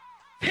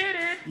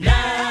Na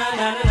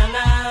na na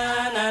na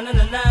na na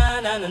na na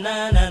na na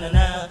na na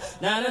na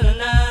na na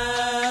na.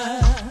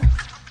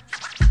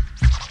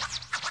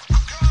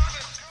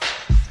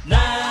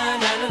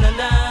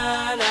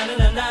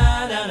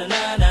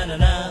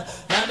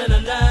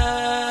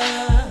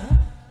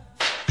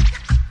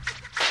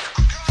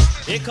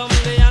 Here come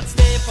the hot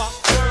stepper.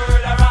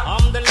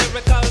 I'm the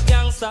lyrical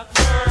gangster.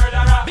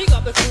 Big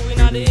up the crew in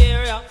the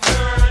area.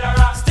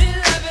 Still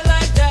love it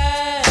like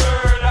that.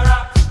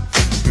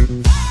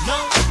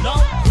 No,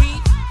 we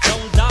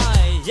don't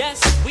die. Yes,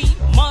 we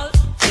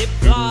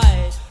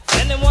multiply.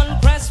 Anyone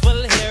press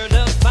will hear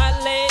the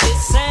fat lady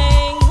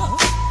sing.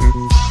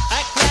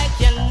 Act like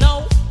you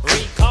know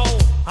Rico.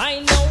 I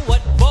know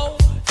what Bo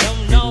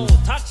don't know.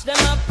 Touch them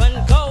up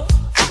and go.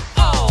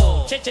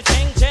 Oh,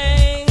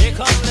 cha-cha-ching-ching. Here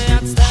come the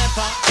hot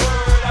stepper.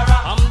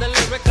 I'm the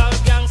lyrical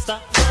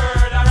gangster.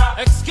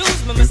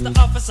 Excuse me, Mr.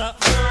 Officer.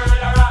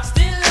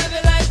 Still love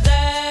it like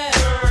that.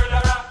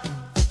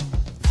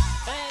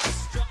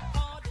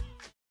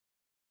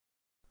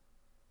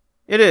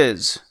 It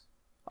is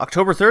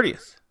October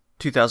 30th,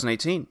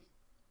 2018.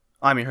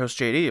 I'm your host,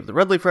 JD, of the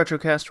Red Leaf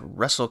Retrocast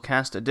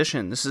WrestleCast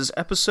Edition. This is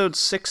episode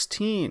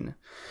 16.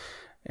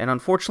 And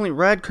unfortunately,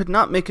 Rad could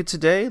not make it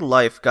today.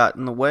 Life got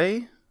in the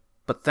way.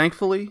 But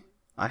thankfully,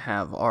 I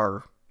have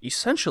our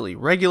essentially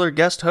regular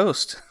guest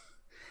host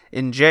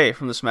in Jay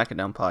from the Smack It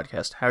Down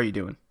podcast. How are you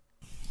doing?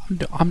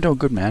 I'm doing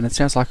good, man. It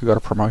sounds like I got a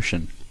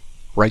promotion.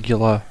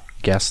 Regular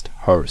guest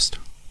host.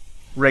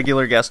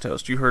 Regular guest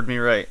host. You heard me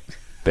right.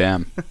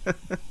 Bam.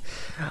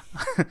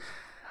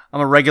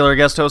 I'm a regular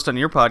guest host on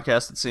your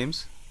podcast, it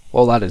seems.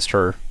 Well, that is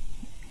true.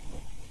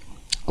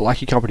 I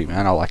like your company,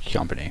 man. I like your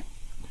company.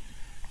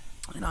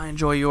 And I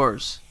enjoy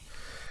yours.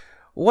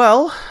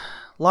 Well,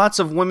 lots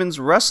of women's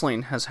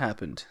wrestling has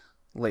happened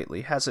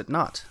lately, has it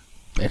not?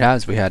 It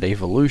has. We had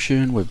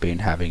Evolution. We've been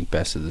having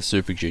Best of the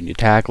Super Junior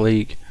Tag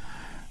League.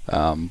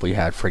 We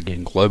had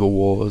friggin' Global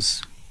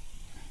Wars.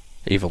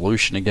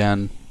 Evolution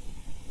again.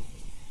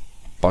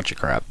 Bunch of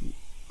crap.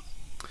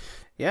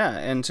 Yeah,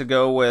 and to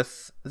go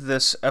with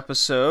this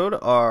episode,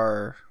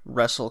 our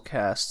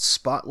WrestleCast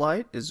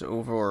Spotlight is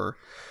over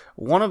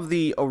one of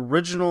the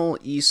original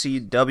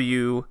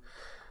ECW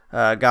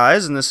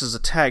guys, and this is a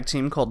tag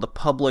team called the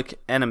Public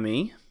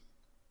Enemy.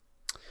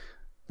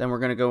 Then we're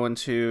going to go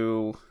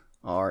into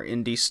our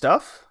indie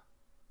stuff,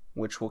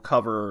 which will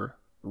cover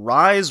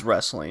Rise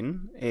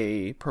Wrestling,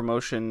 a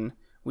promotion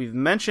we've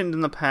mentioned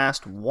in the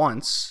past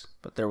once,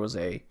 but there was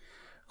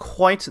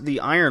quite the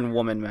Iron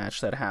Woman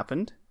match that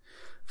happened,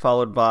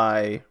 followed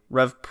by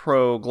Rev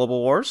Pro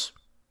Global Wars.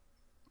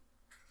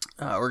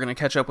 We're going to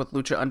catch up with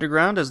Lucha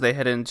Underground as they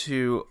head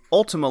into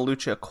Ultima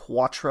Lucha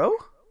Quattro,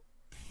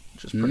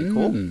 which is pretty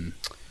cool.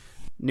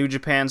 New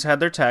Japan's had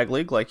their tag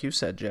league, like you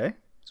said, Jay,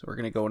 so we're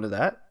going to go into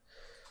that.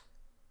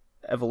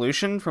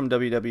 Evolution from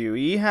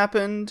WWE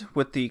happened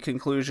with the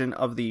conclusion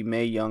of the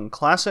Mae Young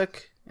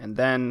Classic, and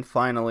then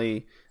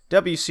finally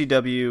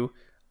WCW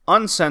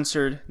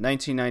Uncensored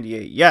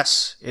 1998.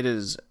 Yes, it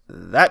is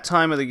that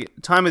time of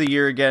the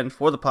year again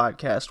for the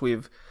podcast.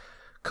 We've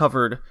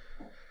covered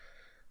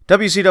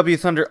WCW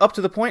Thunder up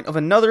to the point of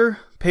another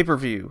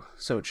pay-per-view,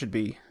 so it should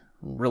be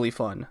really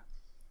fun.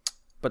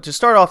 But to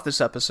start off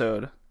this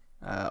episode,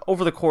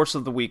 over the course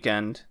of the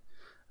weekend,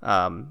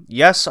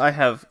 yes, I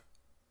have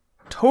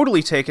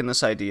totally taken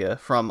this idea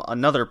from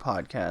another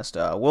podcast,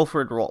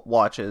 Wilfred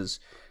Watches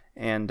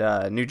and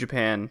New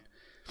Japan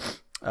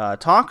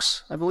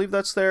Talks. I believe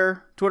that's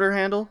their Twitter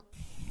handle.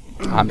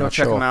 Go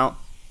check them out.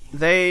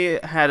 They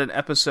had an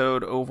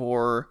episode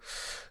over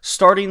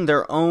starting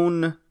their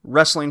own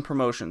wrestling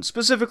promotion.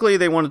 Specifically,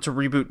 they wanted to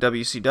reboot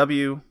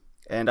WCW,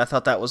 and I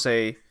thought that was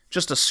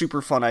just a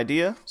super fun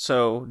idea.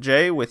 So,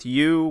 Jay, with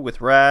you,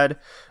 with Rad,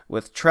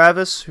 with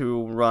Travis,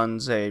 who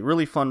runs a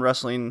really fun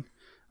wrestling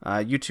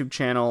YouTube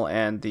channel,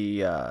 and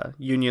the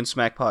Union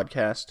Smack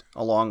podcast,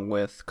 along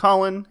with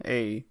Colin,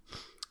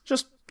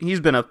 he's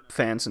been a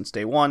fan since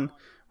day one.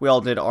 We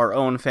all did our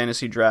own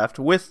fantasy draft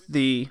with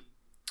the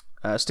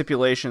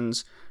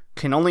stipulations.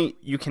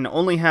 You can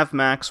only have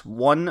max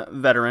one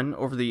veteran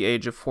over the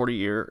age of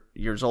 40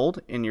 years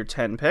old in your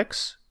 10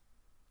 picks.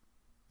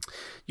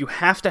 You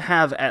have to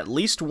have at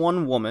least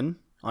one woman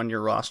on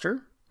your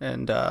roster,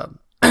 and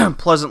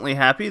pleasantly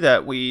happy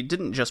that we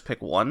didn't just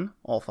pick one,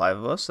 all five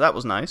of us. That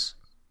was nice.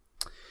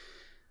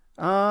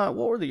 What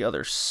were the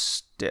other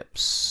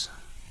stips?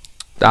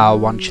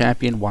 One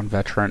champion, one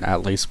veteran,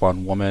 at least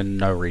one woman,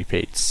 no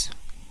repeats.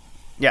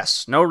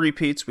 Yes, no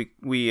repeats.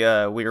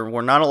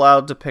 We're not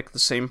allowed to pick the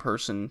same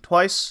person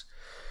twice,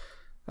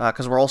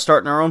 because we're all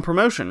starting our own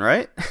promotion,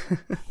 right?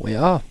 We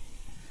are.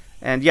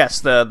 And yes,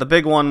 the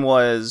big one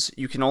was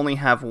you can only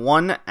have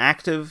one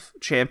active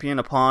champion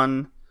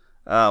upon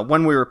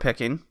when we were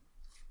picking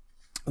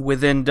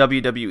within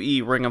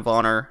WWE, Ring of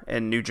Honor,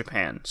 and New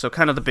Japan. So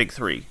kind of the big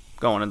three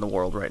going in the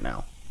world right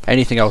now.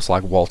 Anything else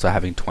like Walter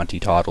having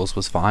 20 titles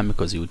was fine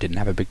because he didn't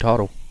have a big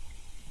title.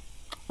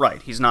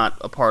 Right, he's not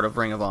a part of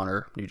Ring of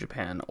Honor, New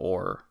Japan,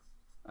 or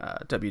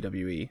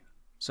WWE.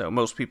 So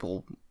most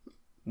people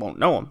won't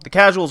know him. The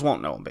casuals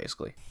won't know him,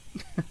 basically.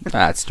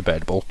 That's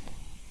debatable.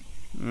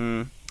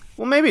 Well,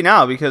 maybe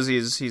now because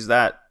he's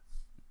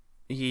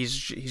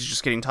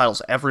just getting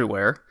titles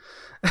everywhere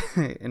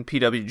in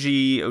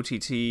PWG,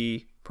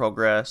 OTT,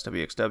 Progress,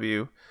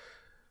 WXW.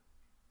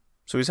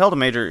 So he's held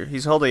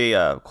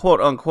a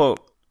quote unquote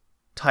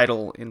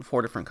title in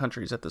 4 different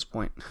countries at this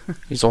point.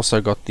 He's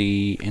also got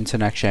the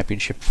Internet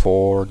Championship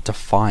for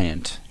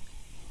Defiant,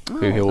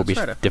 who he will be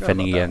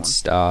defending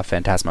against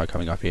Phantasmo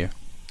coming up here.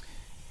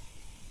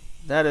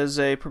 That is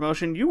a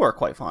promotion you are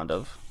quite fond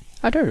of.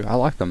 I do. I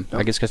like them.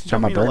 I guess get to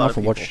turn my brain off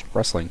and watch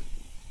wrestling.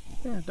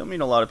 Yeah, don't meet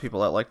a lot of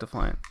people that like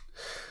Defiant.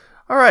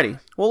 Alrighty,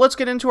 well, let's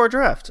get into our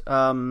draft.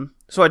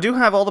 So I do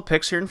have all the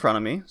picks here in front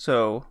of me.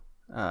 So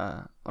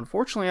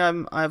unfortunately,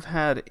 I've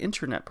had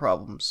internet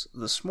problems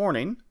this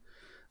morning,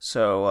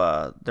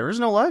 so there is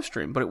no live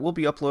stream, but it will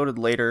be uploaded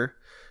later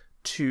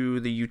to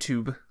the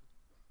YouTube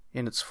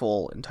in its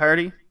full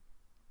entirety.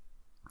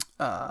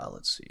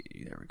 Let's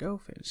see. There we go.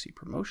 Fantasy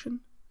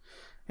promotion,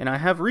 and I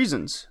have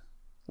reasons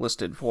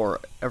listed for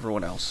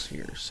everyone else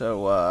here.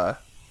 So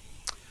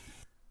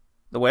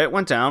the way it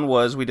went down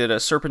was we did a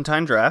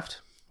serpentine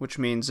draft, which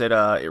means it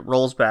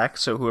rolls back.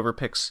 So whoever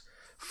picks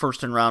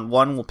first in round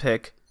 1 will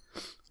pick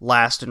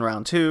last in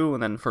round 2,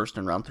 and then first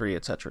in round 3,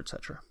 etc.,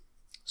 etc.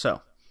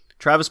 So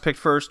Travis picked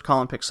first,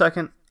 Colin picked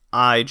second,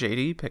 I,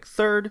 JD, picked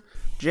third,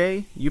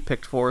 Jay, you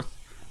picked fourth,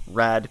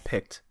 Rad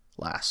picked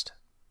last.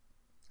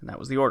 And that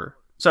was the order.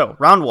 So,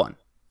 round 1.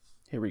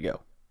 Here we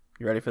go.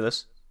 You ready for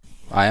this?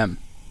 I am.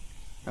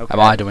 Okay. Am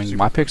I doing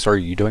my picks, or are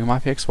you doing my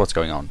picks? What's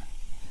going on?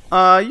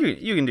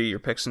 You can do your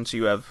picks since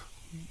you have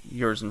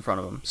yours in front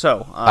of them.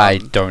 So, I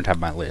don't have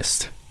my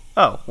list.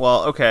 Oh,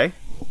 well, okay.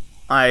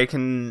 I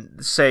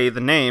can say the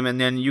name,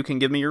 and then you can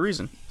give me your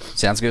reason.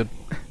 Sounds good.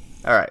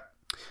 All right.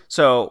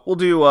 So we'll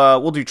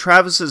do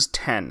Travis's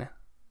 10.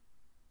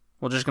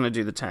 We're just gonna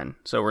do the 10,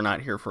 so we're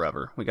not here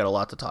forever. We got a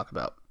lot to talk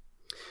about.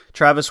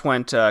 Travis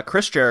went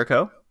Chris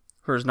Jericho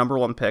for his number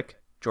 1 pick.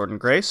 Jordan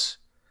Grace.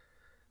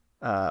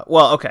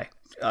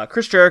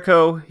 Chris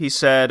Jericho, he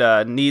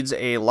said, needs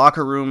a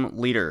locker room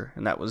leader,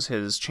 and that was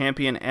his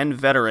champion and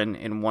veteran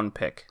in 1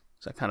 pick.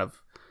 So that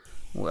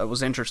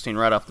was interesting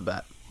right off the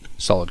bat.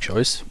 Solid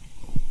choice.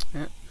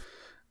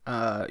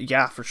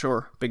 Yeah, for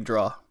sure. Big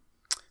draw.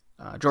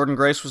 Jordan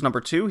Grace was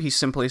number 2. He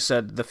simply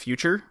said the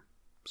future,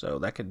 so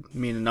that could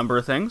mean a number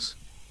of things.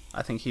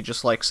 I think he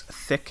just likes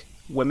thick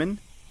women.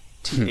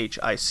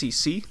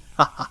 THICC.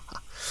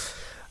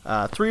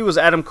 3 was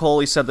Adam Cole.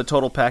 He said the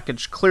total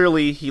package.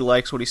 Clearly, he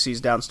likes what he sees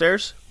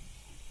downstairs.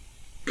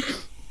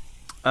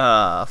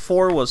 4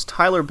 was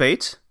Tyler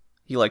Bate.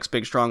 He likes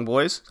big, strong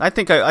boys. I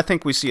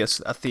think we see a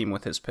theme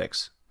with his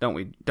picks, don't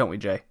we,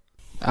 Jay?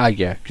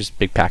 Yeah, just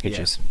big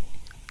packages. Yeah.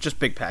 Just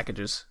big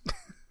packages.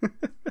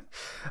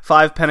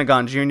 5,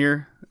 Pentagon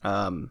Jr.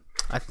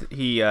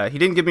 He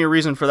didn't give me a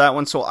reason for that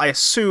one, so I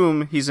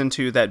assume he's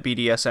into that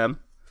BDSM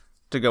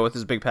to go with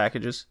his big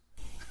packages.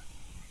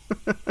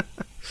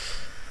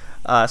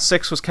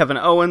 6 was Kevin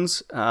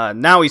Owens.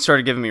 Now he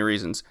started giving me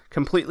reasons.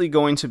 Completely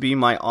going to be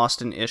my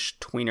Austin-ish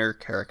tweener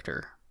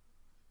character.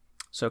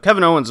 So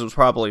Kevin Owens was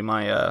probably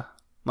my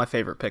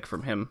favorite pick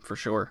from him for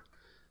sure.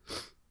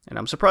 And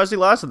I'm surprised he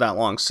lasted that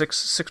long.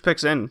 Six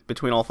picks in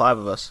between all 5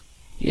 of us.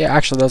 Yeah,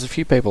 actually, there's a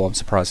few people I'm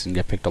surprised didn't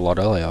get picked a lot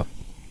earlier.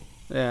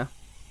 Yeah.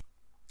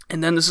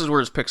 And then this is where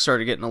his picks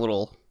started getting a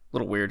little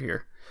weird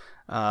here.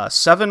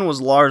 7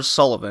 was Lars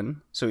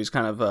Sullivan. So he's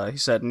kind of, he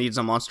said, needs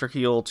a monster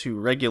heel to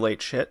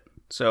regulate shit.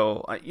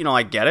 So,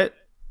 I get it.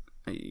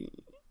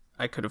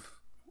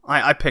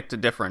 I picked a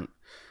different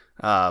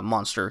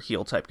monster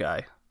heel type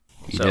guy.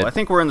 So I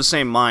think we're in the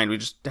same mind. We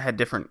just had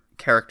different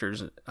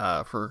characters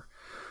for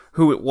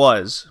who it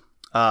was.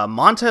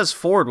 Montez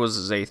Ford was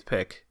his 8th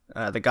pick.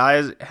 The guy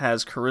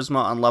has charisma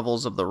on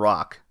levels of The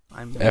Rock.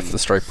 F the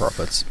Street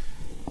Profits.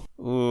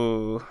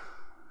 Ooh.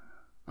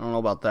 I don't know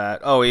about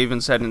that. Oh, he even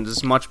said it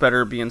is much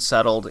better being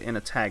settled in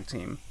a tag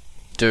team.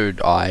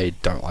 Dude, I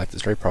don't like the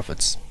Street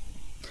Profits.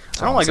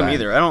 I don't like him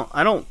either.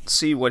 I don't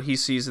see what he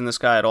sees in this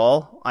guy at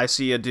all. I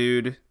see a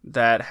dude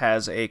that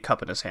has a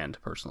cup in his hand,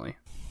 personally.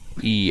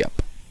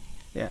 Yep.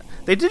 Yeah.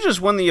 They did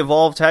just win the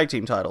Evolve tag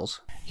team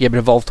titles. Yeah, but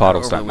Evolve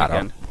titles don't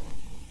matter.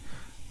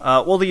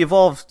 Well, the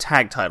Evolve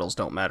tag titles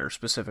don't matter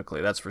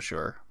specifically, that's for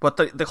sure. But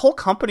the whole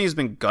company has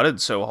been gutted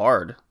so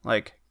hard.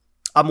 Like,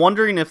 I'm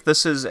wondering if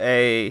this is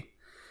the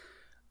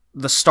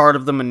start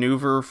of the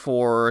maneuver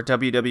for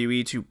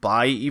WWE to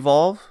buy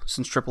Evolve,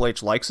 since Triple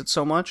H likes it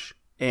so much,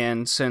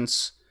 and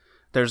since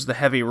there's the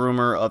heavy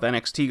rumor of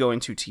NXT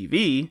going to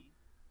TV,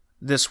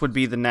 this would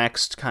be the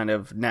next kind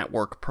of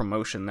network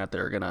promotion that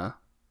they're gonna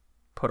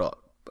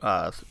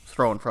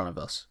throw in front of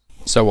us.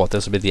 So what?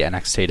 This would be the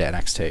NXT to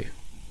NXT,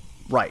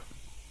 right?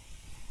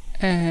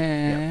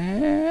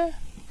 Yeah.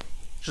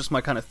 Just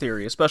my kind of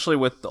theory, especially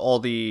with all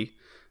the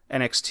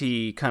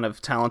NXT kind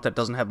of talent that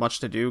doesn't have much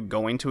to do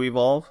going to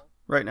Evolve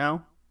right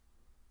now.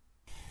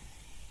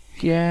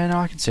 Yeah, no,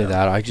 I can see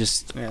that.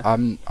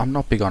 I'm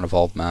not big on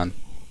Evolve, man.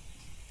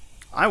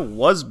 I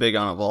was big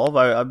on Evolve.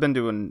 I've been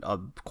doing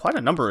quite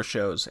a number of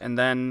shows, and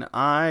then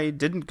I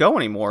didn't go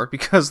anymore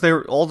because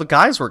all the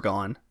guys were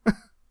gone.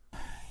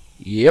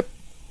 Yep.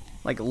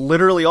 Like,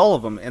 literally all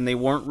of them, and they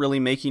weren't really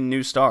making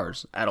new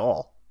stars at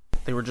all.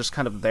 They were just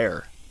kind of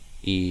there.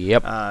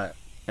 Yep.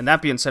 And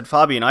that being said,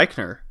 Fabian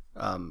Eichner,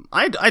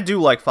 I do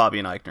like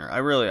Fabian Eichner. I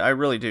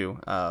really do.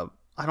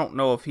 I don't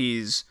know if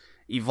he's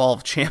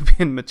Evolve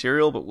champion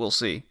material, but we'll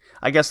see.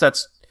 I guess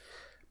that's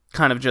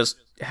kind of just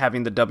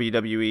having the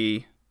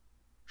WWE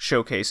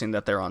showcasing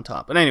that they're on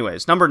top. But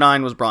anyways, number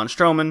 9 was Braun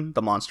Strowman,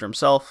 the monster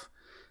himself.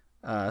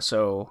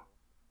 So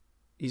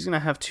he's going to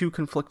have 2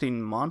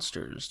 conflicting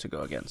monsters to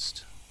go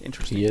against.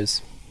 Interesting. He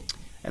is.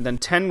 And then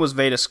 10 was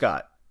Veda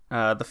Scott.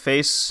 The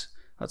face,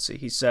 let's see,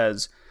 he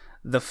says,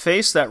 the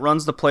face that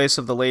runs the place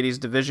of the ladies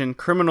division,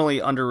 criminally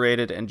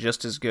underrated and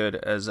just as good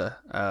as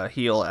a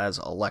heel as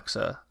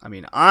Alexa. I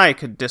mean, I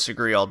could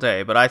disagree all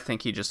day, but I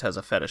think he just has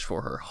a fetish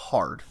for her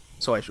hard.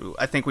 So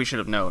I think we should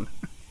have known.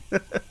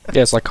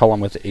 Yeah, it's like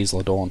Colin with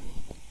Isla Dawn.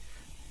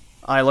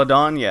 Isla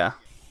Dawn, yeah.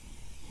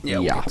 Yeah,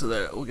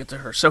 we'll get to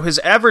her. So his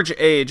average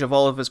age of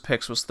all of his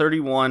picks was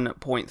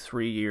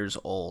 31.3 years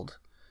old.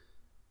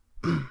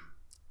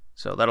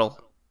 So that'll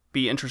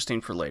be interesting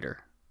for later.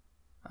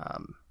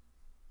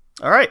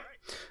 All right.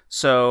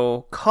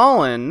 So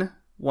Colin,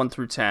 1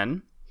 through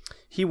 10,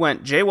 he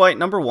went Jay White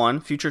number 1,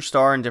 future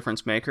star and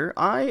difference maker.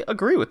 I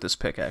agree with this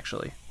pick,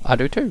 actually. I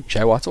do too.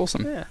 Jay White's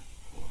awesome. Yeah.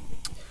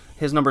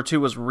 His number 2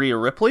 was Rhea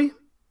Ripley.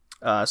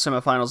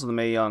 Semifinals of the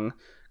Mae Young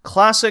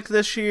Classic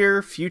this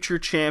year, future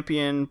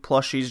champion,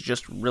 plus she's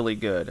just really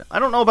good. I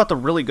don't know about the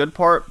really good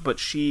part, but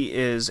she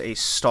is a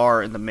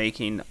star in the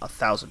making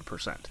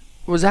 1,000%.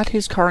 Was that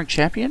his current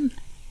champion?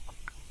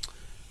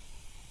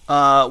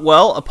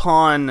 Well,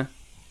 upon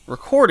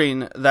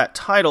recording, that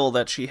title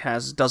that she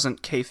has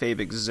doesn't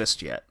kayfabe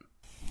exist yet.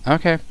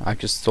 Okay, I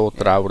just thought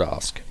that I would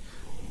ask.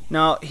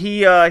 Now,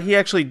 he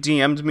actually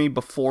DM'd me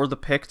before the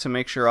pick to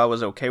make sure I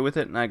was okay with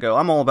it, and I go,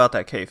 I'm all about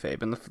that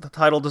kayfabe, and if the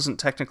title doesn't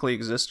technically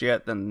exist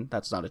yet, then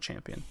that's not a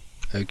champion.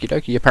 Okie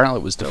dokie. Apparently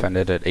it was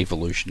defended at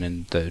Evolution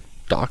in the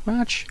dark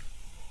match?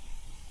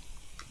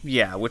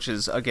 Yeah, which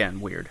is,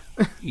 again, weird.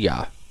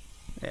 Yeah.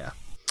 Yeah.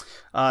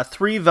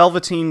 3,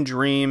 Velveteen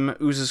Dream,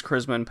 oozes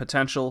charisma and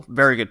potential.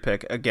 Very good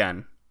pick,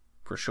 again,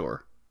 for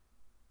sure.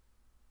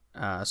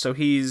 So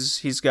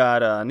he's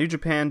got New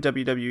Japan,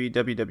 WWE,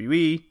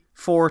 WWE.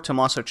 4,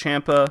 Tommaso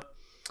Ciampa.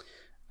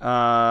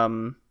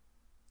 And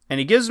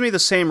he gives me the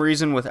same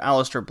reason with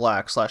Aleister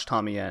Black /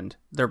 Tommy End.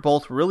 They're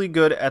both really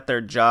good at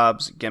their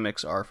jobs.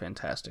 Gimmicks are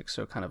fantastic.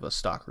 So kind of a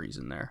stock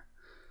reason there.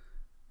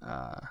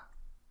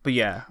 But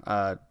yeah,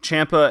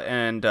 Ciampa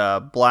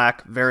and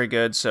Black, very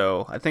good.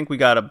 So I think we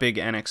got a big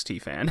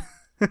NXT fan.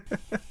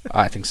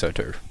 I think so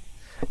too.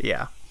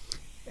 Yeah.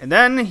 And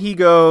then he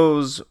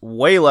goes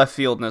way left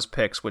field in his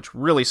picks, which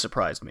really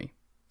surprised me.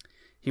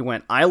 He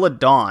went Isla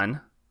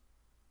Dawn.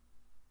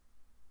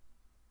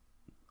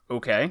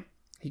 Okay.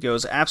 He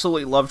goes,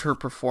 absolutely loved her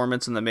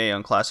performance in the Mae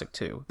Young Classic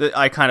too.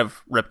 I kind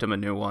of ripped him a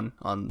new one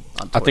on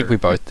Twitter. I think we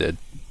both did.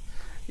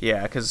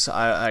 Yeah, because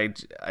I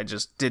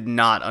just did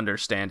not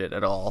understand it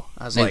at all.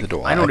 I was Neither like,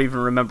 do I don't even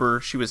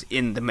remember she was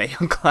in the Mae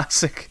Young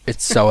Classic.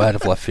 It's so out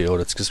of left field,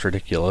 it's just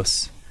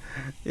ridiculous.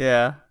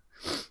 Yeah.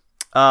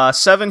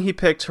 7, he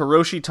picked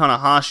Hiroshi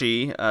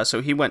Tanahashi,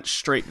 so he went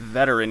straight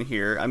veteran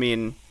here. I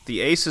mean,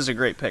 the Ace is a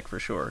great pick for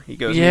sure. He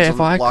goes, yeah, he's if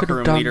a I locker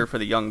room done, leader for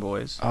the young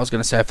boys. I was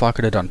going to say, if I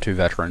could have done 2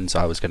 veterans,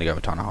 I was going to go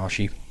with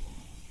Tanahashi.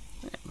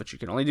 Yeah, but you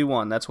can only do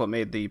 1. That's what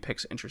made the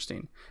picks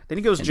interesting. Then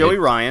he goes Indeed. Joey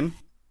Ryan,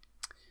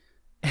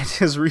 and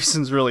his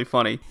reason's really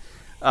funny.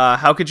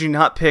 How could you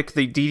not pick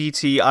the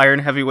DDT Iron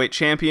Heavyweight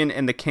Champion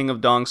and the King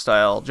of Dong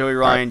Style? Joey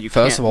Ryan, right, you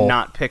first can't of all,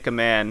 not pick a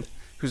man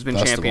who's been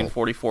champion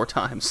 44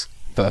 times.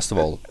 First of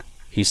all,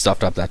 he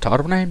stuffed up that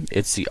title name.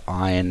 It's the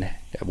Iron...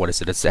 What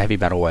is it? It's the heavy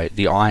metalweight.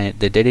 The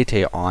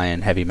DDT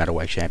Iron Heavy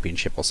Metalweight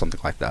Championship or something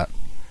like that.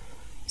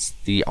 It's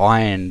the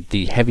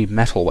heavy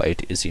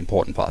metalweight is the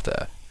important part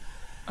there.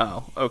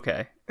 Oh,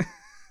 okay.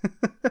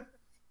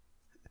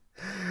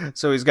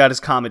 So he's got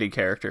his comedy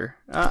character.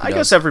 I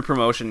guess every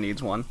promotion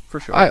needs one, for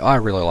sure. I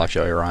really like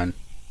Joey Ryan.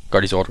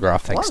 Got his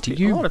autograph thanks to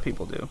you. A lot of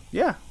people do.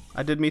 Yeah,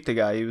 I did meet the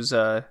guy. He was,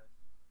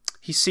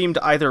 he seemed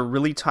either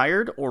really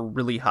tired or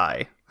really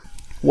high.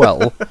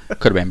 Well,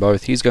 could have been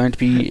both. He's going to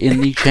be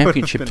in the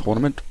championship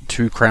tournament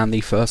to crown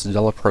the first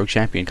Zella Pro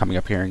champion coming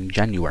up here in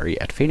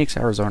January at Phoenix,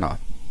 Arizona.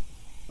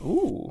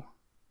 Ooh.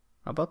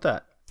 How about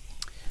that?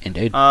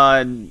 Indeed.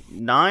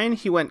 9,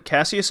 he went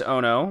Cassius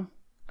Ohno.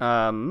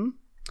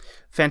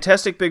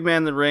 Fantastic big man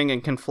in the ring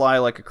and can fly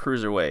like a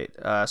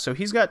cruiserweight. So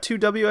he's got 2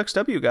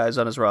 WXW guys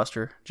on his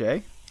roster,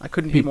 Jay. I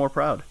couldn't be more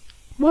proud.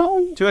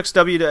 Well... 2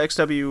 XW to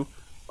XW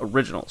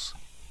originals.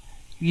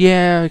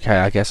 Yeah, okay,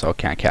 I guess I'll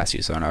count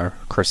Cassius Ohno.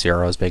 Chris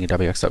Hero as being a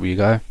WXW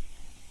guy.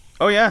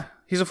 Oh yeah,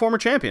 he's a former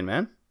champion,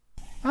 man.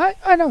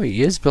 I know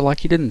he is, but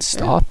like he didn't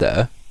start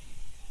there.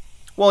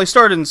 Well, he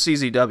started in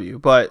CZW,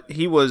 but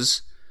he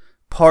was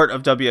part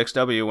of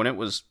WXW when it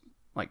was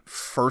like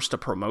first a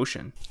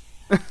promotion.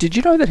 Did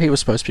you know that he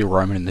was supposed to be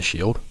Roman in the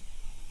Shield?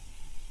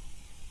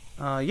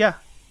 Yeah.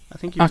 I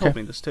think you told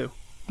me this too.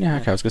 Yeah,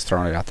 okay, I was just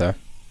throwing it out there.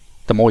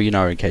 The more you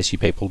know, in case you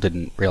people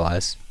didn't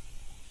realize.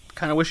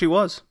 Kind of wish he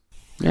was.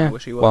 Yeah, I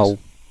wish he was.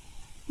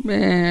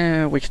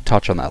 Well, we can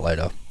touch on that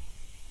later.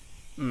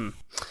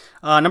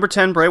 Number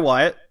 10, Bray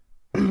Wyatt.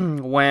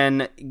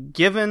 When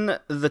given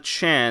the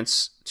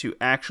chance to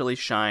actually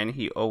shine,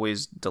 he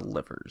always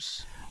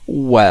delivers.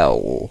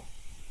 Well,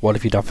 what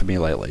have you done for me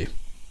lately?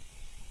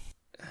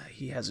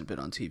 He hasn't been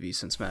on TV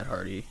since Matt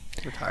Hardy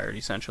retired,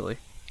 essentially.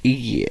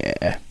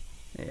 Yeah.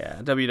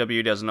 Yeah,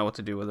 WWE doesn't know what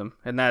to do with him,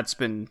 and that's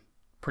been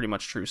pretty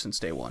much true since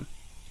day one.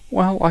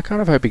 Well, I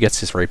kind of hope he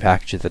gets this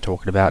repackage that they're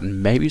talking about,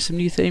 and maybe some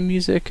new theme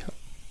music.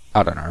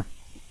 I don't know.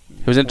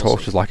 He was in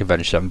talks with like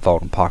Avenged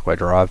Sevenfold and Parkway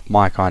Drive,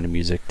 my kind of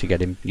music, to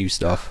get him new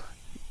stuff.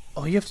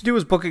 All you have to do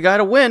is book a guy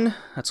to win.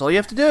 That's all you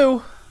have to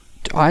do.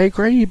 I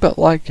agree, but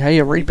like, hey,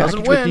 a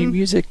repackage with new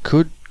music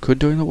could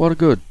do him a lot of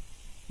good.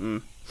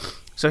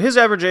 So his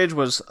average age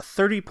was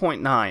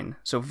 30.9,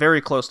 so very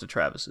close to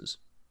Travis's.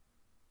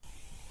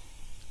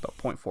 About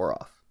 0.4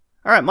 off.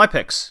 All right, my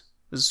picks.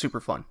 This is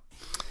super fun.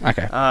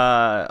 Okay.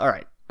 All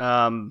right.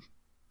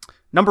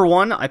 Number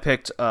 1, I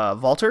picked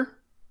Walter.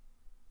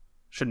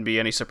 Shouldn't be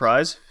any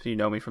surprise if you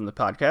know me from the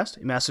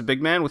podcast. A massive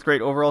big man with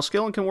great overall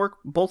skill and can work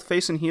both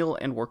face and heel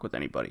and work with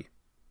anybody.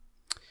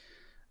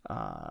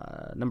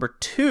 Number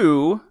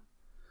 2,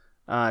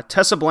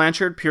 Tessa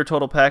Blanchard, pure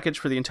total package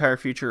for the entire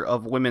future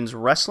of women's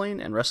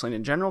wrestling and wrestling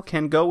in general,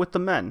 can go with the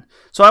men.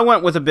 So I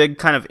went with a big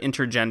kind of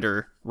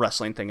intergender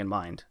wrestling thing in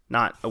mind,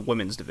 not a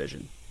women's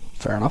division.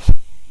 Fair enough.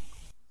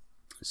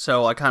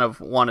 So I kind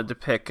of wanted to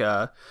pick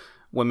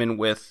women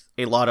with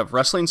a lot of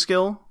wrestling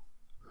skill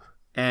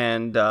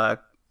and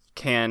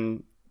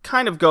can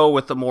kind of go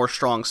with a more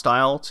strong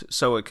style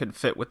so it could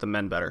fit with the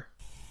men better.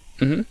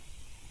 Mm-hmm.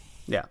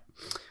 Yeah.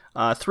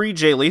 3,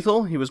 Jay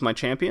Lethal. He was my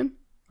champion.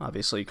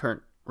 Obviously,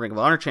 current Ring of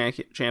Honor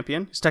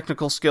champion. His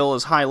technical skill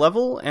is high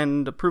level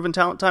and a proven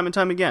talent time and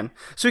time again.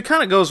 So he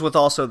kind of goes with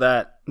also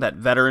that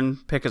veteran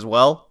pick as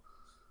well.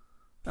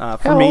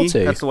 For me,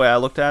 that's the way I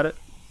looked at it.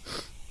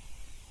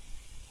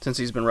 Since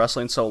he's been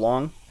wrestling so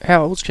long.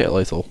 How old's Jay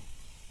Lethal?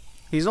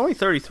 He's only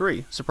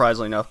 33,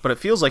 surprisingly enough, but it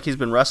feels like he's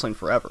been wrestling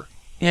forever.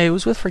 Yeah, he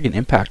was with friggin'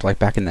 Impact like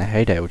back in the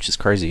heyday, which is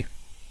crazy.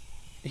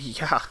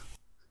 Yeah,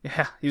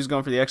 he was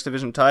going for the X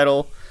Division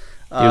title.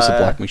 He was a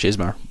Black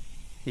Machismo.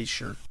 He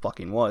sure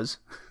fucking was.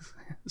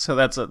 So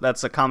that's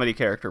a comedy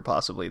character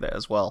possibly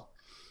as well.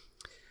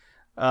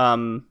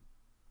 4,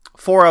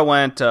 I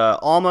went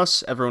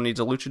Almas. Everyone needs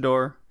a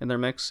luchador in their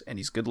mix, and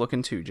he's good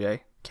looking too,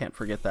 Jay. Can't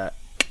forget that.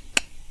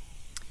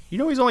 You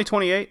know he's only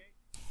 28?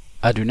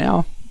 I do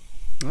now.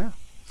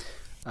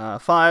 Yeah.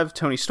 5,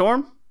 Tony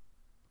Storm.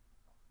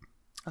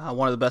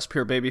 One of the best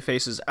pure baby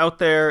faces out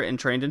there and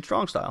trained in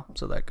strong style.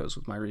 So that goes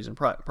with my reason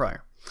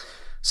prior.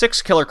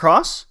 6, Killer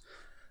Cross.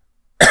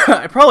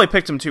 I probably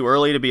picked him too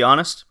early, to be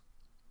honest.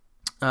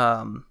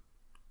 But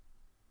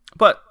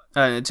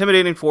an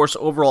intimidating force,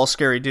 overall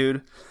scary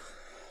dude.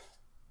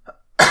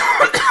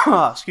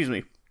 Excuse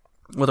me.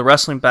 With a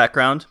wrestling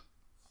background.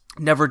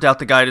 Never doubt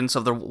the guidance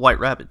of the White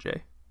Rabbit,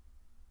 Jay.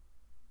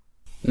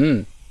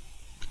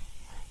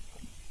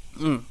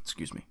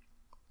 Excuse me.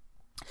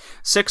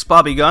 6,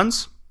 Bobby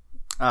Guns.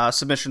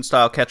 Submission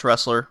style catch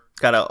wrestler.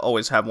 Gotta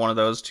always have one of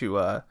those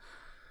to,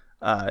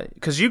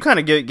 because you kind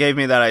of gave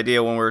me that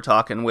idea when we were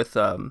talking with,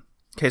 in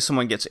case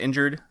someone gets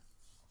injured,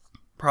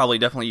 probably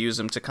definitely use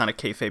them to kind of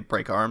kayfabe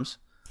break arms.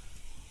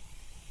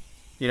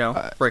 You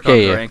know, break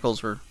arms or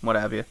ankles or what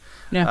have you.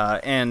 Yeah.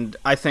 And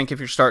I think if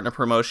you're starting a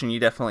promotion, you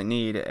definitely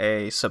need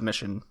a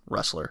submission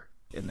wrestler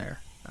in there.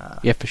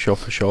 Yeah, for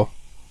sure.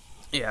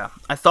 Yeah.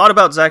 I thought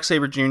about Zack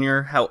Sabre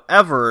Jr.,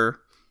 however,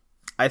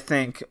 I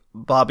think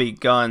Bobby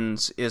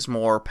Guns is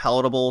more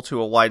palatable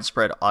to a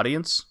widespread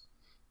audience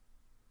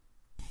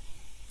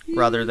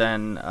rather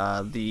than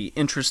the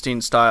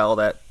interesting style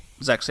that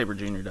Zack Sabre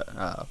Jr.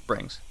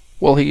 Brings.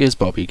 Well, he is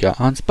Bobby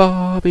Guns.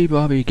 Bobby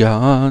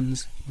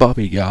Guns.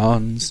 Bobby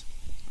Guns.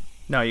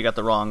 No, you got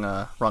the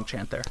wrong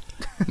chant there.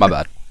 My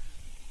bad.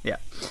 Yeah.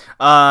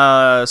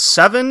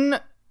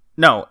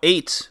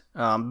 8.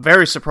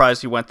 Very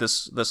surprised he went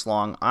this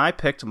long. I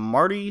picked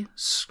Marty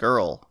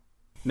Scurll.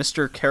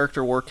 Mr.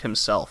 Character Work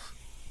himself.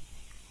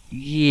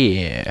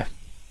 Yeah.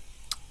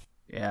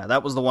 Yeah,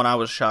 that was the one I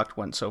was shocked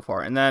went so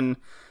far. And then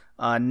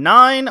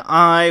 9,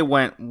 I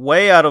went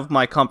way out of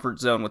my comfort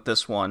zone with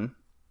this one.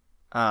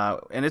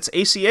 And it's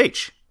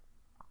ACH.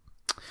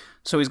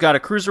 So he's got a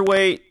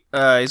cruiserweight.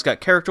 He's got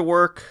character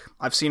work.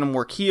 I've seen him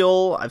work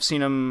heel. I've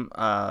seen him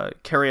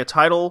carry a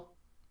title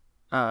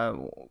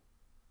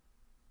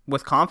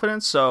with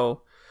confidence.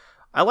 So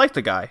I like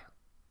the guy.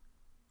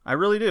 I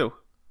really do.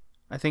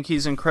 I think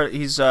he's incredible.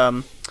 He's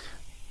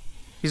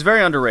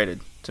very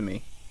underrated to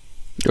me.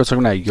 You're talking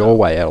about your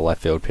way out of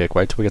left field pick.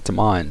 Wait till we get to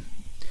mine.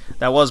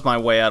 That was my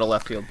way out of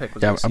left field pick.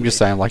 Yeah, I'm just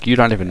saying, like, you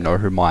don't even know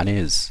who mine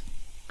is.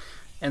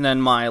 And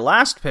then my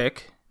last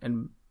pick,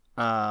 and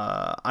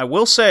I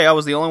will say I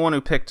was the only one who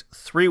picked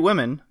 3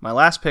 women. My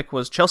last pick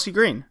was Chelsea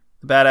Green,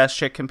 the badass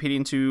chick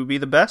competing to be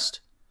the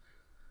best.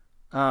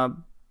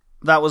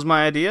 that was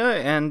my idea,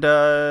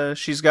 and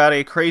she's got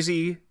a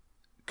crazy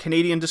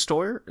Canadian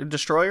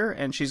destroyer,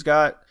 and she's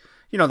got,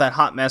 that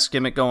hot mess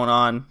gimmick going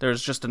on.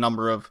 There's just a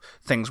number of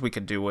things we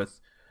could do with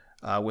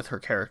her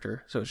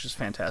character, so it's just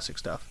fantastic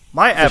stuff.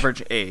 My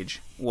average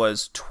age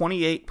was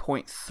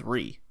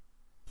 28.3.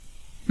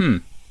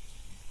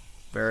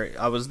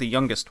 I was the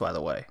youngest, by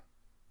the way,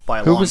 by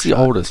a Who long was the shot.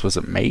 oldest? Was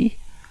it me?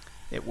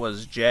 It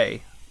was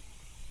Jay.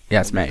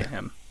 Yeah, it's me. To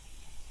him.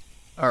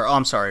 Or,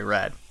 I'm sorry,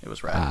 Rad. It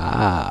was Rad.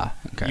 Ah,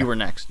 okay. You were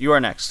next. You are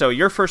next. So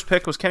your first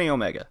pick was Kenny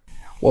Omega.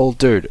 Well,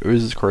 dude,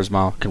 Uz's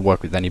charisma can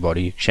work with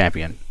anybody.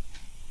 Champion.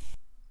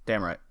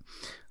 Damn right.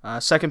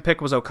 Second pick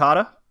was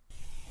Okada.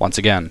 Once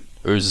again,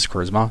 Uz's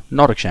charisma,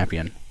 not a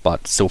champion,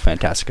 but still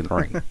fantastic in the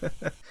ring.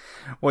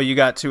 Well, you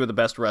got two of the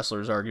best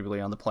wrestlers,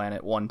 arguably, on the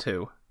planet. 1,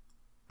 2.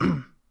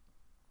 3,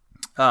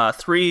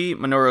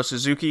 Minoru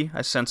Suzuki.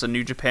 I sense a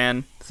New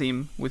Japan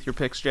theme with your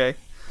picks, Jay.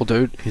 Well,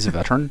 dude, he's a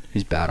veteran.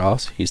 He's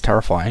badass. He's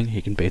terrifying.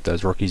 He can beat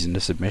those rookies into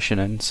submission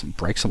and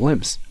break some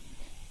limbs.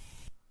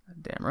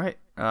 Damn right.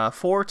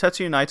 4,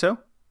 Tetsuya Naito.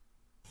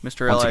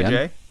 Mr. Once LIJ.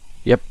 again,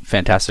 yep,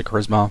 fantastic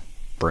charisma.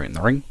 Brilliant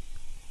in the ring.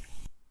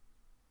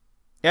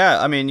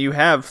 Yeah, I mean, you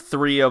have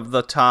 3 of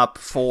the top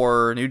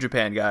 4 New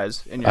Japan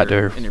guys in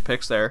your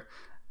picks there.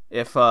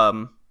 If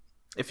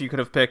you could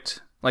have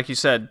picked, like you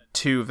said,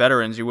 2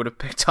 veterans, you would have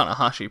picked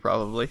Tanahashi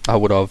probably. I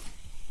would have.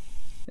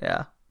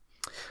 Yeah.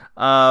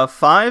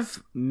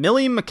 5,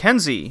 Millie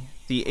McKenzie,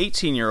 the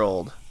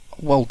 18-year-old.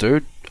 Well,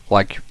 dude,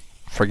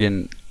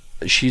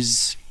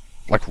 she's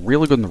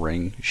really good in the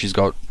ring. She's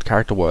got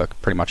character work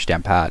pretty much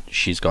down pat.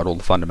 She's got all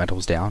the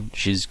fundamentals down.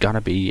 She's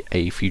gonna be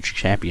a future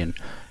champion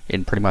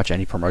in pretty much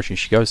any promotion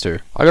she goes to.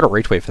 I got a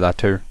retweet for that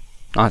too.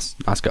 Nice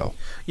go.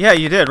 Yeah,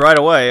 you did right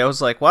away. I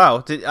was like,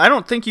 wow. I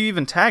don't think you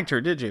even tagged her,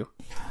 did you?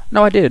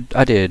 No, I did,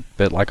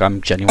 but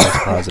I'm genuinely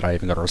surprised that I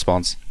even got a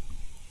response.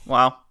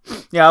 Wow.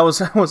 Yeah, I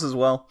was as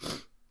well.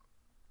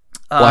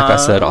 Like I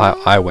said,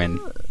 I win.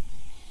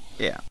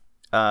 Yeah.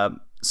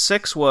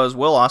 6 was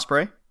Will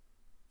Ospreay.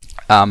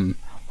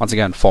 Once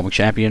again, former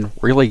champion,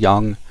 really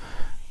young,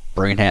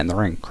 brilliant hand in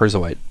the ring,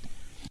 cruiserweight.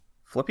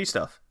 Flippy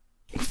stuff.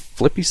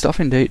 Flippy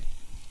stuff indeed.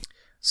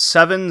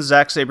 7,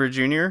 Zack Sabre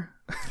Jr.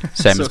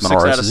 Same so as 6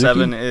 Minoru out of Suzuki.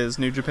 7 is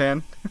New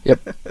Japan.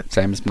 Yep,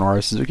 same as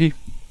Minoru Suzuki.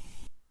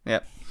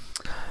 Yep.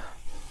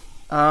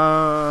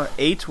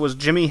 8 was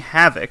Jimmy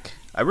Havoc.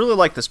 I really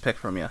like this pick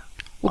from you.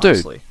 Well,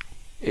 honestly.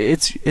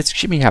 Dude, it's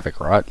Jimmy Havoc,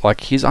 right? Like,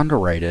 he's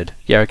underrated.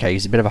 Yeah, okay,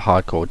 he's a bit of a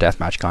hardcore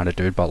deathmatch kind of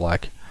dude,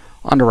 but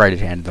underrated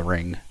hand in the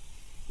ring.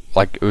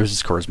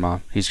 Uz's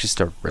charisma. He's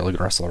just a really good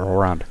wrestler all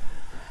around.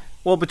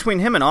 Well, between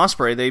him and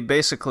Ospreay, they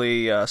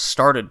basically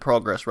started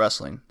Progress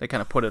Wrestling. They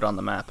kind of put it on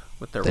the map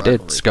with their rivalry.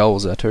 They did. Skull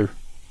was there too.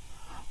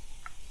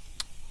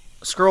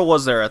 Skrull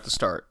was there at the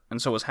start,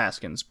 and so was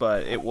Haskins,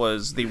 but it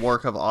was the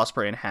work of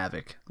Ospreay and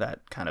Havoc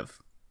that kind of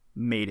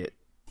made it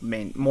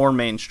more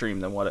mainstream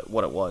than what it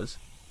was.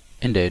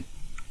 Indeed.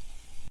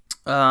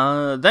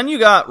 Then you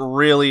got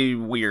really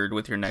weird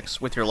with your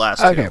last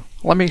two. Okay,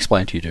 let me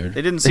explain to you, dude.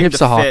 They didn't The seem hips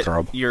to are fit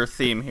heartthrob. your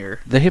theme here.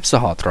 The hips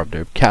are heartthrob,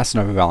 dude.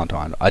 Casanova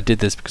Valentine. I did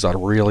this because I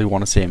really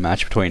want to see a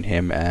match between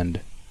him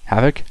and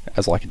Havoc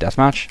as a death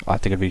match. I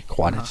think it'd be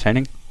quite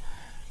entertaining.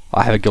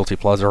 I have a guilty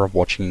pleasure of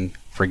watching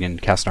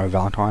friggin' Casanova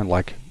Valentine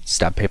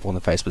stab people in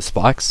the face with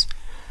spikes.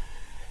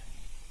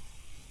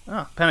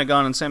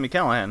 Pentagon and Sami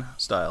Callihan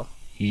style.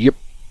 Yep.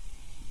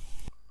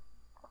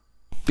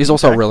 He's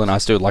also a really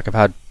nice dude. I've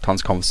had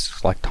tons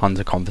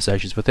of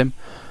conversations with him.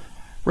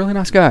 Really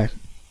nice guy.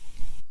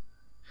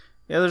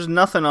 Yeah, there's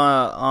nothing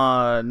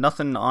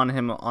on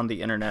him on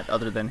the internet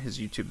other than his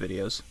YouTube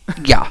videos.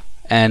 Yeah,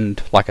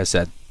 and like I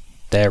said,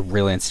 they're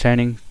really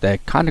entertaining. They're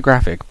kind of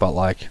graphic,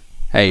 but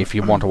hey, if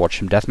you want to watch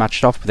some deathmatch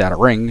stuff without a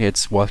ring,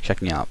 it's worth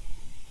checking out.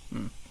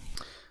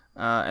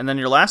 And then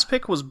your last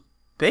pick was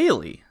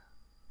Bayley.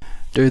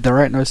 Dude,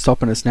 there ain't no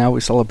stopping us now.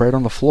 We celebrate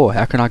on the floor.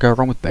 How can I go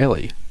wrong with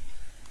Bayley?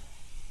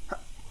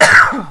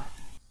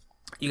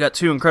 You got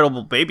 2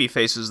 incredible baby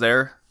faces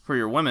there for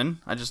your women.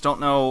 I just don't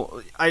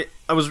know.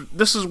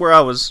 This is where I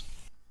was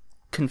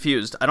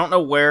confused. I don't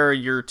know where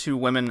your 2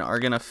 women are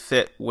gonna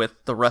fit with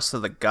the rest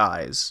of the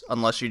guys,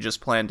 unless you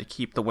just plan to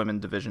keep the women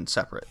division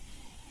separate.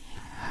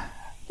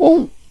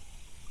 Well,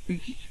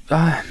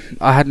 I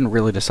hadn't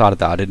really decided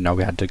that. I didn't know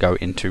we had to go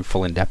into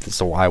full in-depth as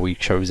to why we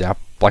chose our...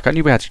 I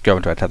knew we had to go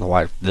into it as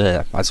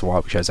to why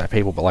we chose our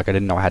people, but I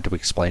didn't know I had to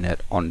explain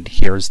it on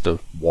here as to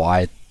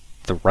why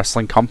the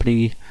wrestling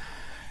company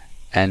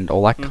and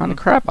all that kind of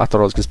crap. I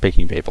thought I was just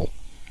picking people.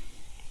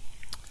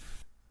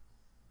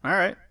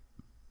 Alright.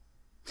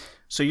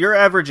 So your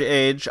average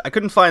age, I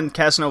couldn't find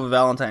Casanova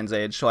Valentine's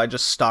age, so I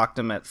just stalked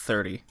him at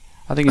 30.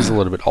 I think he's a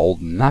little bit older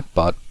than that,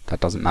 but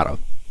that doesn't matter.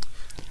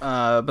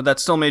 But that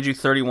still made you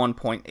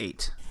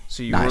 31.8.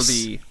 So you were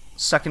the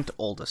second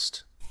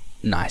oldest.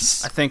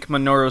 Nice. I think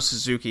Minoru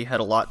Suzuki had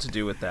a lot to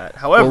do with that.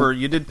 However,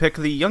 you did pick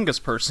the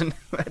youngest person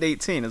at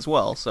 18 as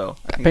well, so...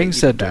 That being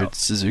said, dude,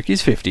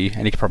 Suzuki's 50,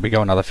 and he could probably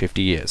go another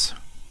 50 years.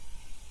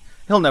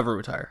 He'll never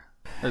retire.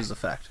 That is a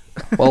fact.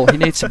 Well, he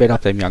needs to beat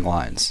up them young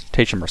lions.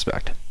 Teach him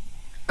respect.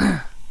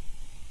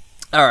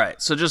 All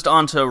right, so just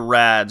on to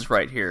Rads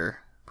right here,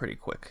 pretty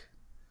quick.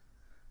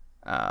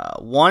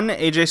 1,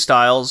 AJ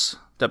Styles,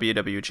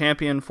 WWE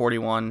Champion,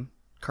 41.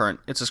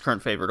 It's his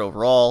current favorite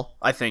overall.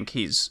 I think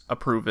he's a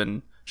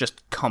proven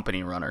just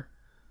company runner.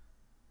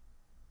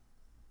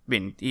 I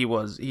mean,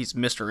 he's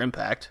Mr.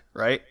 Impact,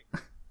 right?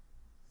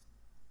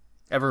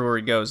 Everywhere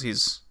he goes,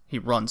 he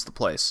runs the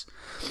place.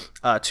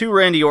 2,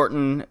 Randy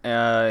Orton.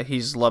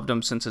 He's loved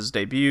him since his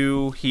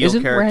debut. Heel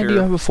Isn't character. Randy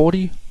over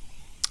 40?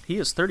 He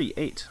is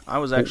 38. I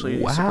was actually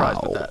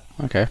surprised with that.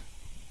 Okay.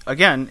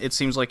 Again, it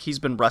seems like he's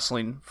been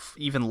wrestling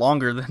even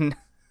longer than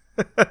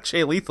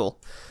Jay Lethal.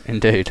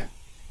 Indeed.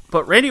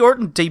 But Randy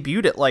Orton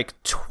debuted at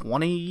like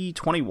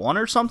 2021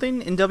 or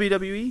something in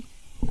WWE.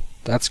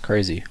 That's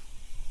crazy.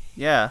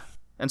 Yeah,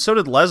 and so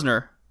did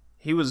Lesnar.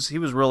 He was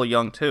really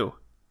young too.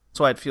 That's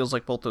why it feels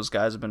like both those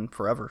guys have been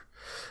forever.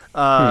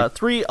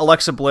 3,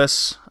 Alexa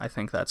Bliss. I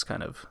think that's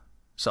kind of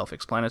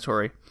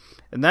self-explanatory.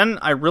 And then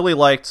I really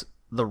liked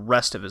the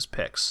rest of his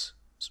picks,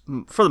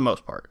 for the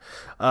most part.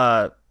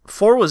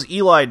 4 was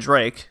Eli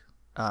Drake,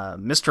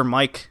 Mr.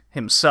 Mike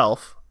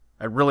himself.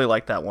 I really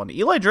like that one.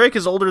 Eli Drake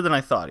is older than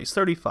I thought. He's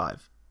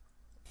 35.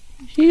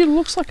 He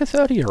looks like a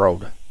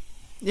 30-year-old.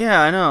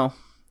 Yeah, I know.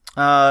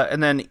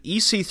 And then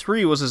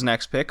EC3 was his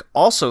next pick,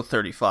 also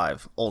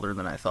 35, older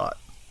than I thought.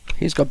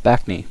 He's got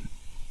back knee.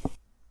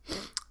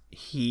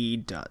 He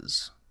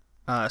does.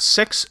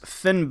 6,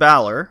 Finn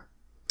Balor.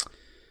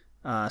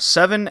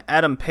 7,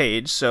 Adam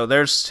Page. So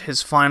there's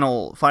his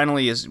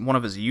finally is one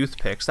of his youth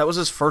picks. That was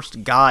his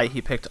first guy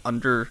he picked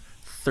under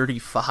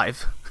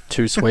 35.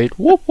 Too sweet.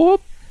 Whoop,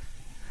 whoop.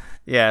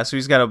 Yeah, so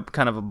he's got a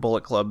kind of a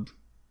Bullet Club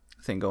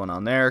thing going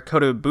on there.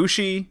 Kota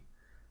Ibushi.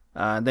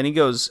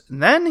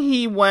 Then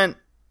he went,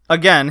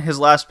 again, his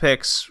last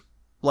picks,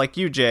 like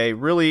you, Jay,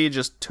 really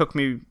just took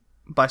me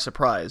by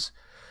surprise.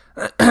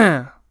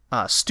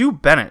 Stu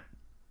Bennett.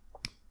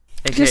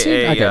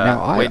 AKA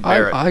now Wade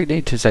Barrett. I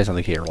need to say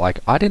something here.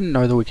 Like, I didn't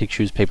know that we could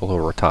choose people who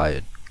are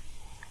retired.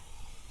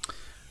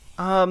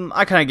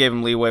 I kind of gave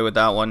him leeway with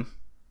that one.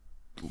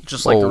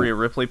 Just like the Rhea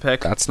Ripley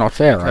pick. That's not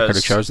fair. I could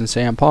have chosen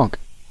CM Punk.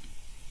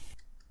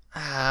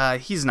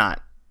 He's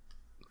not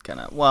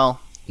gonna. Well,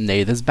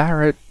 neither's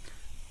Barrett.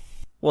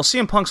 Well,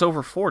 CM Punk's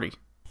over 40.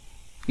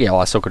 Yeah,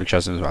 well, I still could have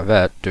chosen him as my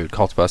vet. Dude,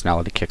 Cult's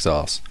personality kicks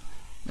ass.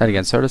 Then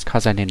again, so does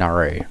Kazan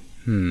Inari.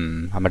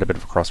 I'm at a bit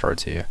of a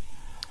crossroads here.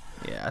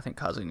 Yeah, I think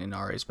Kazan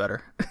Inari is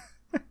better.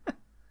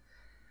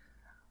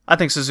 I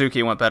think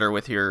Suzuki went better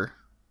with your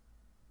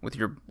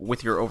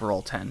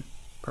overall 10.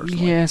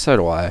 Personally. Yeah, so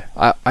do I.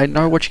 I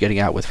know what you're getting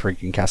at with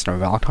freaking Casanova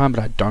Valentine,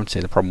 but I don't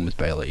see the problem with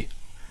Bailey.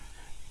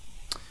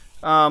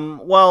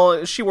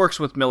 Well, she works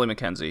with Millie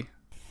McKenzie,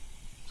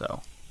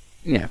 so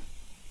yeah.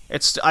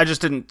 I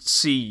just didn't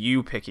see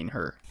you picking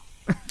her.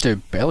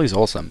 Dude, Bailey's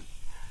awesome.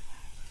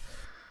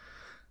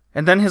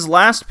 And then his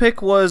last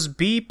pick was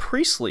B.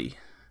 Priestley,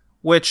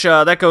 which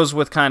that goes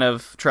with kind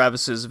of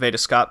Travis's Veda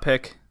Scott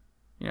pick.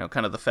 You know,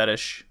 kind of the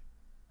fetish,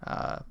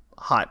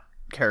 hot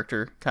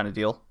character kind of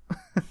deal.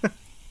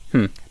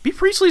 B.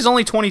 Priestley's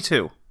only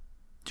 22.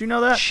 Do you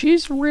know that?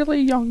 She's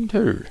really young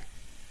too.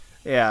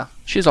 Yeah.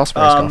 She's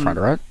Ospreay's girlfriend,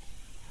 right?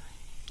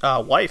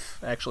 Wife,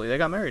 actually. They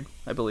got married,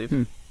 I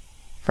believe.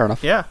 Fair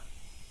enough. Yeah.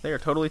 They are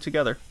totally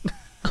together.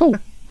 Cool.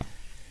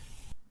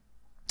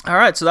 All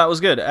right, so that was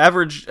good.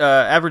 Average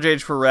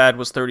age for Rad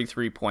was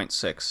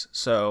 33.6.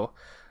 So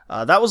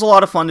that was a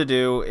lot of fun to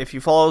do. If you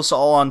follow us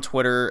all on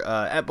Twitter,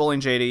 at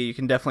BowlingJD, you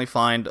can definitely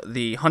find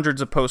the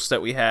hundreds of posts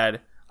that we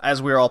had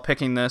as we were all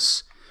picking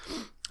this.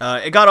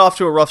 It got off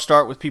to a rough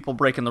start with people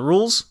breaking the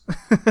rules.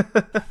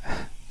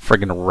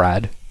 Friggin'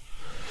 rad.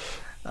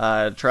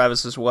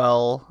 Travis as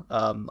well.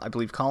 I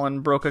believe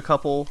Colin broke a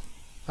couple.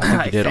 I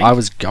think he did. I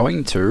was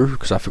going to,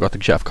 because I forgot that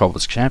Jeff Cobb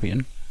was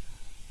champion.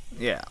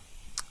 Yeah.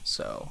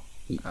 So,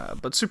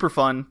 but super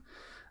fun.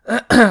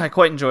 I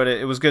quite enjoyed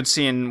it. It was good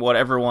seeing what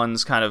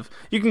everyone's kind of.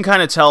 You can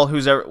kind of tell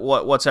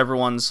what's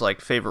everyone's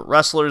like favorite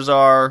wrestlers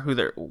are,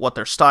 what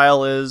their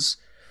style is.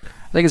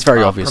 I think it's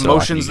very obvious.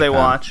 Promotions they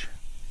watch.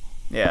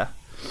 Yeah.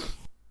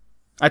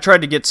 I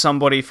tried to get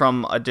everybody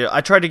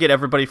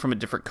from a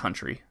different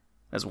country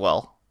as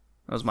well.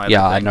 That was my other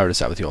thing. I noticed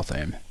that with your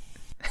theme.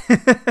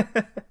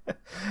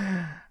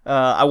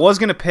 I was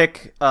going to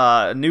pick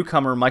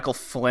newcomer Michael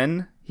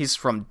Flynn. He's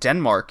from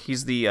Denmark.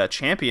 He's the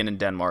champion in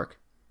Denmark.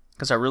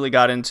 Because I really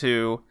got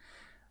into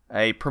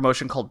a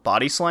promotion called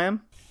Body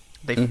Slam.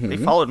 They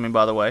followed me,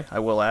 by the way, I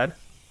will add.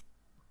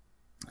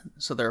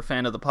 So they're a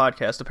fan of the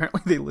podcast.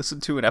 Apparently they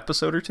listened to an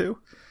episode or two,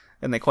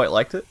 and they quite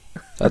liked it.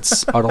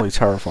 That's utterly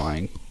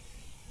terrifying.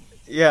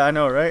 Yeah, I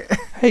know, right?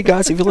 Hey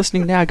guys, if you're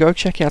listening now, go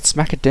check out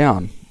Smack It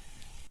Down.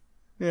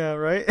 Yeah,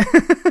 right?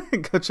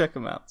 Go check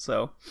them out.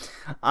 So,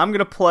 I'm going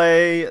to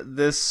play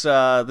this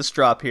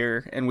drop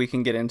here, and we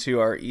can get into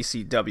our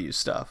ECW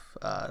stuff.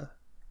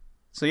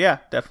 So yeah,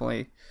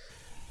 definitely,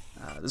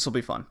 this will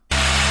be fun.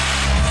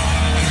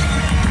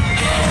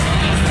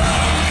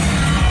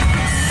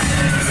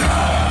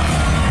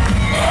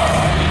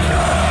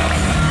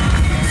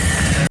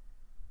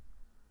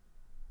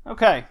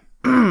 Okay.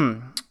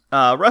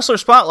 Wrestler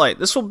Spotlight.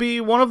 This will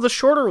be one of the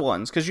shorter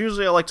ones, because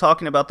usually I like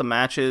talking about the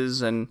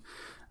matches and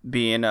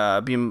being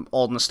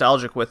all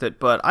nostalgic with it,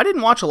 but I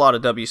didn't watch a lot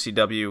of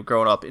WCW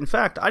growing up. In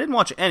fact, I didn't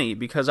watch any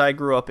because I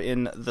grew up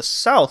in the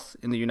South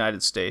in the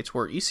United States,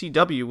 where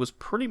ECW was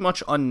pretty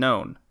much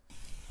unknown.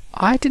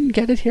 I didn't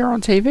get it here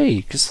on TV,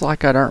 because I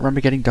don't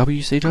remember getting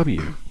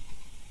WCW.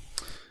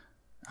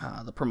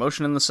 The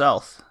promotion in the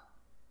South,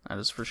 that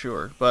is for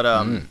sure. But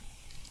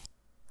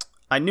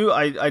I knew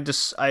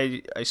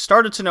I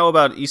started to know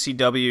about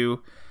ECW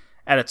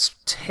at its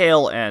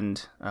tail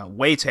end,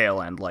 way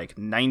tail end, like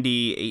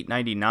 98,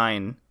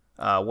 99,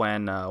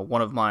 when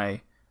one of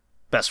my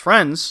best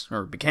friends,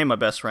 or became my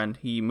best friend,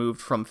 he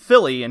moved from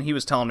Philly, and he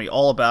was telling me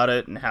all about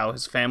it and how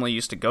his family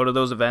used to go to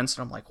those events,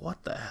 and I'm like,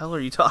 what the hell are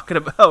you talking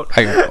about?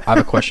 I have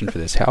a question for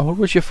this. How old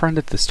was your friend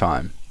at this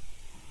time?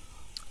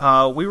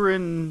 We were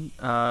in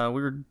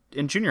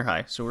junior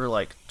high, so we were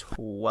like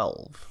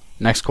 12.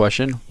 Next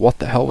question. What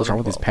the hell was wrong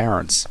with his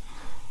parents?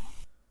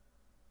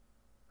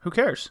 Who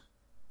cares?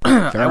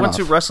 I went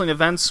to wrestling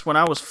events when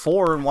I was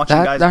 4 and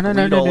watching guys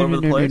bleed all over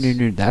the place.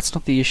 No. That's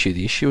not the issue.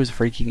 The issue is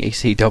freaking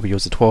ECW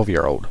as a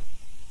 12-year-old.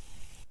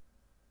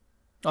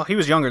 Oh, he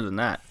was younger than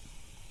that.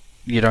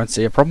 You don't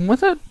see a problem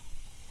with it?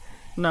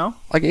 No.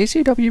 Like,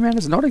 ECW, man,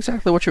 is not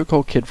exactly what you would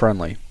call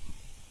kid-friendly.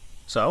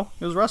 So,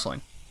 it was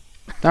wrestling.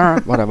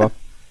 Alright, whatever.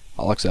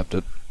 I'll accept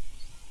it.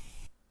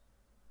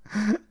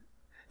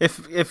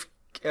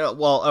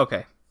 Well,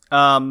 okay.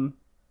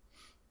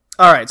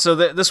 Alright, so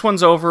this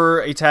one's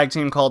over a tag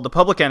team called the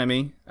Public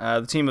Enemy,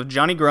 the team of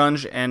Johnny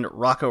Grunge and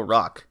Rocco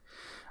Rock.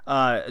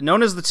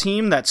 Known as the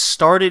team that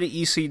started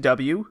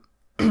ECW,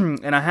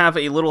 and I have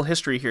a little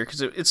history here,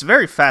 because it's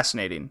very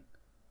fascinating,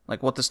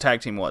 like what this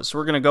tag team was. So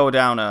we're gonna go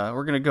down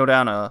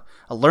a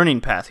learning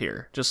path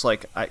here, just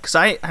like because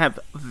I have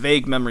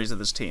vague memories of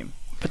this team.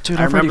 But dude,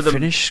 I've already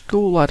finished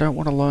school. I don't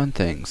want to learn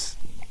things.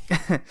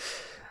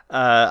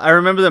 I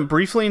remember them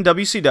briefly in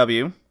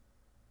WCW,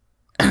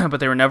 but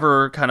they were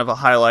never kind of a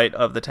highlight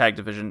of the tag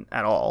division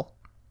at all.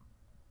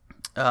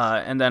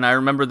 And then I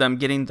remember them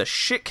getting the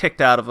shit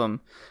kicked out of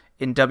them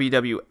in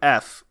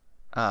WWF,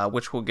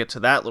 which we'll get to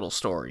that little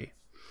story.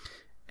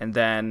 And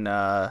then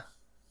I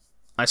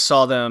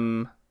saw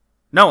them...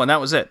 No, and that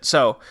was it.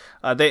 So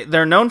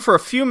they're known for a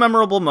few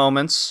memorable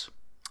moments,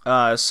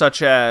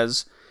 such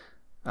as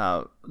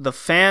the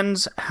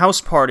fans'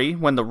 house party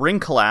when the ring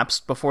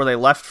collapsed before they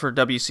left for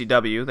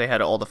WCW. They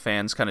had all the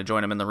fans kind of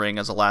join them in the ring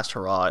as a last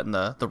hurrah, and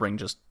the ring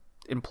just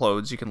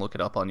implodes. You can look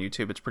it up on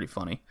YouTube. It's pretty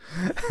funny.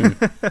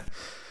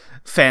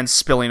 Fans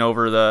spilling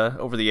over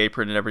the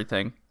apron and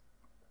everything.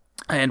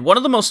 And one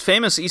of the most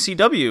famous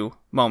ECW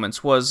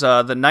moments was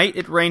the night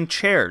it rained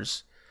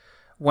chairs,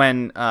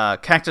 when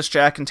Cactus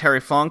Jack and Terry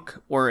Funk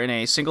were in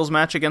a singles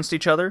match against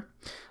each other.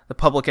 The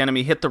Public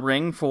Enemy hit the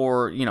ring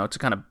to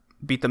kind of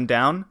beat them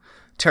down.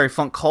 Terry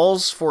Funk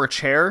calls for a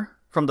chair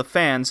from the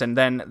fans, and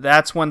then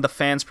that's when the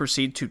fans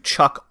proceed to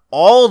chuck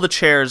all the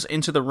chairs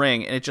into the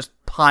ring, and it just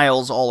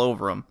piles all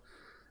over them.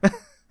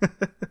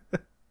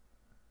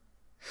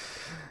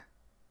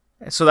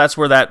 So that's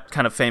where that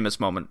kind of famous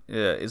moment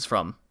is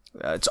from.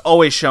 It's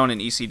always shown in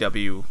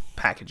ECW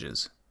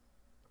packages.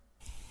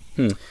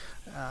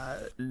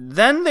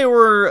 Then they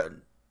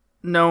were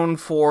known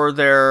for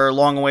their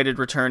long-awaited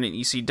return in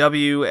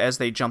ECW as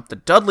they jumped the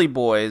Dudley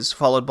Boys,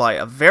 followed by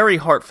a very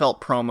heartfelt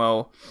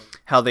promo,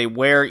 how they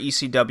wear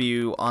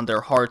ECW on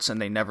their hearts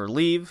and they never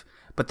leave,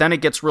 but then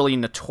it gets really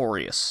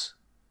notorious.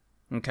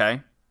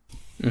 Okay?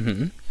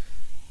 Mm-hmm.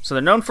 So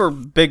they're known for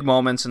big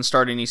moments in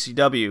starting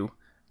ECW.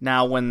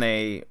 Now when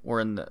they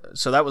were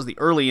so that was the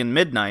early and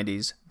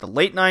mid-90s. The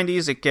late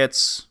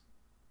 90s,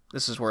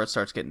 this is where it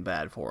starts getting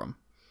bad for them.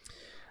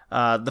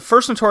 The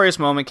first notorious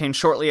moment came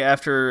shortly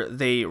after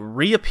they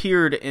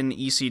reappeared in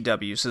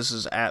ECW. So this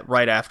is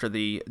right after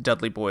the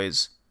Dudley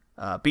Boys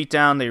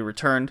beatdown. They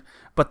returned.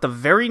 But the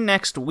very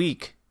next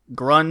week,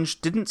 Grunge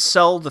didn't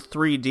sell the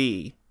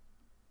 3D.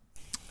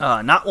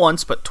 Not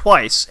once, but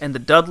twice. And the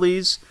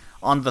Dudleys,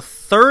 on the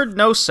third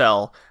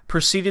no-sell,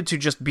 proceeded to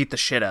just beat the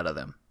shit out of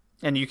them.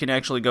 And you can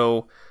actually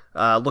go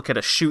look at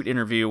a shoot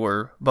interview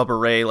where Bubba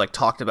Ray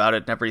talked about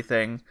it and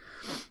everything.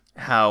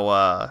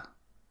 How...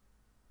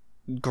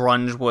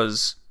 Grunge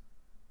was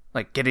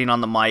getting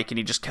on the mic and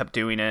he just kept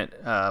doing it,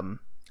 and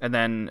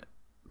then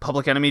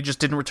Public Enemy just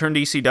didn't return to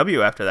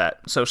ECW after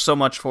that. So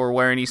much for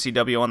wearing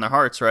ECW on their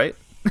hearts, right?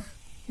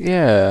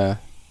 Yeah,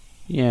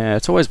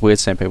 it's always weird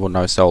seeing people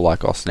no sell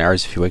like Austin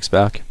Aries a few weeks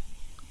back.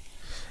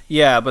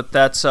 Yeah, but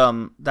that's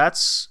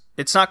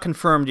it's not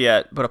confirmed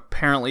yet, but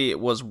apparently it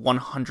was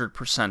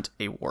 100%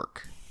 a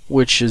work,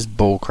 which is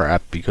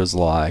bullcrap because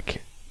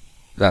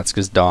that's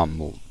just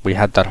dumb. We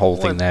had that whole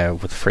thing there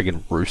with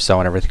friggin' Russo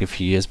and everything a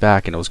few years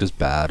back, and it was just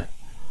bad.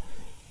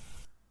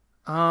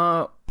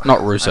 Not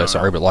Russo,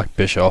 sorry, but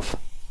Bischoff.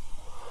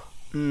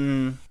 I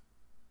mean,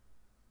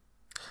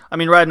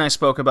 Rad and I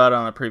spoke about it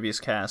on a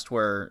previous cast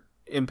where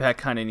Impact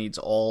kind of needs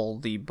all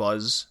the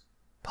buzz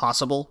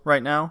possible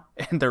right now,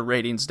 and their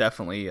ratings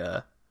definitely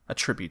a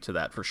tribute to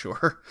that for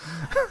sure.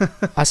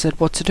 I said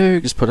what to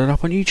do, just put it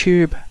up on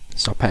YouTube.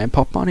 Stop paying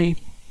pop money.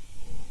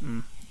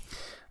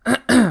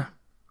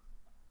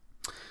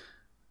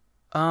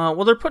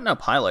 Well, they're putting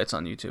up highlights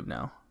on YouTube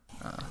now.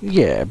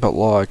 Yeah, but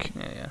like,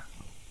 Yeah.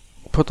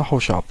 put the whole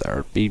show up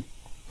there.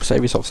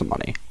 Save yourself some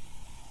money.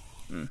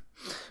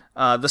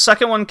 The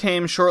second one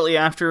came shortly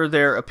after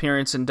their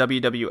appearance in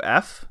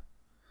WWF.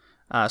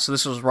 So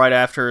this was right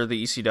after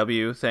the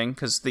ECW thing,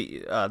 because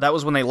that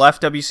was when they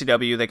left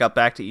WCW. They got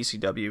back to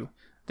ECW.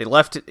 They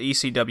left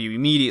ECW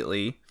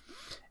immediately,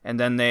 and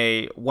then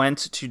they went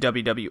to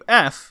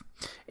WWF,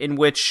 in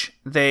which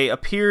they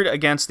appeared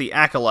against the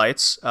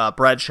Acolytes,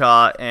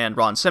 Bradshaw and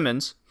Ron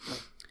Simmons,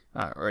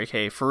 or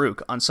aka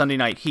Farouk, on Sunday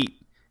Night Heat.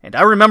 And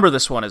I remember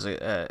this one as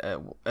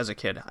a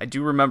kid. I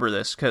do remember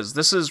this, because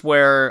this is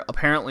where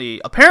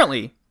apparently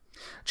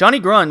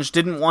Johnny Grunge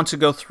didn't want to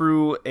go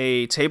through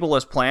a table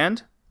as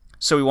planned,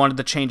 so he wanted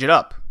to change it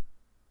up,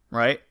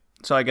 right?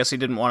 So I guess he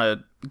didn't want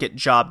to get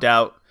jobbed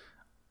out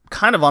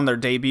kind of on their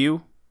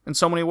debut, in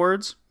so many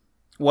words.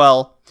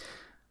 Well,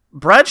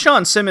 Bradshaw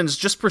and Simmons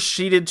just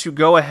proceeded to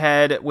go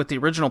ahead with the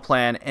original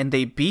plan, and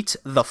they beat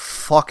the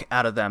fuck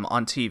out of them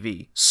on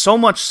TV. So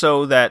much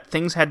so that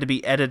things had to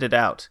be edited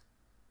out.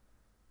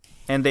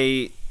 And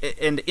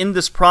in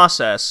this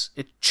process,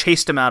 it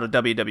chased him out of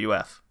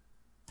WWF.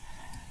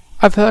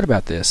 I've heard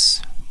about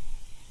this.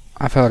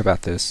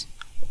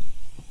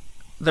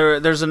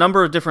 There's a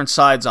number of different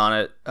sides on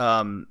it.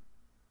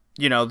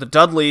 The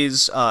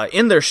Dudleys,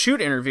 in their shoot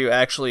interview,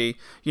 actually,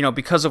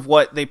 because of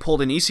what they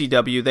pulled in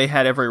ECW, they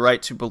had every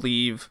right to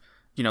believe,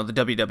 the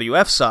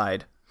WWF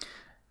side.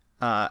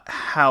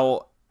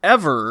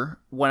 However,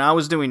 when I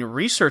was doing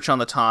research on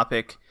the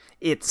topic,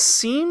 it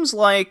seems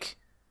like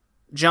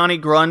Johnny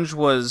Grunge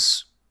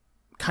was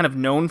kind of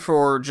known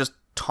for just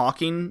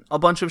talking a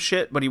bunch of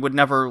shit, but he would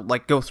never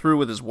go through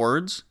with his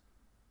words.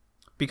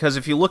 Because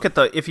if you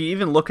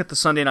even look at the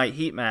Sunday Night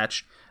Heat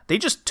match, they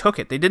just took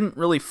it. They didn't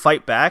really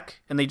fight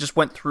back, and they just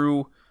went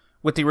through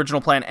with the original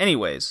plan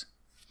anyways.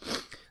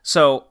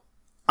 So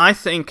I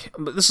think,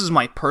 but this is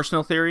my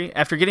personal theory,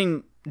 after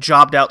getting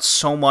jobbed out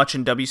so much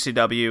in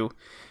WCW,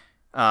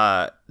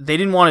 they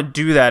didn't want to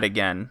do that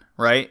again,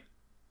 right?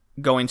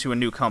 Going to a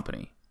new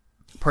company.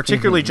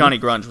 Particularly Johnny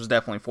Grunge was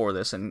definitely for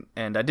this, and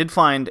I did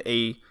find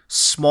a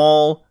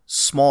small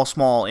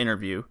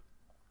interview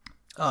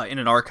in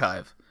an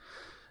archive.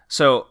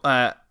 So,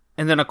 and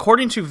then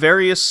according to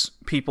various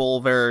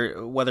people,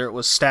 whether it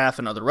was staff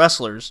and other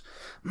wrestlers,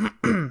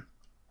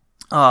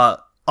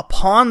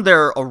 upon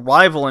their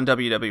arrival in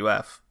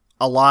WWF,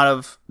 a lot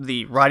of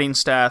the writing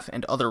staff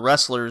and other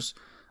wrestlers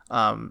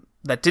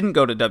that didn't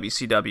go to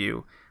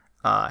WCW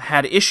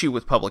had issue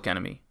with Public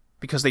Enemy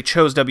because they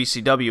chose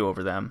WCW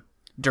over them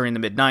during the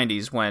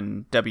mid-90s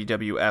when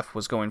WWF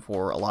was going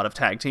for a lot of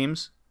tag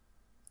teams.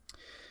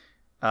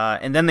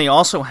 And then they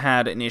also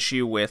had an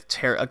issue with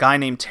a guy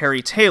named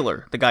Terry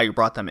Taylor, the guy who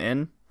brought them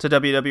in to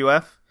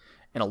WWF.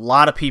 And a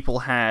lot of people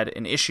had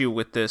an issue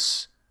with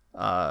this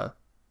guy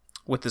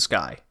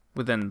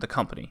within the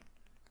company.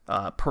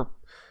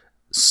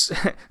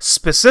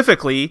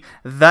 Specifically,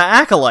 the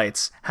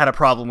Acolytes had a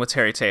problem with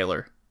Terry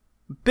Taylor.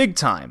 Big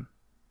time.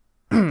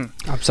 I'm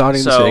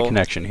starting to see a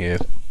connection here.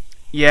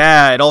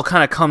 Yeah, it all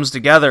kind of comes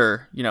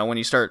together, when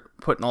you start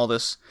putting all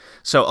this.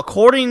 So,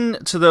 according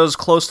to those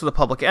close to the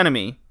Public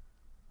Enemy,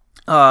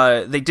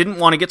 they didn't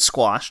want to get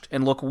squashed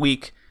and look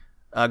weak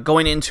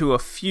going into a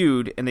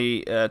feud and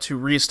to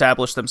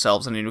reestablish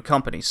themselves in a new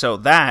company. So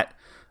that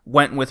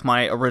went with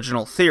my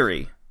original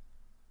theory.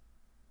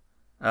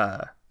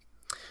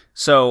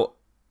 So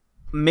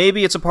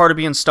maybe it's a part of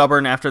being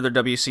stubborn after their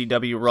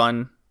WCW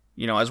run,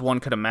 as one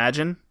could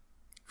imagine,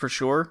 for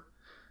sure.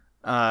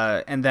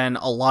 And then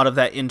a lot of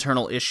that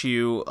internal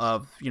issue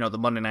of, the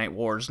Monday Night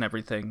Wars and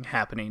everything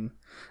happening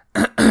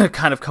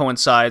kind of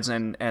coincides,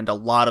 and a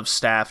lot of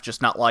staff just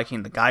not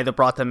liking the guy that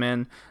brought them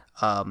in,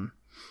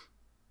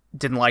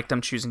 didn't like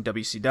them choosing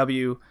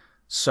WCW.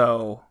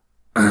 So,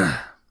 I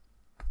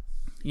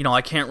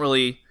can't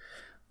really,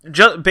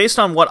 based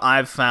on what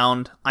I've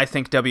found, I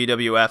think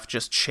WWF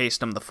just chased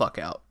them the fuck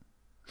out.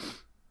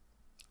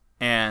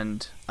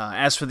 And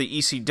as for the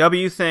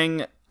ECW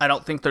thing, I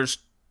don't think there's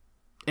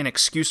an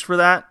excuse for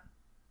that,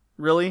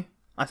 really.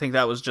 I think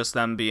that was just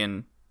them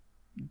being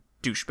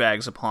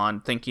douchebags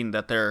upon thinking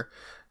that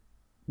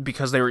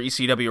because they were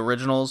ECW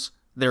originals,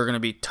 they were going to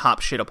be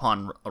top shit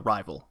upon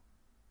arrival.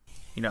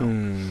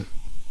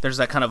 There's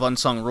that kind of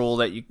unsung rule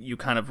that you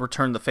kind of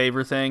return the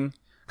favor thing,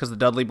 because the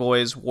Dudley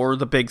Boys were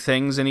the big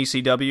things in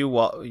ECW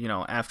while,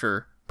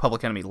 after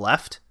Public Enemy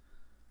left,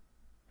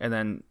 and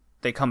then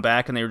they come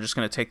back and they were just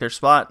going to take their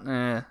spot.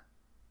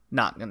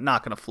 Not going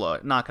to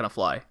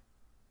fly.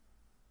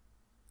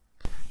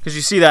 Because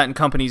you see that in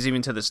companies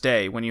even to this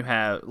day, when you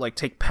have,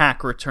 take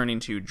Pac returning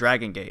to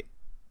Dragon Gate,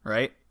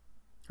 right?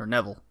 Or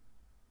Neville.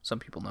 Some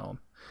people know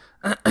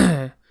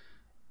him.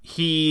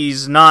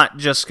 He's not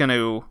just going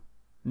to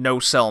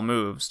no-sell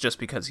moves just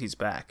because he's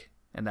back.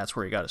 And that's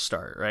where he got to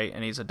start, right?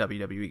 And he's a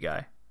WWE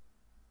guy.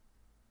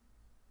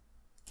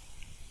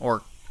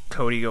 Or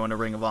Cody going to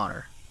Ring of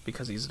Honor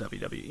because he's a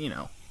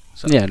WWE,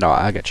 So. Yeah, no,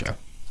 I get you.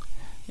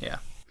 Yeah.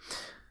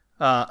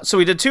 So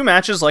we did 2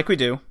 matches like we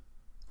do.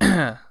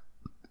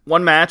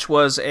 one match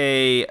was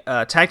a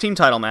tag team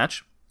title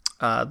match.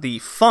 The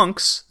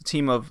Funks, the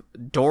team of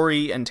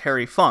Dory and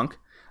Terry Funk,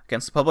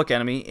 against the Public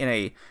Enemy in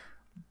a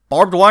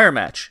barbed wire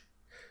match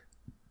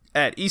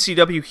at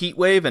ECW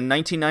Heatwave in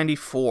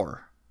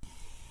 1994.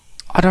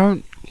 I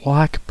don't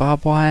like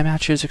barbed wire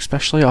matches,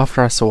 especially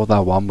after I saw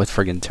that one with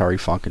friggin' Terry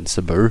Funk and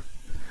Sabu.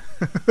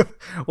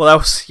 Well,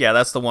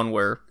 that's the one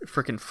where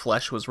freaking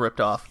flesh was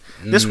ripped off.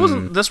 This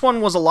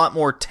one was a lot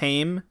more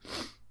tame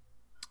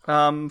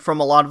from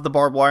a lot of the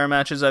barbed wire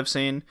matches I've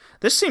seen.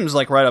 This seems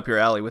like right up your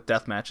alley with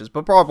death matches,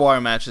 but barbed wire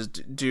matches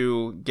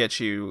do get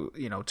you,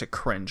 to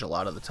cringe a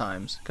lot of the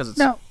times because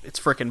it's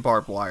freaking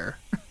barbed wire.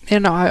 Yeah,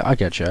 no, I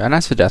get you. And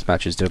as for death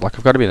matches, dude, like,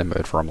 I've got to be in the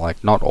mood for them,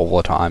 like, not all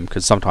the time,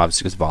 because sometimes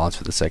it's just violence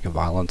for the sake of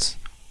violence.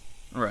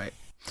 Right.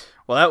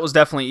 Well, that was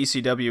definitely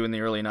ECW in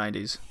the early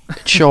 90s.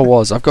 It sure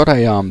was. I've got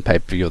a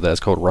pay-per-view there. It's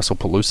called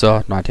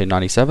WrestlePalooza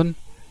 1997.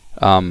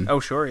 Oh,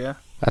 sure, yeah.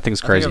 That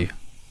thing's crazy.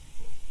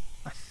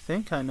 I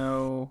think I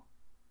know...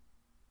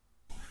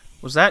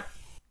 Was that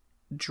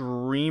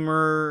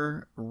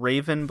Dreamer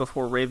Raven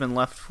before Raven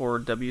left for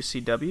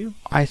WCW?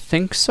 I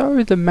think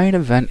so. The main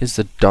event is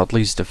the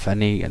Dudleys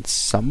defending against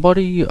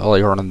somebody.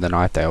 Earlier on in the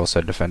night, they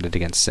also defended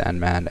against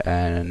Sandman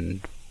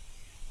and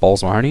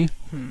Balls Mahoney.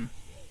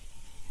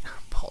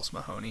 Balls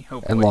Mahoney.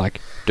 Oh, boy. And,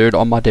 like, dude,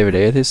 on my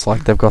DVD of this,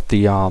 like, they've got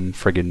the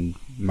friggin'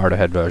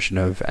 Motorhead version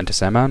of Enter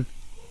Sandman.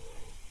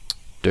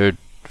 Dude,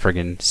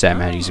 friggin'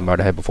 Sandman using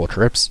Motorhead before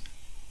trips.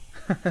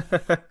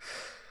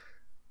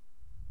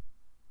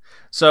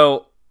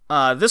 So,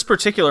 this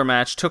particular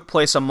match took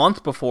place a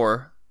month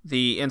before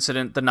the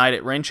incident the night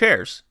it rained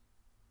chairs.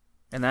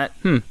 And that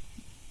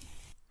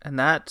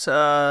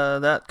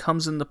that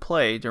comes into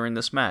play during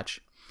this match.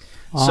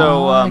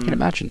 So I can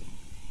imagine.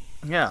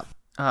 Yeah.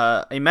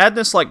 A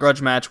Madness-like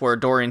grudge match where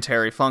Dory and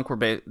Terry Funk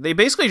they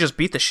basically just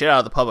beat the shit out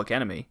of the Public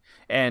Enemy.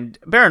 And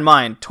bear in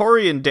mind,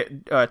 Terry and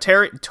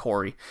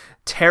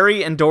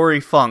Dory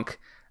Funk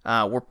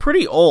were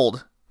pretty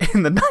old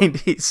in the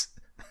 90s.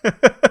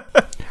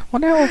 Well,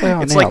 now they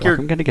are it's now. like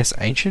I'm going to guess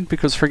ancient,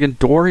 because friggin'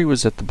 Dory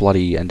was at the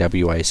bloody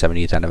NWA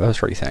 70th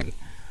anniversary thing.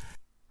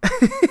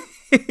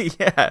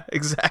 Yeah,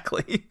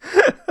 exactly.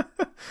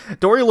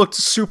 Dory looked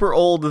super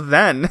old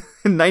then,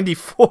 in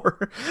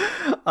 94.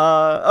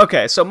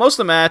 Okay, so most of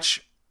the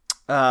match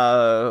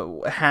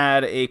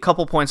had a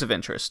couple points of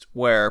interest,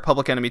 where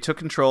Public Enemy took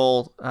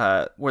control,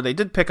 where they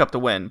did pick up the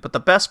win, but the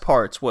best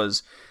parts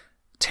was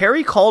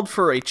Terry called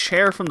for a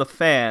chair from the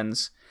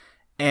fans,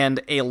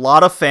 and a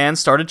lot of fans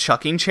started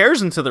chucking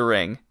chairs into the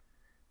ring.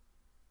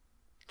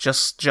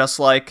 Just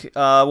like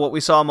what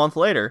we saw a month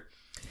later.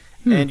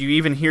 And you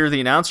even hear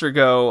the announcer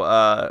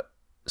go,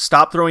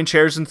 stop throwing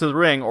chairs into the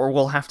ring or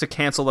we'll have to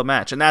cancel the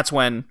match. And that's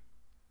when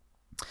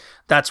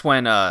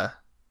the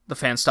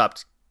fans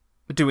stopped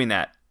doing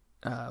that.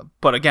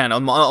 But again, a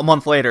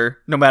month later,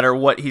 no matter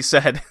what he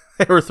said,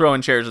 they were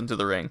throwing chairs into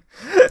the ring.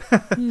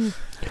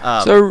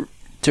 So,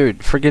 dude,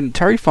 friggin'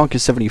 Terry Funk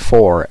is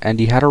 74,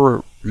 and he had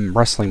a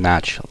wrestling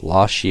match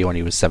last year when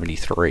he was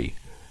 73.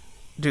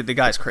 Dude, the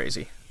guy's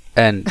crazy.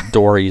 And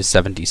Dory is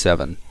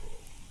 77.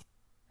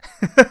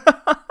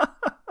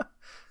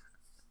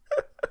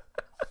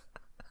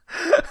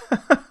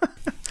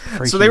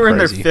 So they were in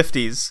their crazy.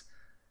 50s.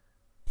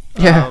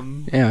 Yeah,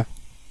 yeah.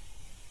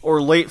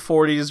 Or late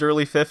 40s,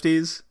 early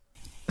 50s.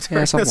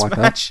 Yeah, something this like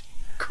match.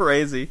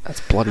 Crazy.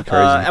 That's bloody crazy.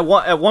 At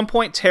one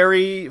point,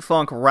 Terry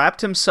Funk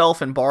wrapped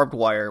himself in barbed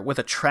wire with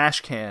a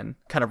trash can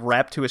kind of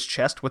wrapped to his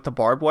chest with the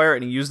barbed wire,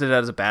 and he used it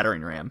as a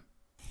battering ram.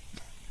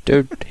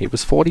 Dude, he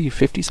was 40,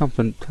 50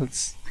 something.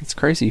 That's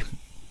crazy.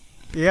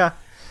 Yeah.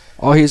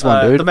 Oh, here's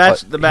one, dude.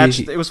 The match.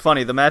 It was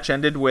funny. The match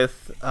ended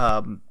with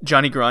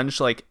Johnny Grunge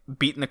like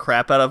beating the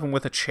crap out of him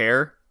with a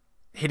chair,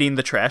 hitting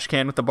the trash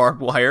can with the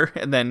barbed wire,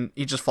 and then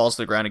he just falls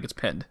to the ground and gets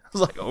pinned. I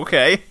was like,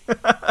 okay.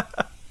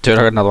 Dude,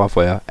 I got another one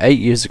for you. 8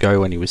 years ago,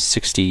 when he was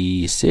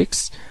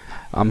 66,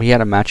 he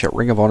had a match at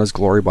Ring of Honor's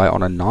Glory by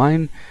Honor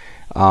 9.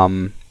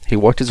 He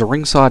worked as a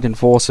ringside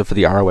enforcer for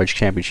the ROH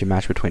Championship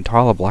match between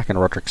Tyler Black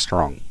and Roderick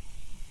Strong.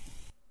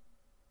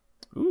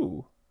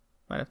 Ooh.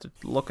 Might have to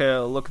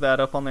look that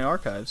up on the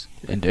archives.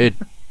 Indeed.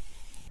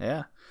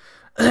 Yeah.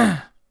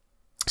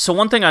 So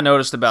one thing I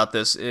noticed about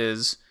this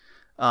is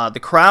the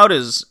crowd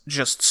is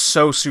just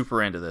so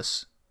super into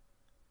this.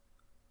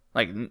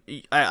 Like,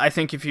 I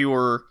think if you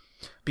were...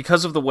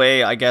 Because of the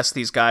way, I guess,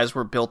 these guys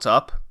were built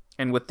up,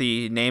 and with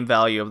the name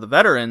value of the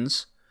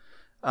veterans,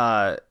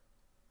 it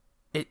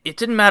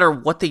didn't matter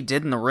what they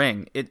did in the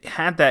ring. It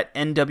had that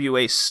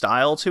NWA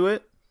style to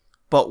it,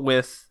 but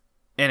with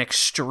an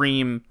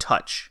extreme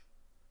touch,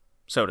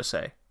 so to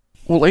say.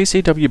 Well,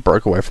 ECW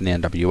broke away from the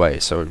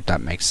NWA, so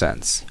that makes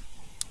sense.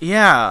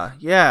 Yeah.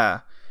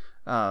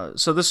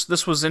 So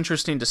this was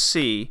interesting to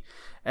see.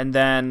 And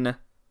then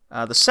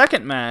the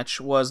second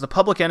match was the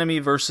Public Enemy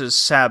versus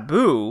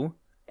Sabu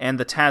and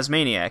the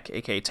Tasmaniac,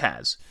 aka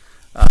Taz.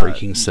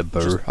 Freaking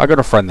Sabu. I got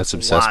a friend that's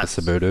obsessed with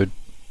Sabu, dude.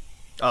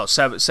 Oh,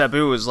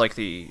 Sabu is like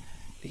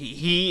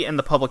he and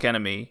the Public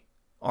Enemy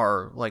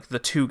are like the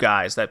two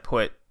guys that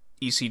put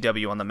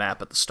ECW on the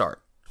map at the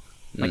start.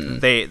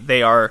 Like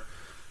they are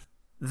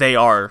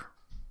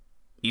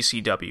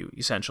ECW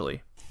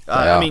essentially.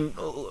 I mean,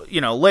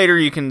 later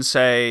you can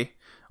say,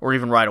 or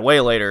even right away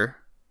later,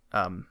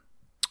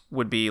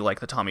 would be like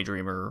the Tommy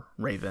Dreamer,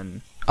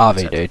 Raven,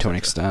 RVD to an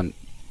extent.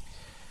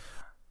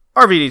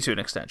 RVD to an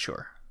extent,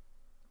 sure.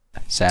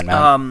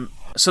 Sandman.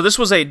 So this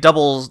was a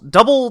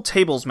double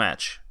tables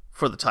match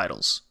for the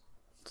titles,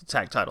 the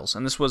tag titles,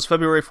 and this was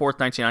February 4th,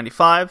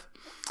 1995.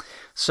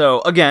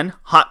 So again,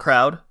 hot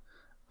crowd,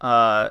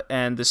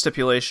 and the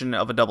stipulation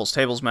of a doubles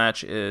tables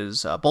match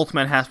is both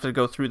men have to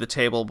go through the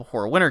table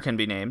before a winner can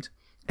be named.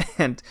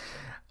 And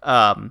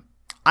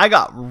I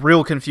got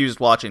real confused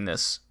watching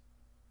this.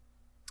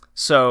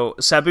 So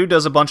Sabu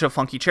does a bunch of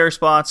funky chair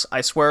spots.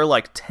 I swear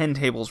like 10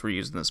 tables were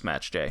used in this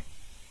match, Jay.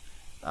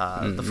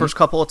 The first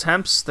couple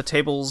attempts, the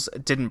tables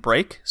didn't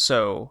break,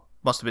 so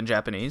must have been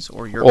Japanese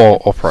or European.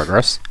 Or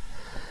progress.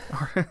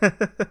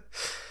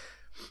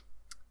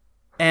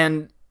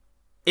 And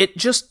it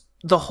just,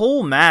 the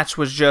whole match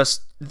was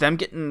just them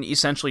getting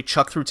essentially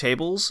chucked through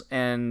tables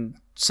and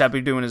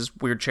Sabu doing his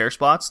weird chair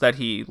spots that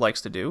he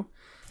likes to do.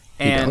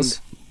 And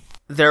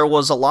there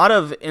was a lot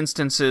of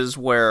instances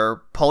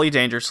where Paulie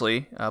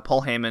Dangerously,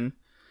 Paul Heyman,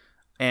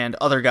 and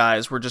other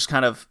guys were just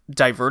kind of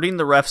diverting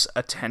the ref's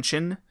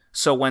attention.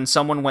 So when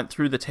someone went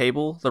through the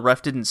table, the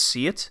ref didn't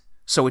see it,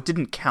 so it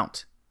didn't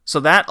count. So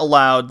that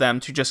allowed them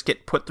to just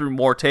get put through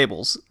more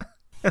tables.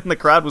 And the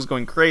crowd was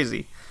going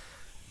crazy.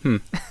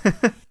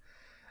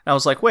 I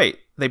was like, wait,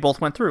 they both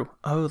went through.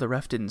 Oh, the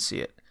ref didn't see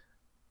it.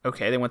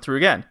 Okay, they went through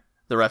again.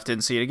 The ref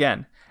didn't see it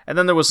again. And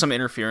then there was some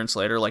interference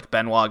later, like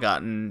Benoit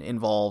got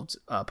involved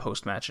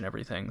post-match and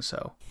everything,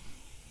 so...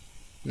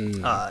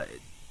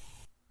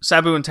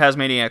 Sabu and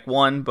Tasmaniac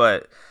won,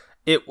 but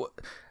it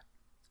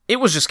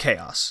was just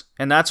chaos.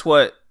 And that's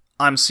what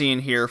I'm seeing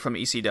here from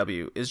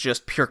ECW, is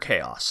just pure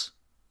chaos.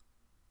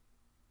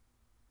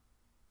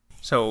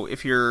 So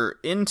if you're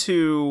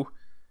into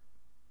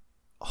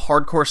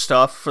hardcore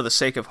stuff for the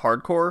sake of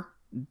hardcore,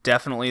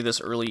 definitely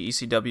this early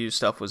ECW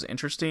stuff was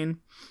interesting.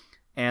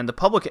 And the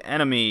Public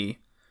Enemy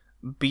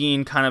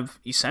being kind of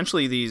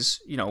essentially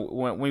these,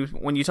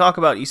 when you talk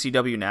about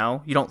ECW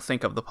now, you don't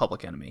think of the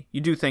Public Enemy.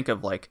 You do think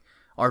of like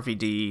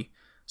RVD,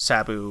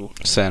 Sabu,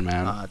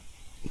 Sandman,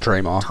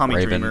 Dreamer, Tommy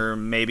Raven. Dreamer,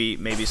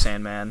 maybe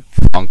Sandman.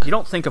 Funk. You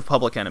don't think of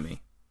Public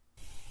Enemy.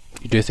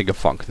 You do think of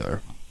Funk, though.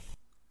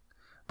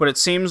 But it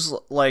seems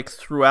like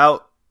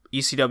throughout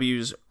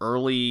ECW's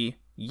early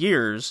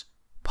years,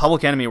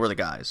 Public Enemy were the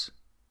guys.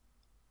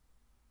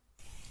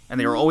 And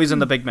they were always in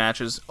the big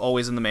matches,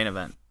 always in the main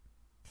event.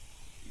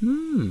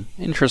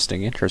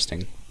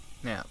 Interesting.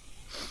 Yeah.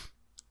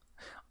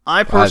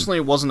 I personally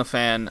wasn't a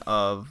fan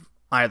of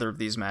either of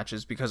these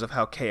matches because of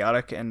how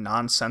chaotic and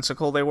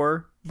nonsensical they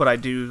were, but I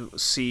do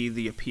see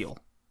the appeal.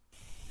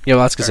 Yeah,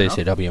 well, that's because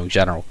ECW in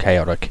general,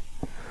 chaotic.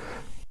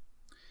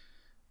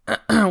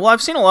 Well,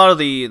 I've seen a lot of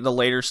the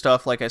later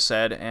stuff, like I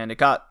said, and it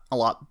got a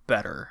lot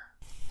better.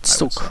 It's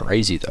still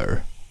crazy,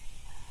 though.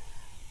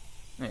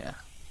 Yeah.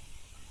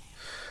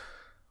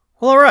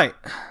 Well, alright.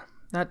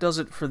 That does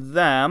it for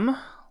them.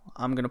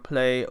 I'm going to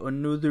play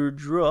another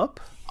drop.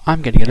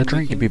 I'm going to get a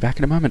drink and be back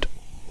in a moment.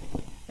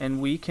 And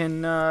we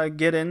can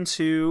get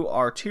into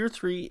our Tier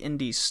 3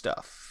 indie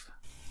stuff.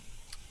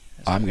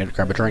 I'm going to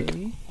grab a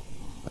drink.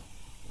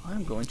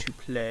 I'm going to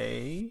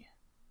play...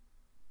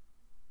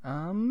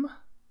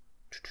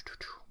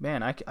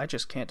 Man, I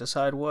just can't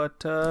decide what...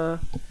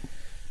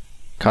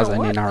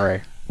 Kazan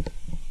Nare.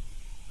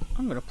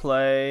 I'm going to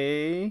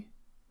play...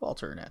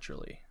 Walter,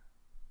 naturally.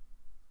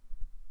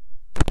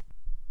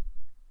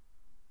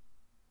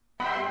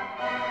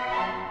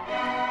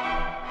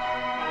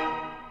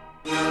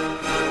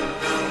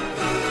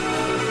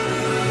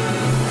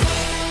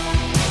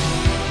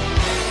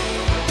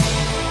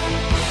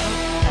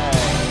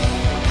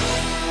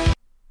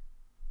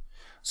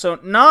 So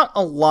not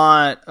a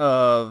lot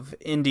of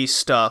indie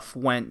stuff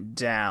went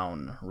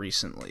down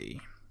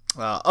recently,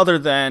 other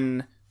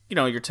than,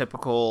 your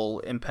typical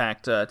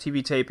Impact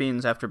TV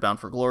tapings after Bound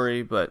for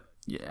Glory. But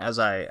as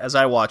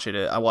I watch it,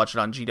 I watch it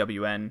on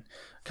GWN,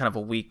 kind of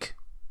a week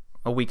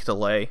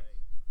delay.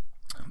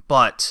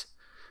 But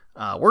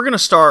we're gonna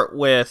start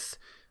with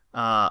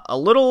a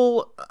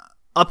little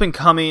up and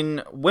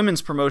coming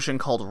women's promotion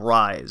called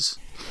Rise,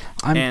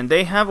 and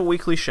they have a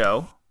weekly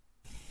show.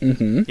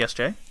 Mm-hmm. Yes,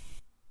 Jay.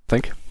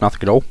 Think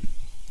nothing at all.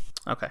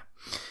 Okay,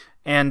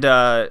 and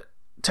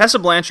Tessa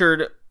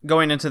Blanchard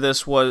going into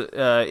this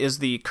is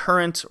the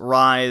current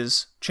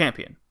Rise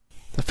champion,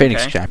 the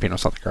Phoenix champion or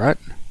something, right?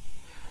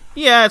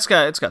 Yeah, it's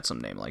got some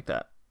name like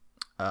that.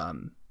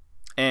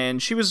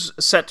 And she was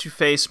set to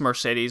face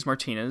Mercedes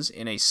Martinez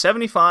in a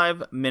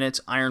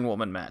 75-minute Iron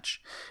Woman match.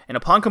 And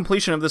upon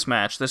completion of this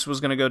match, this was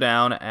going to go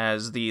down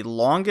as the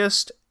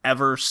longest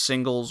ever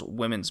singles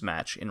women's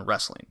match in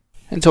wrestling.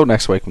 Until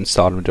next week when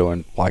Stardom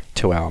doing like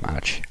 2-hour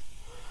match.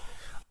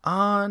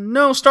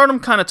 No, Stardom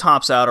kind of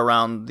tops out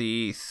around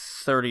the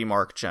 30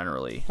 mark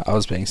generally. I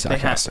was being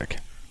sarcastic.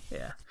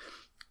 Yeah.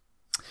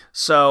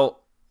 So,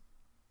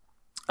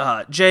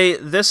 Jay,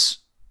 this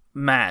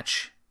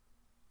match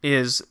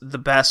is the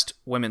best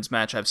women's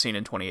match I've seen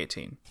in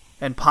 2018.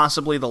 And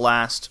possibly the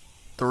last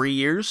 3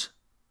 years.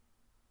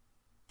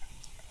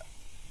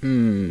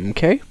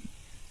 Okay.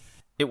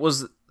 It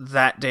was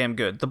that damn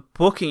good. The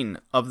booking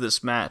of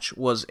this match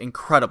was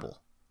incredible.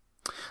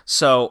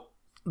 So,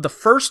 the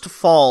first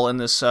fall in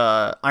this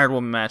Iron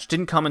Woman match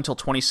didn't come until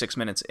 26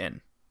 minutes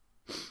in.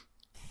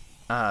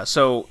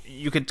 So,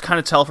 you could kind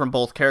of tell from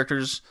both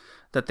characters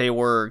that they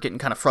were getting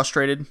kind of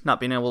frustrated,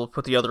 not being able to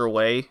put the other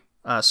away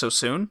so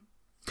soon.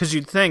 Because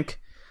you'd think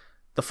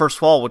the first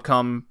fall would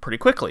come pretty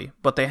quickly,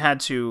 but they had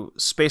to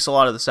space a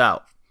lot of this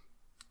out,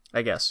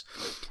 I guess.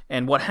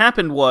 And what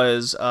happened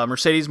was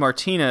Mercedes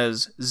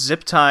Martinez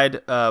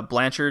zip-tied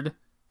Blanchard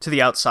to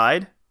the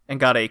outside and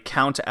got a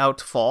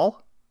count-out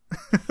fall.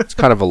 It's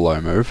kind of a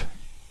low move.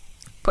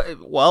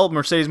 But, well,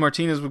 Mercedes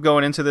Martinez was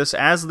going into this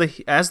as the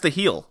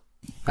heel.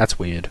 That's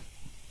weird.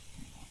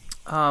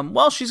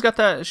 Well, she's got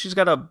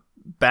a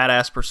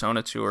badass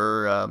persona to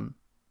her.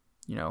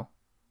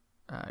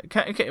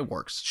 It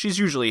works. She's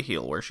usually a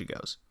heel where she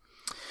goes.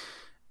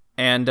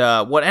 And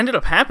what ended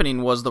up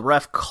happening was the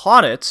ref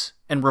caught it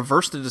and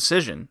reversed the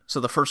decision, so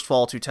the first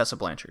fall to Tessa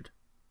Blanchard.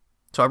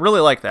 So I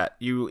really like that.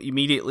 You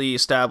immediately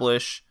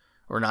establish,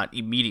 or not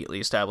immediately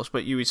establish,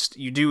 but you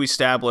do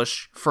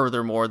establish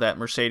furthermore that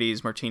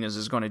Mercedes Martinez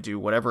is going to do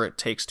whatever it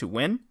takes to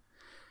win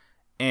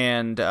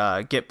and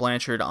get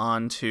Blanchard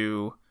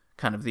onto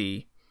kind of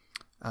the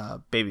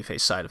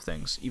babyface side of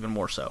things, even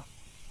more so.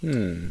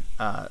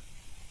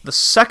 The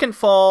second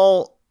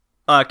fall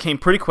came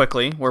pretty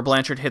quickly, where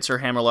Blanchard hits her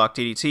hammerlock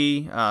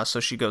DDT, so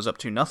she goes up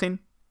to nothing.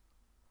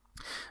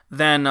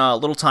 Then a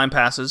little time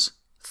passes.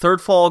 Third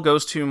fall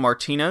goes to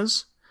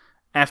Martinez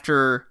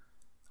after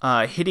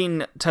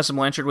hitting Tessa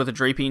Blanchard with a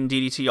draping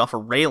DDT off a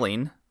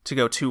railing to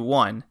go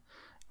 2-1.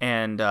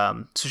 And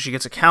so she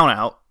gets a count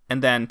out,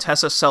 and then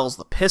Tessa sells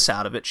the piss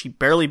out of it. She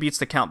barely beats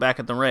the count back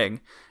at the ring,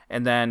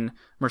 and then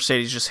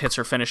Mercedes just hits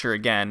her finisher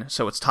again,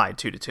 so it's tied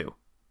 2-2.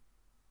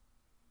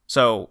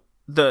 So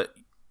the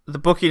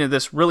booking of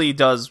this really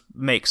does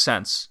make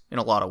sense in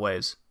a lot of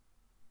ways.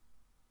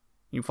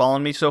 You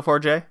following me so far,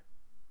 Jay?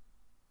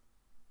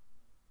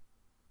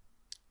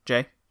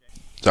 Jay?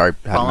 Sorry,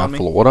 had a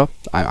mouthful of water.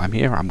 I'm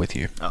here. I'm with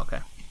you. Okay.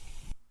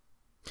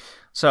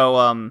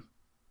 So,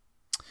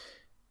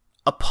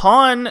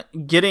 upon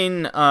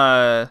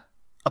the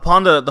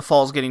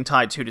falls getting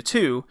tied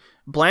 2-2,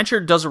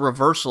 Blanchard does a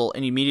reversal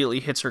and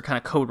immediately hits her kind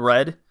of code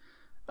red,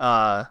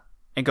 and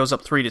goes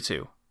up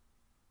 3-2.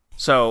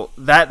 So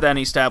that then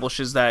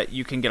establishes that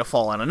you can get a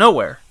fall out of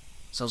nowhere.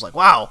 So I was like,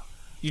 wow,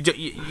 you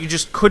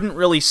just couldn't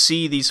really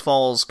see these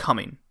falls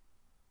coming.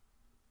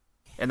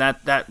 And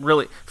that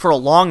really, for a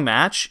long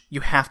match,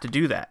 you have to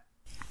do that.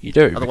 You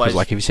do, otherwise,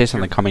 because if you see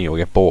something coming, you'll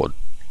get bored.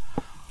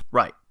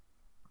 Right.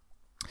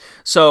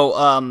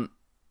 So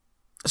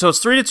it's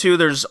 3-2.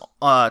 There's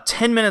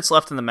 10 minutes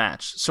left in the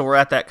match. So we're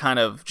at that kind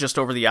of just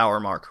over the hour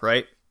mark,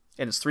 right?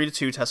 And it's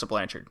 3-2 Tessa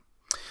Blanchard.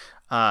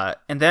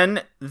 And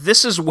then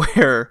this is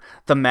where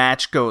the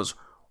match goes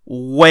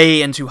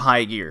way into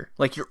high gear.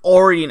 Like, you're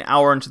already an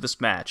hour into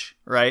this match,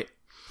 right?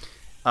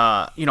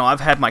 I've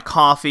had my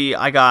coffee.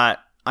 I got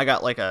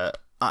like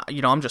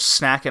I'm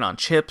just snacking on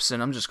chips,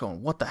 and I'm just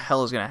going, what the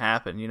hell is going to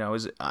happen?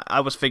 I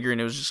was figuring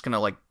it was just going to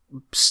like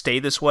stay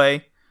this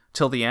way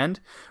till the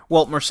end.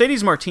 Well,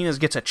 Mercedes Martinez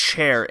gets a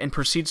chair and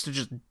proceeds to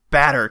just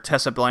batter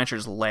Tessa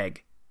Blanchard's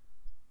leg.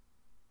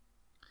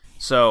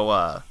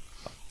 So,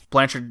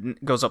 Blanchard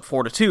goes up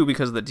 4-2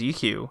 because of the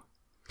DQ,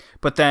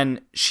 but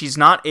then she's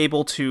not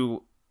able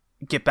to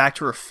get back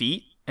to her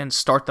feet and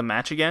start the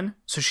match again,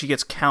 so she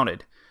gets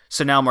counted.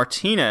 So now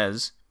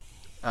Martinez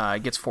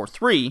gets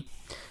 4-3,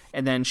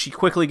 and then she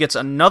quickly gets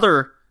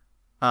another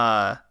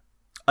fall,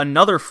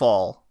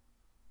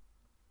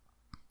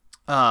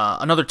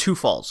 another 2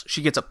 falls.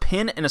 She gets a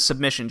pin and a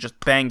submission, just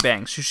bang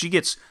bang. So she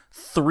gets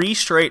 3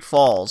 straight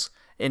falls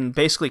in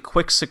basically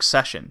quick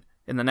succession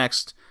in the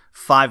next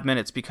 5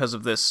 minutes because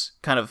of this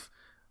kind of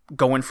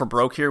going for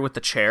broke here with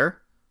the chair.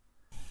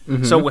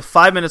 Mm-hmm. So with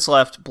 5 minutes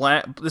left,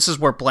 this is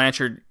where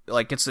Blanchard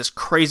gets this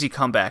crazy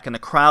comeback, and the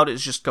crowd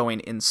is just going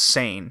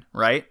insane,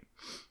 right?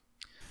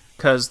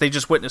 Because they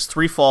just witnessed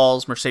 3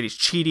 falls, Mercedes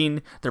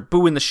cheating, they're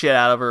booing the shit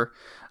out of her.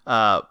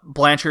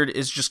 Blanchard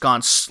is just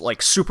gone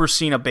like Super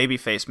Cena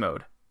babyface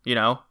mode,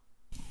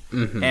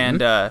 Mm-hmm.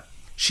 And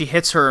she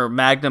hits her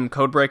Magnum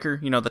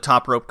Codebreaker, the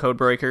top rope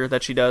Codebreaker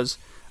that she does,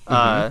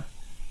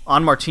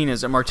 on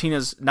Martinez, and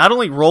Martinez not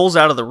only rolls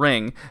out of the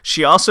ring,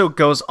 she also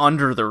goes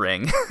under the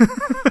ring.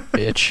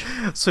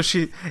 Bitch. So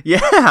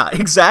yeah,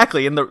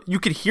 exactly. And you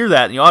could hear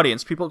that in the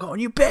audience. People going,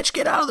 "You bitch,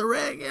 get out of the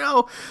ring!"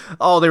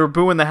 Oh, they were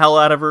booing the hell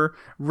out of her,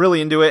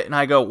 really into it. And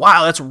I go,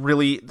 "Wow, that's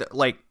really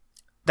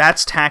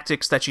that's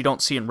tactics that you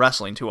don't see in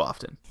wrestling too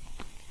often."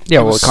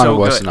 Yeah, well, it kind of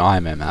was an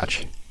Iron Man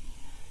match.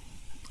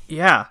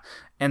 Yeah,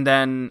 and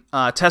then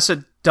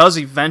Tessa does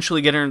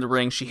eventually get her in the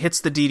ring. She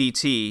hits the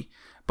DDT,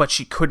 but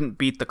she couldn't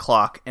beat the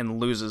clock and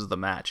loses the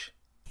match.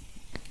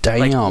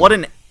 Damn. What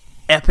an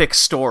epic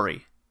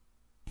story.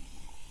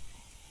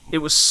 It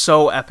was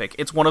so epic.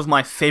 It's one of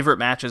my favorite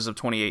matches of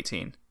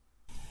 2018.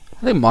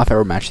 I think my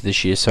favorite match of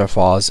this year so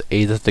far is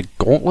either the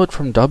Gauntlet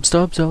from Dubs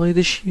earlier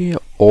this year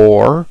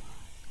or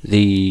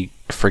the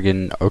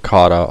friggin'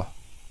 Okada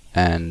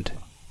and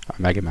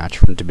Omega match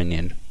from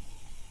Dominion.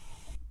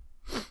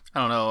 I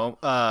don't know.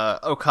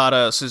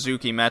 Okada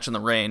Suzuki match in the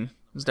rain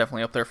is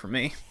definitely up there for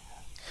me.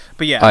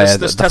 But yeah,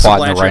 this the Tessa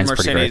fight in the Blanchard rain's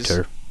pretty great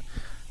Mercedes. too.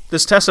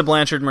 This Tessa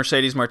Blanchard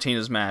Mercedes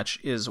Martinez match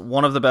is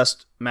one of the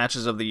best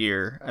matches of the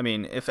year. I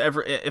mean, if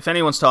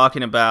anyone's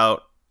talking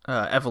about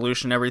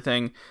Evolution and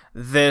everything,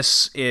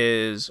 this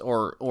is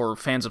or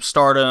fans of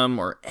Stardom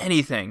or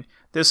anything,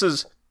 this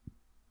is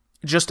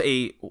just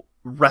a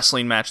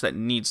wrestling match that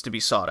needs to be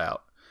sought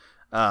out.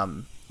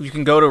 You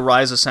can go to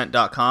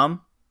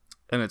riseascent.com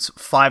and it's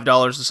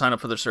 $5 to sign up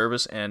for their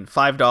service and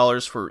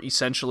 $5 for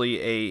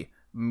essentially a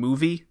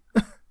movie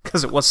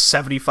because it was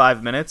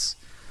 75 minutes.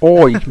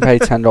 Or you can pay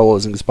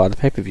 $10 and just buy the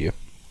pay-per-view.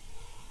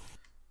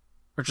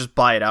 Or just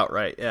buy it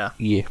outright, yeah.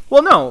 Yeah.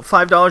 Well, no,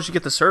 $5 you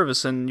get the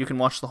service and you can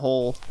watch the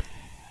whole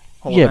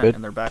event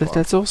in their backlog. But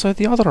that's also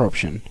the other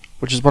option,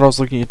 which is what I was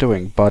looking at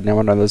doing, but now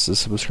I know there's a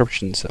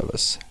subscription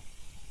service.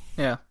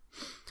 Yeah.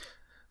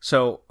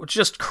 So,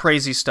 just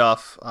crazy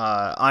stuff.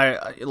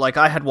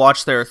 I had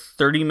watched their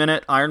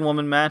 30-minute Iron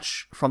Woman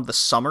match from the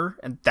summer,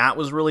 and that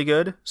was really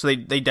good. So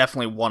they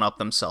definitely one-up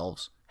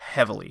themselves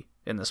heavily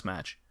in this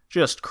match.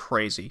 Just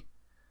crazy.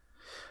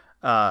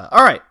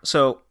 Alright,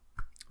 so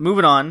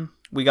moving on,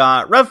 we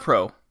got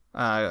RevPro.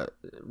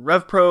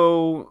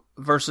 RevPro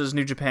versus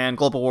New Japan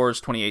Global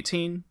Wars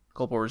 2018,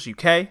 Global Wars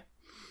UK.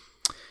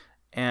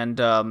 And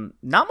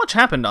not much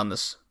happened on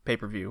this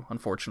pay-per-view,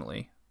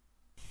 unfortunately.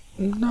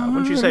 No.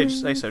 Wouldn't you say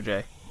so,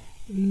 Jay?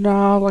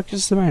 No, like,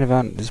 just the main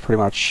event is pretty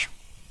much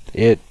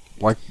it.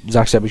 Like,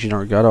 Zack Sabre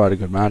Jr. and Goto had a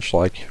good match.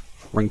 Like,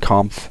 Ring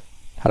Kampf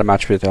had a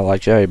match with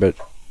LIJ, but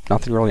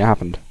nothing really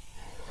happened.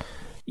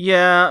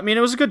 Yeah, I mean,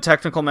 it was a good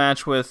technical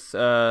match with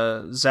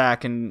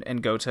Zack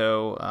and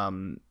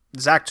Goto.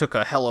 Zack took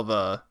a hell of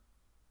a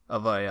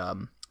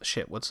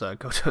what's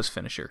Goto's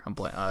finisher? I'm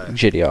blank.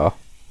 GTR.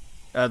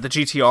 The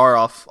GTR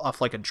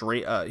off like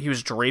he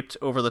was draped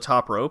over the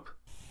top rope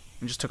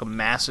and just took a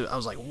massive. I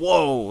was like,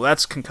 whoa,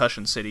 that's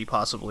Concussion City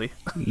possibly.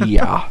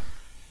 Yeah.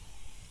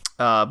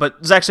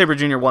 But Zack Sabre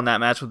Jr. won that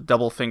match with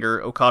double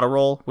finger Okada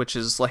roll, which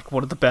is like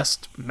one of the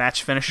best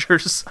match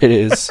finishers. It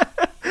is.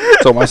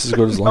 It's almost as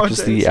good as like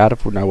just Nowadays. the out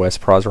of nowhere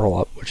surprise roll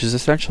up, which is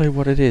essentially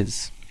what it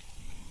is.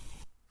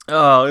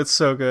 Oh, it's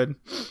so good.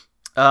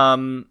 I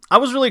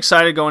was really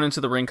excited going into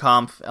the Ring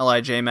Kampf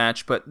LIJ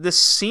match, but this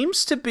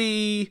seems to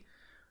be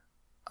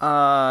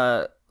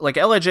like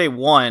LIJ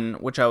won,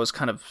 which I was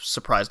kind of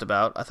surprised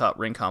about. I thought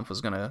Ring Kampf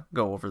was gonna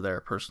go over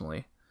there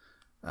personally.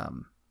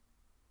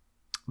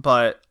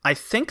 But I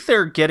think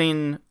they're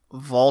getting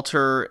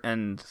Walter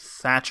and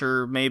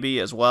Thatcher maybe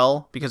as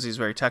well, because he's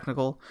very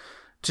technical,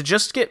 to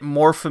just get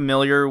more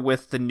familiar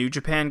with the New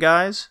Japan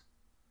guys.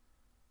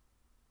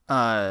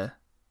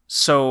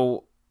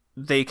 So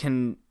they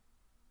can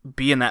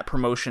be in that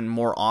promotion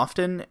more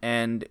often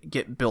and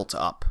get built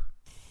up.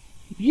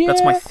 Yeah.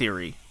 That's my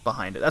theory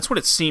behind it. That's what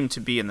it seemed to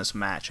be in this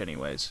match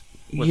anyways.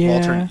 With Yeah.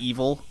 Walter and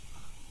Evil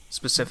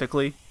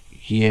specifically.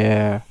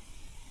 Yeah.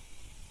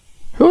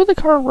 Who are the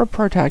current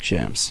RevPro tag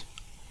champs?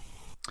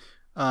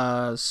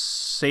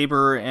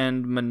 Saber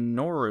and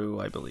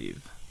Minoru, I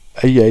believe.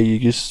 Yeah, you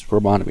just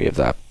reminded me of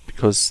that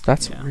because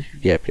that's Yeah.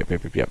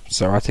 Yep.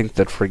 So I think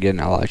that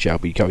friggin' LIJ will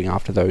be going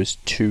after those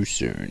too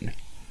soon.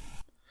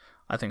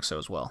 I think so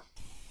as well.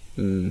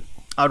 Mm.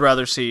 I'd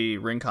rather see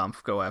Ring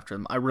Kampf go after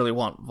them. I really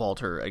want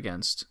Walter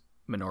against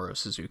Minoru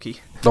Suzuki.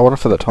 I want it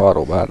for the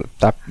title, but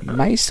that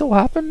may still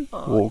happen.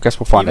 Well, I guess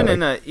we'll find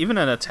out. Even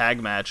in a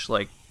tag match,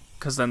 like,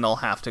 because then they'll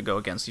have to go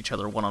against each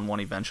other one-on-one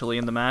eventually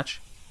in the match.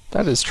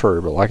 That is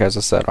true, but like as I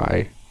said,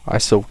 I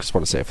still just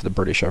want to say it for the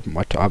British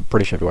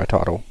British Heavyweight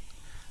title.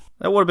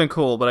 That would have been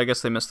cool, but I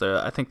guess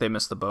I think they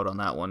missed the boat on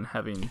that one.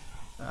 Having,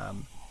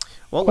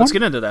 well, let's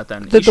get into that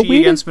then. Ishii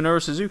against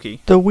Minoru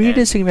Suzuki. The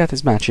weirdest thing about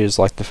this match is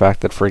like the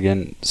fact that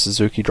friggin'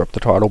 Suzuki dropped the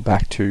title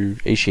back to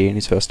Ishii in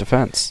his first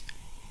defense.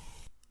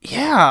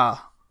 Yeah,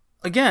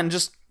 again,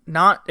 just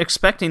not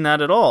expecting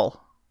that at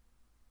all.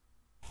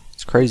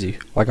 It's crazy.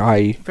 Like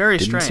I Very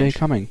didn't see strange. it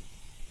coming.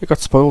 It got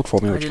spoiled for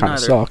me, I which didn't kind of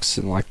either. sucks.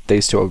 And like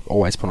these two have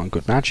always put on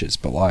good matches,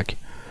 but like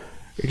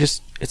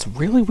it's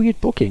really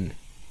weird booking.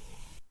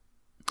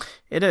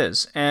 It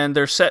is, and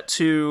they're set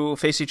to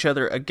face each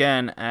other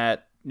again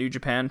at New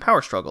Japan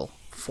Power Struggle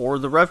for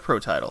the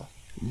RevPro title.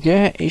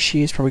 Yeah,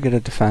 Ishii is probably going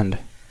to defend.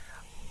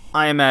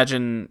 I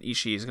imagine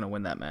Ishii is going to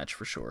win that match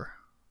for sure.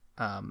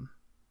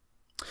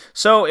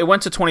 So it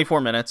went to 24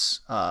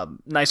 minutes.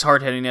 Nice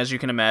hard hitting, as you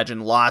can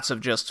imagine. Lots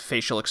of just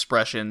facial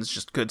expressions,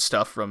 just good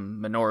stuff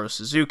from Minoru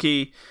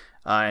Suzuki.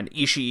 And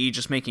Ishii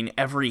just making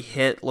every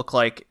hit look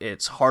like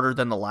it's harder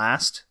than the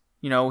last.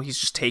 You know, he's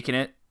just taking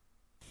it.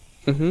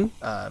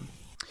 Mm-hmm.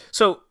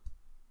 So,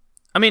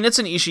 I mean, it's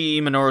an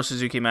Ishii-Minoru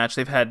Suzuki match.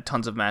 They've had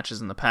tons of matches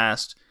in the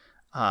past.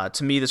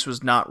 To me, this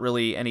was not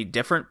really any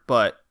different,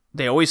 but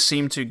they always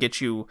seem to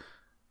get you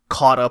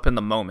caught up in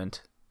the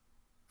moment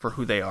for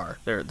who they are.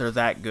 They're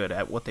that good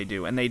at what they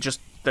do, and they just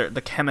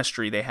the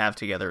chemistry they have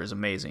together is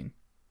amazing.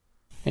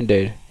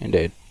 Indeed.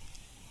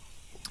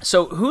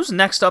 So who's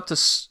next up to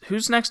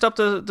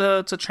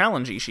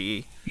challenge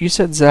Ishii? You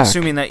said Zack.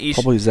 Assuming that Ishii,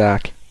 probably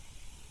Zack.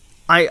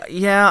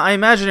 I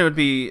imagine it would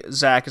be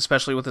Zack,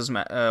 especially with his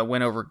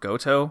win over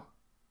Goto.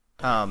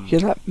 Yeah,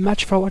 that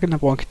match felt like a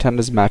number one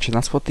contenders match, and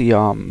that's what the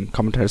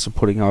commentators are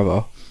putting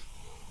over.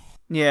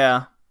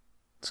 Yeah,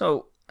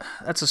 so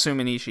that's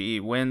assuming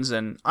Ishii wins,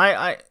 and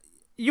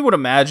you would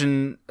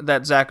imagine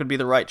that Zack would be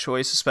the right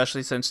choice,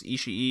 especially since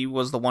Ishii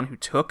was the one who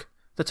took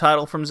the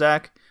title from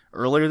Zack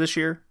earlier this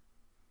year.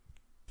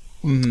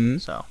 Mm-hmm.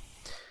 So,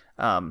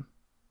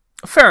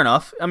 fair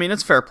enough. I mean,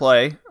 it's fair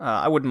play.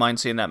 I wouldn't mind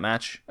seeing that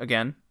match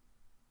again.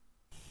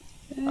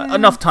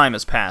 Enough time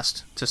has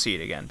passed to see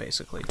it again,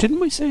 basically. Didn't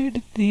we say were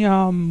they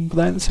in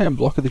the same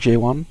block of the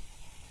G1?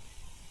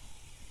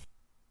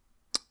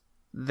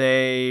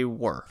 They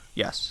were,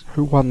 yes.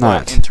 Who won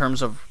But that? in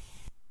terms of...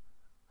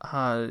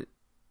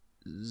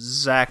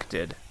 Zack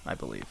did, I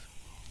believe.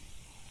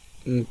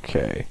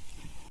 Okay.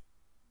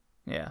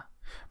 Yeah.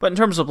 But in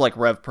terms of, like,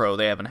 Rev Pro,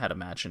 they haven't had a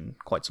match in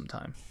quite some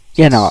time.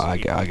 Yeah, no, I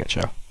get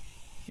you.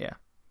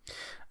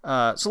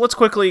 Yeah. So let's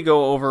quickly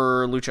go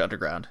over Lucha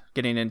Underground,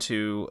 getting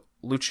into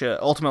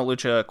Ultimate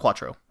Lucha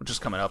Quattro, which is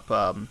coming up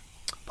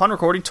upon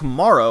recording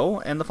tomorrow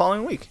and the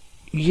following week.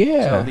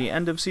 Yeah. So the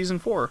end of Season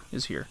 4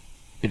 is here.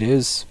 It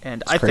is.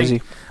 And it's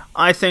crazy.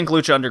 I think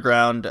Lucha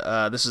Underground,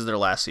 this is their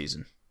last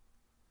season.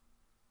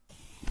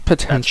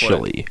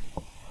 Potentially.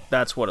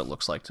 That's what it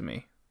looks like to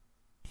me.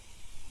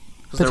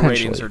 Because their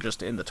ratings are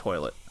just in the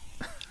toilet.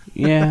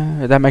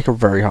 Yeah, that make it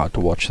very hard to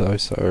watch though,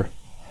 so...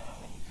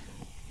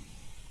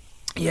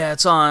 Yeah,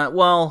 it's on...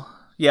 Well,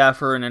 yeah,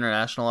 for an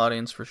international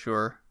audience, for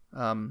sure.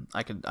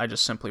 I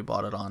just simply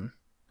bought it on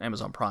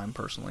Amazon Prime,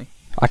 personally.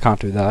 I can't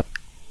do that.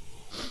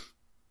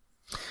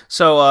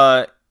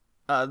 So,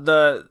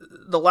 the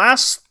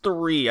last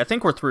 3... I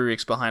think we're 3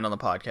 weeks behind on the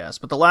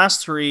podcast, but the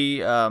last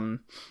 3... a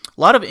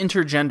lot of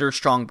intergender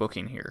strong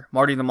booking here.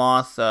 Marty the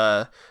Moth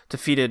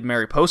defeated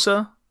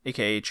Mariposa,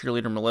 aka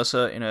Cheerleader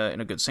Melissa, in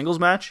a good singles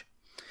match.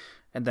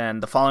 And then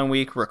the following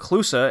week,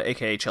 Reclusa,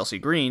 aka Chelsea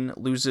Green,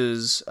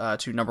 loses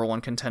to number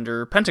 1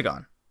 contender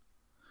Pentagon.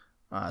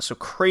 So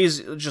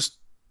crazy, just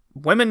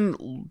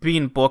women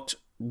being booked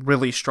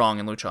really strong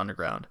in Lucha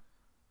Underground.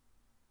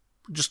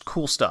 Just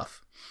cool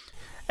stuff.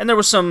 And there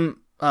was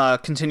some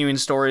continuing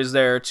stories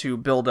there to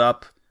build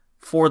up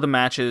for the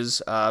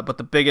matches, but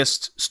the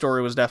biggest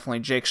story was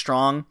definitely Jake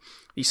Strong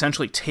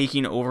essentially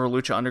taking over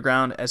Lucha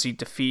Underground as he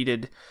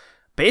defeated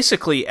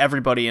basically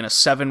everybody in a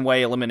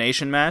 7-way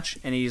elimination match,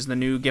 and he's the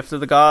new Gift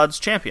of the Gods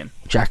champion.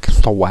 Jack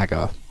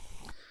Swagger.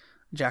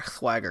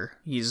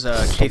 He's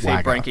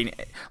kayfabe breaking.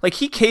 Like,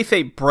 he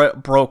kayfabe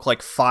broke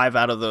like 5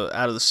 out of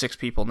the 6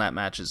 people in that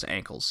match's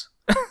ankles.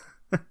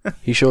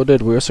 He sure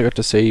did. We also got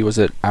to see, was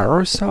it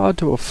Aerostar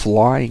do a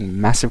flying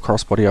massive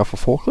crossbody off a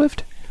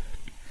forklift?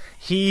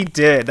 He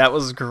did. That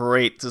was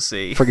great to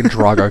see. Friggin'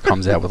 Drago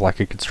comes out with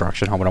like a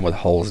construction helmet on with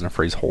holes in it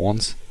for his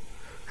horns.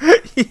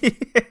 Yeah.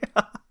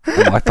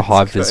 And like the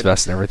high vis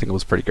vest and everything. It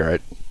was pretty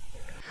great.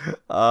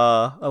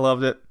 I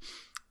loved it.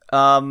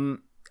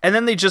 And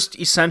then they just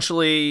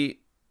essentially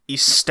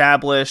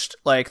established,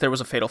 like, there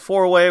was a Fatal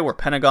 4-Way where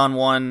Pentagon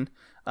won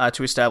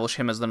to establish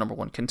him as the number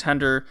 1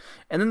 contender.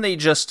 And then they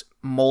just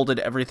molded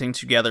everything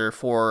together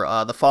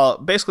for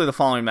basically the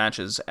following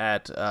matches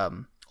at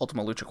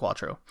Ultima Lucha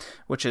Quattro,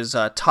 which is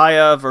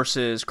Taya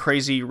versus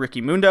Crazy Ricky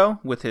Mundo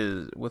with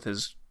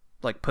his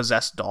like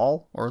possessed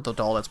doll, or the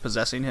doll that's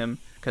possessing him,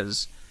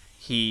 because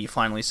he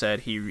finally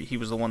said he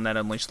was the one that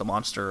unleashed the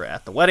monster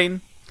at the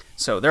wedding.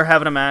 So they're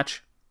having a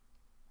match.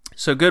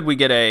 So good, we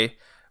get a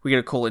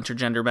cool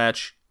intergender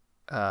match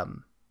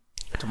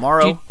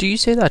tomorrow. Do you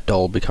see that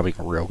doll becoming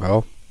a real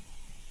girl?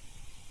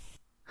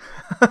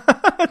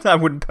 I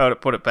wouldn't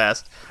put it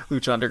past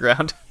Lucha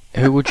Underground.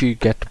 Who would you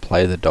get to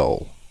play the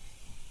doll?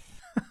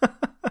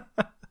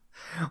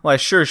 Well, I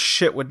sure as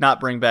shit would not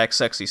bring back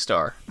Sexy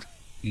Star.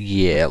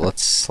 Yeah,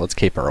 let's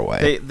keep her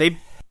away. They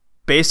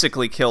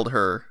basically killed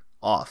her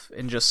off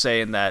in just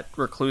saying that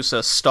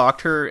Reclusa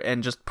stalked her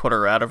and just put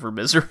her out of her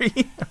misery.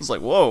 I was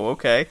like, whoa,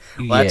 okay.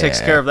 Well, that takes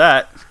care of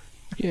that.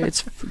 Yeah,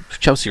 it's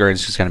Chelsea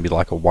Green's just going to be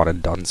like a one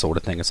and done sort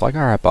of thing. It's like,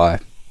 all right, bye.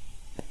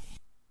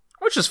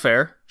 Which is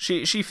fair.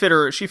 She fit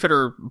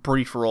her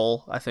brief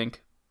role, I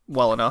think,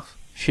 well enough.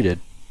 She did.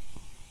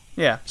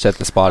 Yeah. Set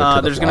the spider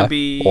to there's the fly, gonna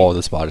be, or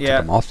the spider to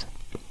the moth.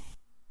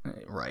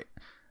 Right.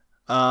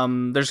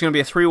 There's going to be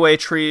a 3-way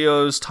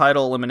trios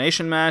title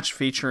elimination match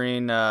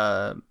featuring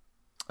the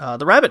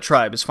Rabbit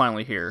Tribe is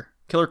finally here.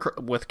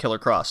 With Killer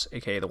Cross,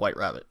 aka the White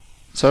Rabbit.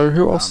 So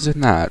who else is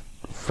in that?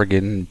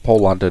 Friggin' Paul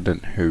London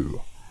and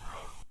who?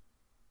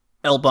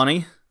 El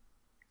Bunny.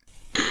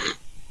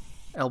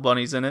 El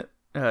Bunny's in it.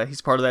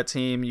 He's part of that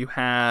team. You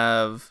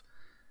have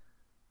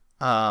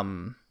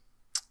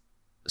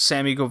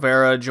Sammy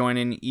Guevara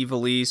joining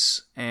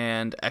Ivelisse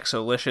and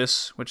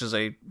Exolicious, which is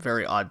a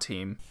very odd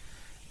team.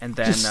 And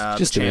then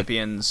the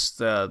champions,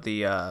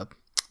 the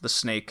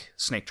Snake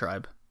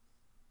Tribe,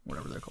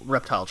 whatever they're called,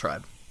 Reptile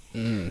Tribe.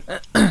 Do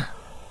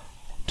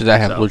Do they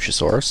have So-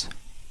 Luchasaurus?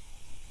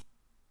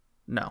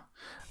 No.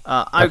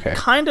 I Okay.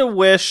 kind of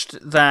wished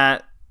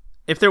that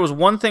if there was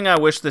one thing I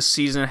wish this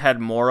season had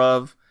more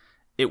of,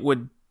 it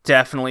would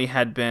definitely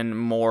had been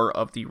more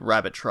of the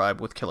Rabbit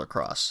Tribe with Killer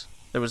Cross.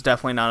 There was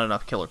definitely not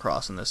enough Killer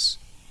Cross in this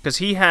because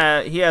he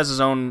has his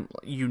own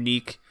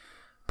unique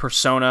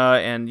persona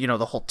and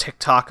the whole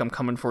TikTok I'm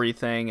coming for you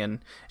thing, and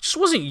it just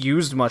wasn't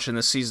used much in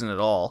this season at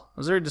all. I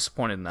was very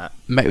disappointed in that.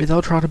 Maybe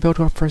they'll try to build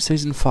up for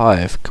season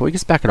 5. Can we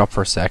just back it up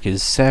for a sec?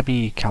 Is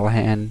Sammy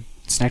Callahan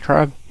Snake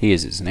Tribe? He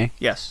is, isn't he?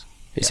 Yes.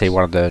 Is he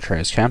one of the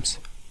Trios champs?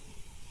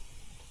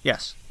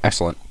 Yes.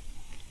 Excellent.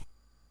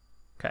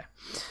 Okay.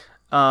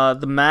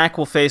 The Mac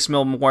will face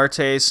Mil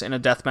Muertes in a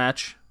death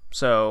match.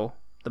 So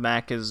the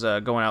Mac is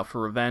going out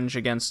for revenge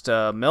against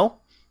Mil.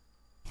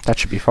 That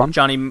should be fun.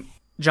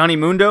 Johnny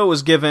Mundo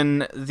was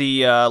given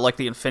the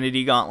the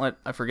Infinity Gauntlet.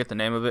 I forget the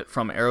name of it,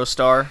 from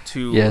Aerostar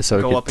to so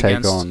go he up could take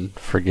against. on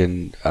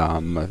friggin'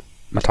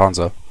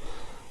 Matanza.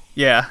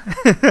 Yeah,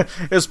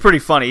 it was pretty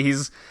funny.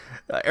 He's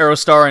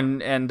Aerostar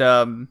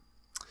and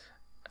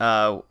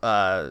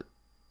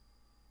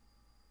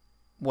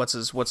what's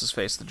his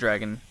face? The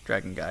dragon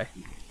guy.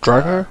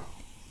 Drago? Drago.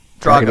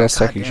 Drago God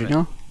Seki damn it.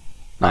 Jr.?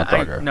 Not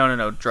Drago.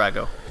 No,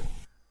 Drago.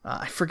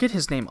 I forget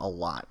his name a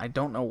lot. I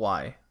don't know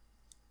why.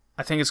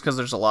 I think it's because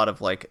there's a lot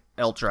of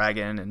El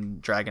Dragon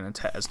and Dragon and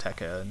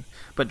Azteca.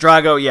 But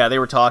Drago, yeah, they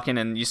were talking,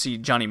 and you see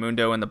Johnny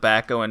Mundo in the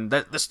back going,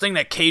 "This thing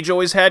that Cage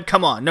always had,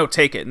 come on, no,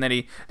 take it." And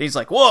then he's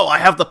like, "Whoa, I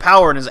have the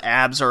power," and his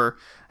abs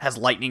has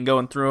lightning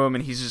going through him,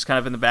 and he's just kind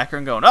of in the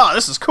background going, "Oh,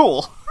 this is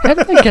cool." How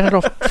did they get it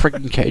off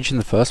friggin' Cage in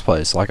the first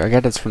place? I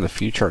get it's from the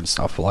future and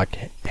stuff, but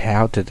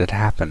how did it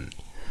happen?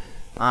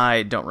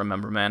 I don't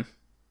remember, man.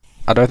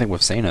 I don't think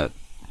we've seen it.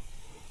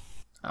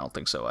 I don't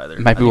think so either. I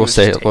Maybe think we'll was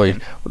see just it.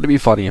 taken. Wouldn't it be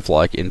funny if,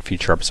 in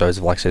future episodes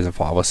of season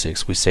 5 or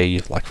 6, we see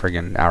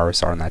friggin'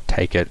 Aerostar and that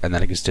take it, and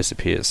then it just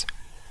disappears?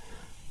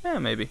 Yeah,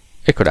 maybe.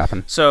 It could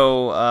happen.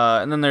 So,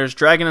 and then there's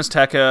Dragon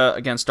Azteca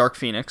against Dark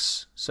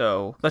Phoenix.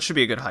 So that should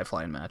be a good high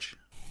flying match.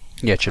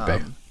 Yeah, it should be.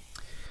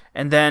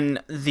 And then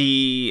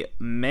the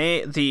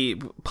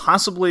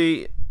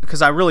possibly,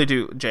 because I really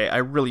do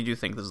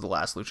think this is the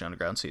last Lucha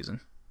Underground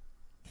season.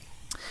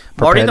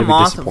 Marty Prepare the to be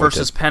Moth disappointed.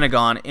 versus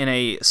Pentagon in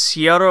a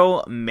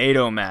Cierro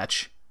Miedo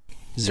match.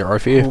 Zero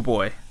Fear? Oh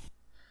boy,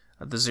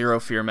 the Zero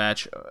Fear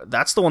match.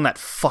 That's the one that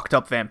fucked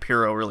up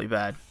Vampiro really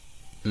bad.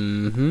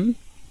 Mm-hmm.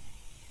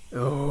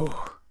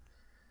 Oh.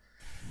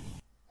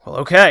 Well,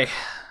 okay.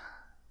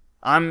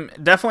 I'm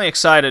definitely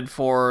excited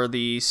for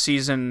the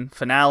season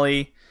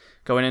finale.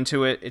 Going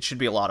into it, it should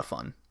be a lot of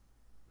fun.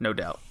 No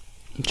doubt.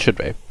 Should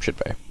be.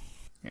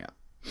 Yeah.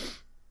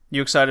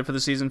 You excited for the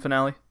season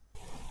finale?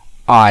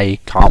 I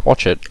can't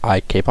watch it.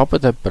 I keep up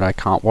with it, but I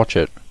can't watch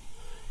it.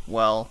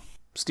 Well,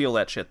 steal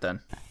that shit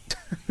then.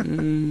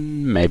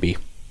 Maybe.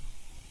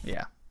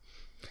 Yeah.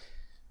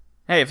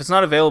 Hey, if it's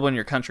not available in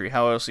your country,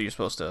 how else are you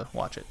supposed to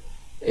watch it?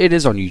 It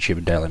is on YouTube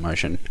and Daily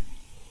Motion.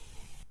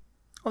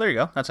 Well, there you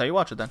go. That's how you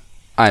watch it then.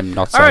 I'm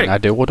not saying Alright. I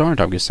do or don't.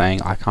 I'm just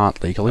saying I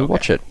can't legally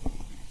watch it.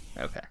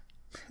 Okay.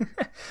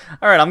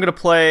 All right, I'm going to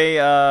play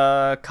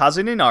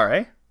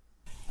Kazuninare.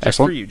 Just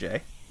for Excellent. you,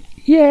 Jay.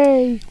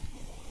 Yay!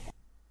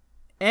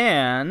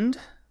 And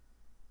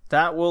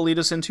that will lead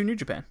us into New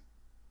Japan.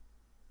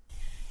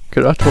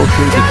 Could I talk to the drops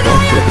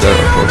or could I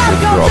not talk to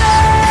the drops?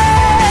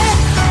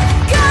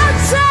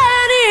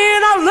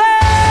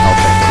 I'll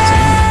take that.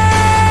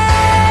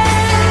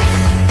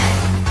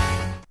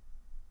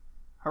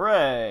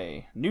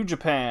 Hooray! New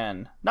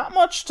Japan. Not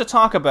much to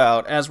talk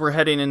about as we're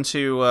heading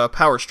into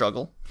Power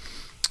Struggle.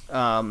 We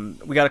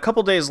got a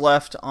couple days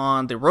left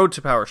on the road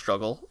to Power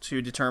Struggle to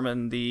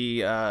determine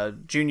the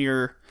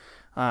junior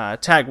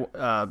tag,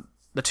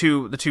 the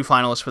two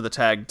finalists for the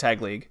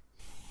tag league.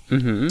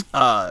 Mm-hmm.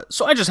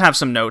 So I just have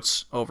some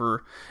notes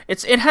over.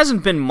 It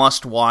hasn't been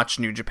must watch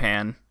New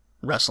Japan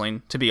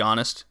wrestling, to be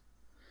honest.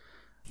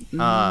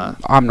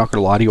 I'm not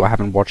gonna lie to you, I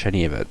haven't watched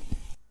any of it.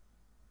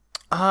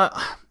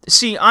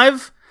 See,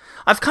 I've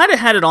kind of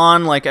had it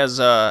on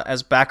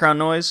as background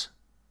noise,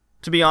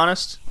 to be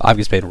honest. I've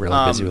just been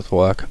really busy with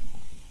work.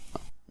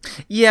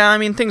 Yeah, I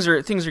mean things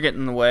are getting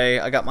in the way.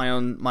 I got my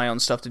own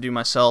stuff to do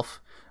myself.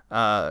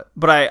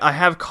 But I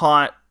have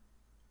caught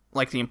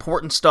the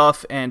important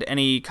stuff and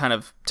any kind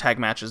of tag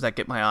matches that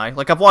get my eye.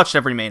 I've watched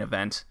every main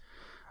event.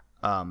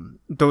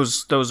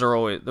 Those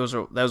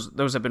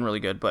have been really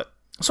good. But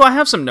so I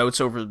have some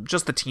notes over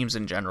just the teams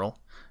in general.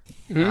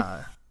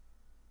 Because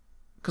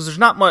there's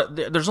not much.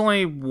 There's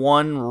only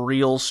one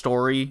real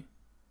story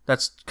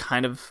that's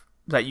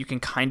that you can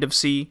kind of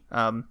see.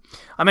 I'm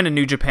in a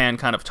New Japan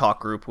kind of talk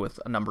group with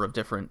a number of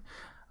different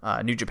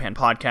New Japan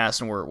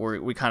podcasts, and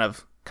we kind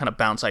of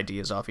bounce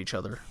ideas off each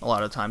other a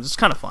lot of times. It's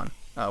kind of fun.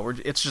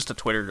 It's just a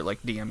Twitter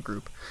DM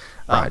group.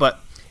 Right. But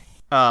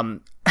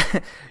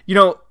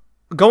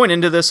going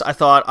into this, I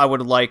thought I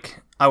would have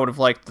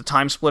liked the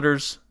Time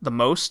Splitters the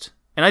most,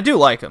 and I do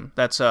like them.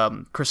 That's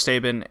Chris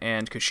Sabin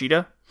and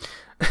Kushida.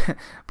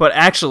 But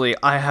actually,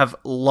 I have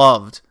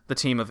loved the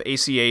team of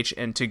ACH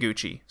and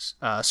Taguchi.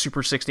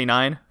 Super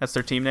 69, that's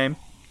their team name.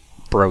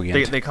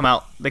 Brilliant. They come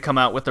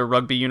out with their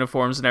rugby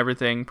uniforms and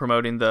everything,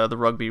 promoting the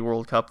Rugby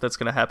World Cup that's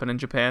going to happen in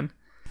Japan.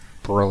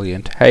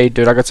 Brilliant. Hey,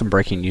 dude, I got some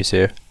breaking news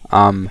here.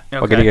 We're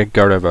gonna get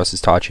Goto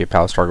versus Taichi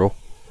Power Struggle.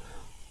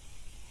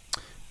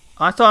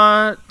 I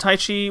thought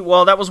Taichi.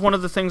 Well, that was one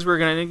of the things we were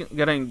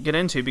gonna get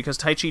into because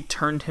Taichi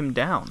turned him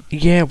down.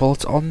 Yeah, well,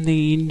 it's on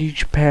the New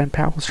Japan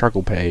Power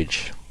Struggle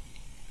page.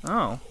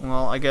 Oh,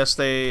 well, I guess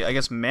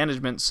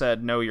management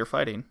said no, you're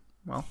fighting.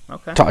 Well,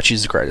 okay.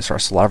 Taichi's the greatest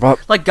wrestler ever.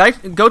 Like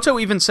Goto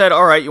even said,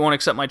 "All right, you won't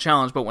accept my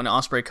challenge," but when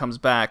Ospreay comes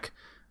back,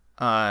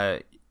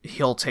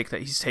 he'll take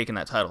that. He's taking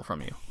that title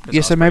from you.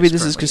 Yeah, so maybe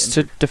this is just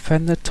to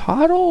defend the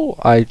title.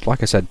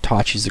 Like I said,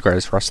 Taichi's the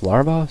greatest wrestler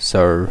ever,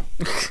 so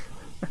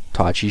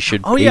Taichi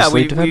should. Oh yeah,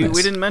 we defend this.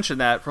 we didn't mention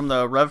that from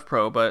the Rev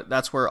Pro, but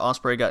that's where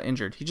Ospreay got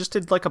injured. He just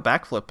did like a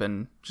backflip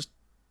and just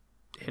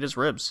hit his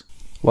ribs.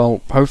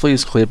 Well, hopefully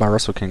he's cleared by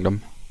Wrestle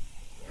Kingdom.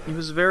 He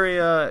was very.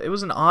 It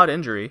was an odd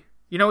injury.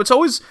 You know, it's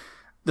always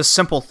the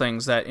simple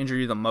things that injure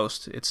you the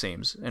most. It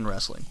seems in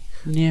wrestling.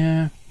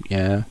 Yeah.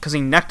 Because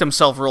he necked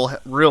himself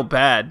real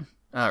bad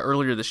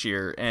earlier this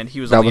year, and he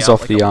was. That only was out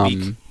off like the a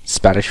week.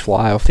 Spanish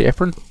Fly off the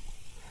apron.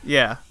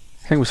 Yeah.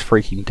 I think it was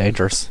freaking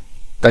dangerous.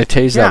 They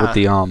teased that with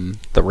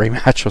the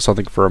rematch or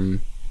something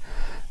from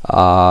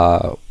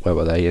where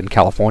were they, in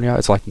California?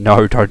 It's like,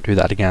 no, don't do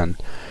that again.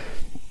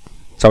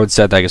 So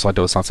instead they just like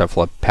do a sunset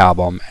flip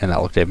powerbomb, and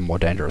that looked even more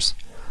dangerous.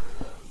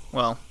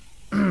 Well,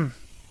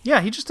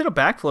 yeah, he just did a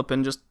backflip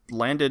and just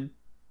landed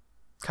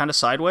kind of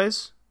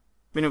sideways.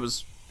 I mean,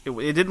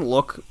 it didn't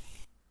look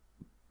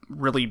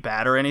really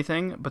bad or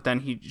anything, but then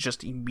he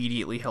just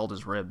immediately held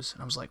his ribs,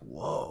 and I was like,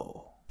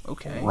 whoa,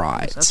 okay,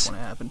 right, that's what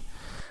happened.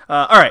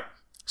 All right,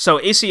 so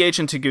ACH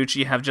and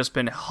Taguchi have just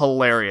been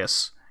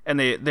hilarious, and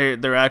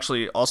they're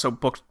actually also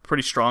booked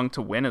pretty strong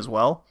to win as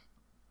well.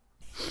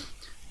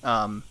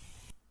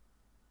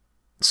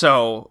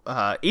 So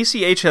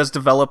ACH has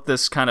developed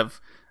this kind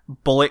of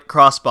bullet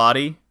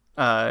crossbody.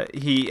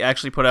 He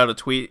actually put out a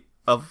tweet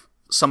of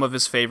some of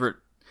his favorite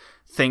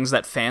things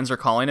that fans are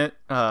calling it.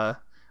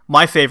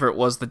 My favorite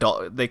was they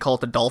call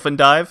it the dolphin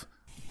dive.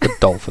 The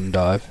dolphin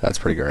dive. That's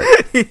pretty great.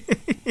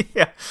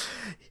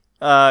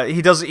 Yeah.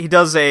 He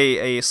does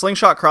a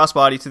slingshot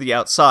crossbody to the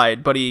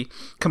outside, but he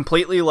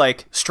completely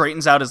like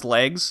straightens out his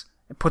legs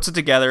and puts it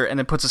together, and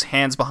then puts his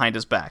hands behind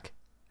his back.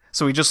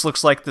 So he just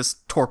looks like this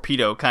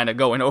torpedo kind of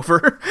going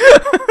over.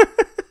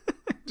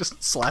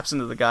 Just slaps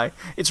into the guy.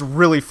 It's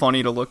really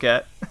funny to look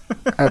at.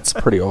 That's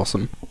pretty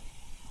awesome.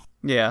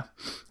 Yeah.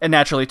 And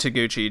naturally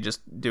Taguchi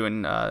just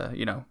doing,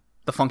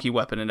 the funky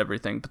weapon and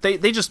everything. But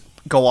they just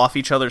go off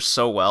each other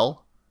so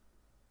well.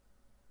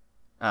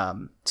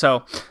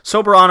 So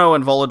Soberano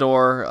and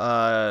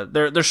Volador,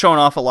 they're showing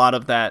off a lot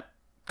of that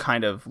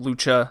kind of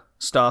lucha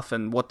stuff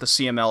and what the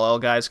CMLL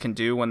guys can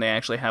do when they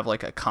actually have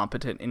like a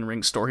competent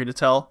in-ring story to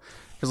tell.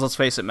 Because let's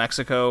face it,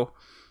 Mexico,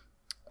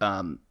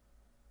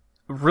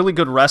 really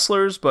good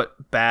wrestlers,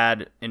 but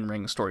bad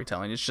in-ring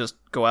storytelling. It's just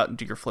go out and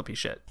do your flippy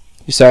shit.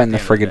 You're saying the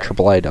friggin'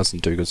 AAA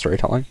doesn't do good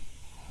storytelling?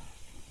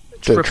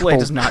 AAA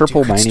does not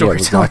do good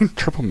storytelling.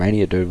 Triple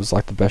Mania, dude, was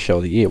like the best show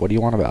of the year. What do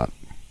you want about?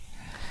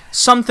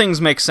 Some things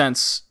make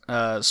sense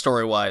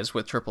story-wise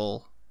with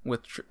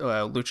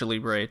Lucha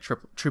Libre,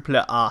 Triple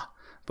A,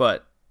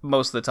 but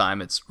most of the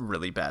time it's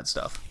really bad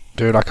stuff.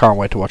 Dude, I can't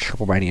wait to watch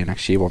Triple Mania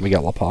next year when we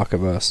get La Parka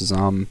versus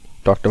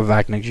Dr.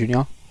 Wagner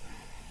Jr.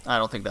 I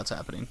don't think that's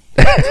happening.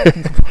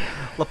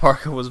 La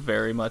Parka was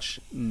very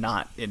much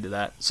not into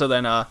that. So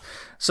then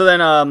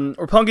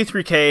Roppongi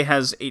 3K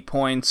has 8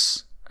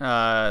 points.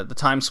 The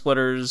Time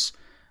Splitters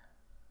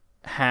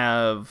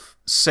have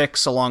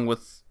 6, along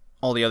with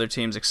all the other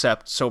teams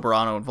except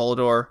Soberano and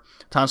Volador.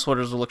 Time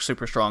Splitters will look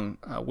super strong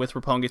with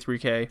Roppongi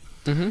 3K.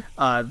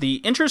 Mm-hmm. The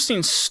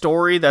interesting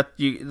story that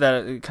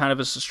kind of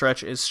is a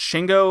stretch is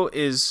Shingo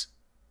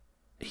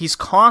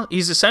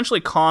he's essentially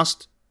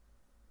cost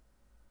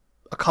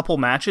a couple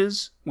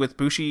matches with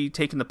Bushi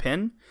taking the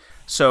pin,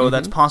 so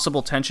that's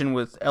possible tension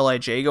with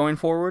LIJ going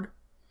forward.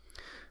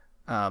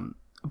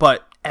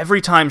 But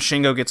every time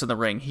Shingo gets in the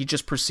ring, he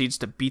just proceeds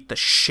to beat the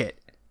shit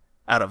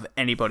out of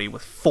anybody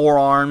with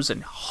forearms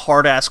and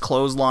hard-ass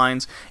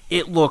clotheslines.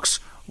 It looks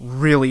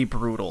really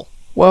brutal.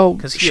 Well,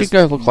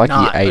 Shingo looked like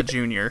he ate a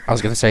junior. I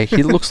was going to say,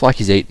 he looks like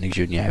he's eating a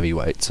junior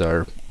heavyweight,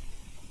 so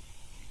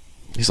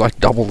he's like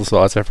double the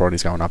size of everyone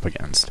he's going up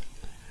against.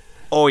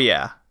 Oh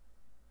yeah.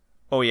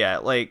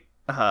 Like,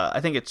 I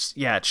think it's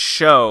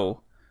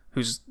Sho,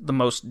 who's the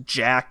most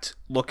jacked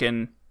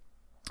looking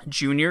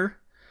junior,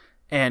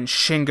 and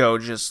Shingo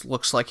just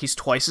looks like he's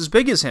twice as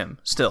big as him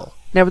still.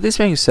 Now, with this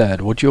being said,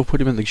 would you have put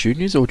him in the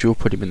juniors or would you have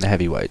put him in the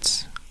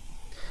heavyweights?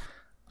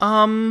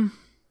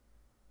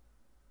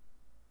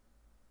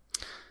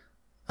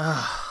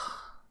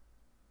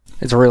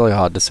 It's really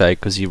hard to say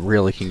because you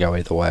really can go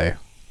either way.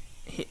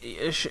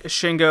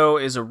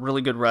 Shingo is a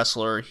really good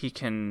wrestler. He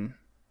can.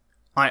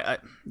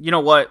 You know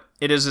what?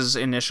 It is his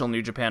initial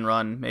New Japan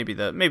run. Maybe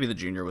the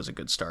junior was a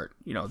good start.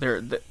 You know,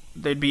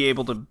 they'd be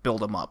able to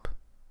build him up.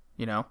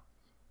 You know.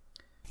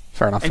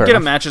 Fair enough. And get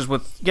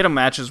him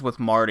matches with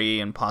Marty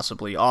and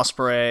possibly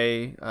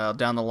Ospreay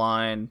down the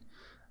line.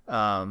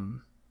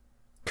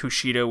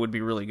 Kushida would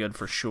be really good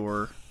for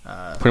sure.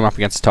 Put him up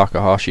against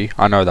Takahashi.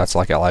 I know that's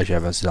like LIJ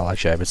versus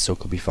LIJ, but still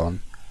could be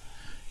fun.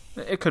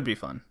 It could be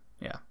fun,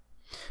 yeah.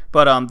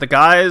 But the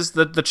guys,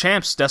 the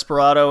champs,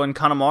 Desperado and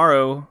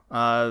Kanemaru,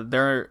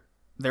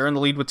 they're in the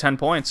lead with 10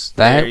 points.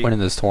 They ain't winning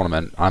this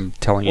tournament. I'm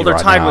telling you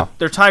right now.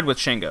 They're tied with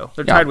Shingo.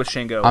 They're tied with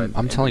Shingo.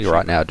 I'm telling you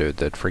right now, dude,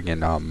 that freaking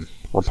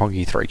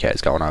Roppongi 3K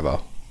is going over.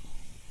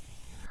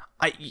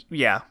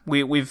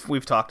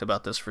 We've talked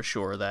about this for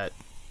sure, that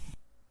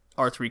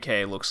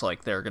R3K looks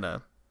like they're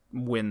gonna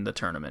win the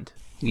tournament.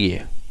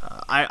 Yeah.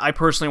 I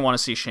personally want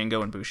to see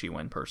Shingo and Bushi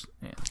win.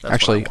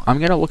 Actually, I'm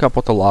gonna look up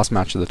what the last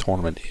match of the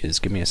tournament is.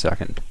 Give me a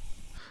second.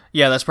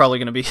 Yeah, that's probably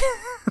gonna be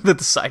the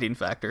deciding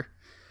factor.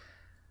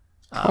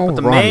 But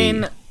the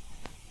main...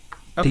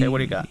 Okay, what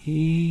do you got?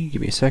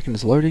 Give me a second,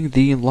 it's loading.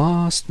 The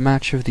last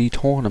match of the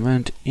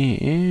tournament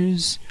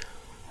is...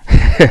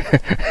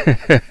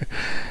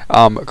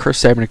 Chris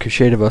Sabin and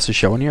Kushida versus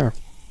Sho and Yo.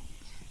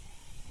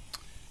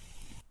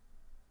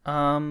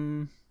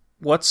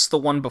 What's the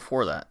one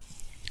before that?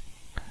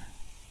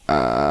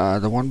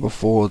 The one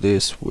before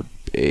this would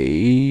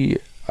be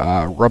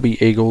Robbie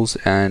Eagles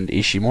and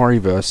Ishimori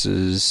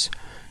versus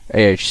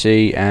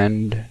AHC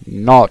and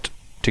not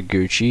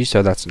Taguchi,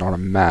 so that's not a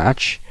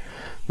match.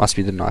 Must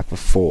be the night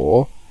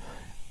before.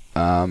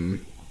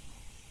 Give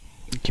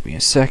me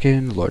a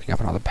second, loading up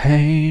another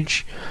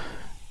page.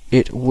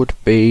 It would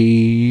be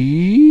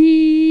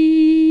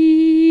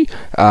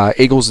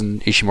Eagles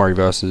and Ishimori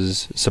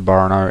versus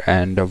Sabarano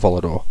and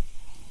Volador.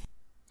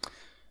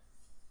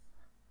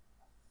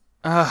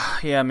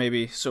 Yeah,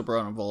 maybe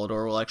Sabarano and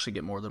Volador will actually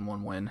get more than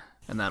one win,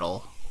 and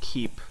that'll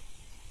keep...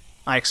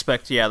 I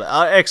expect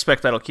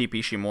that'll keep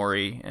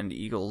Ishimori and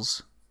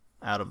Eagles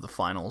out of the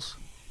finals.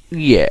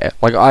 Yeah,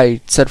 like I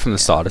said from the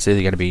start, it's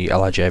either going to be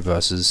LIJ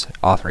versus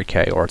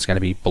R3K or it's going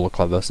to be Bullet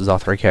Club versus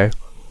R3K.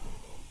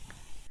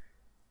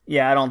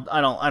 Yeah, I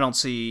don't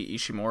see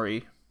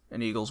Ishimori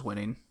and Eagles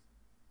winning.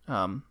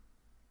 But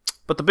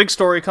the big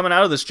story coming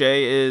out of this,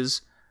 Jay,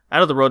 is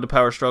out of the Road to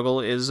Power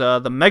struggle is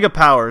the Mega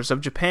Powers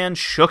of Japan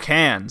shook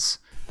hands.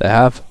 They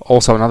have.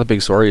 Also, another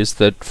big story is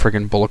that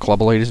friggin' Bullet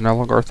Club Elite is no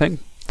longer a thing.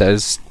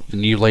 There's a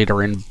new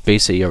leader in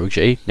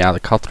BCOG, now the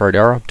Cutthroat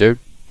era, dude.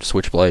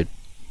 Switchblade.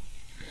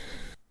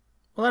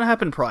 Well, that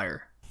happened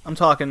prior. I'm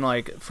talking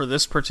like for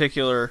this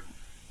particular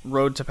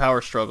Road to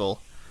Power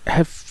struggle.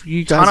 Have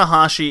you guys...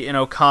 Tanahashi and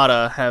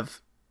Okada have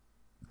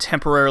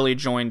temporarily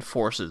joined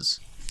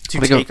forces to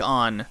take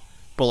on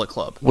Bullet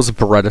Club. Was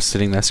Beretta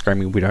sitting there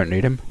screaming, "We don't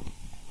need him"?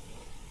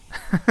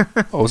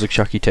 Or was it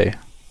Chucky T? It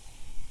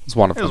was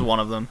one of them.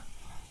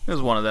 It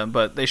was one of them,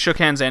 but they shook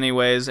hands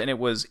anyways, and it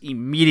was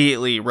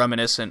immediately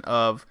reminiscent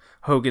of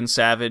Hogan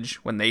Savage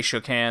when they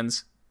shook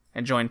hands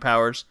and joined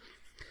powers.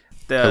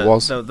 It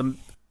was.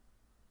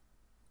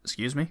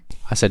 Excuse me?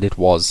 I said it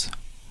was.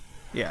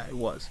 Yeah, it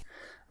was.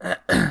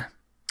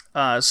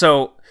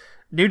 So,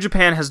 New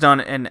Japan has done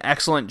an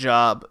excellent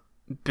job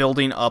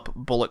building up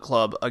Bullet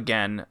Club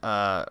again,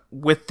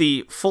 with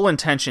the full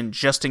intention,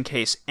 just in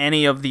case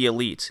any of the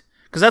Elite,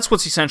 because that's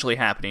what's essentially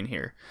happening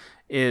here,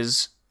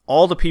 is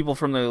all the people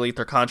from the Elite,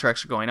 their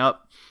contracts are going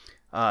up.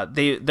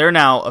 They're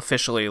now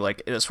officially,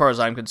 like, as far as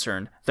I'm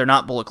concerned, they're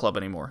not Bullet Club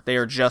anymore. They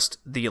are just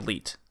the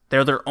Elite.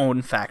 They're their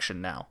own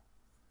faction now,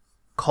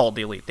 called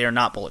the Elite. They are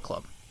not Bullet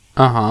Club.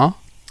 Uh-huh.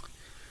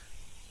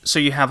 So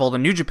you have all the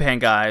New Japan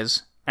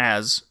guys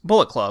as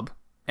Bullet Club,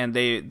 and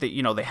they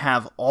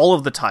have all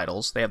of the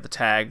titles. They have the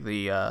tag,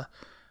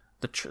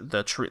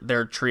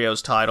 their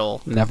trios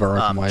title. Never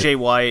open Jay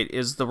White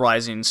is the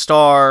Rising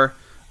Star,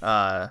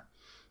 and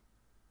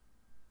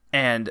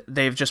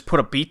they've just put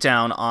a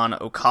beatdown on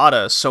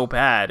Okada so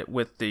bad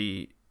with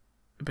the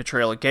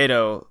betrayal of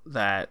Gedo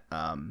that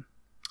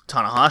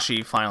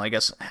Tanahashi finally, I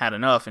guess, had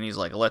enough, and he's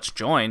like, "Let's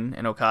join,"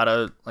 and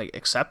Okada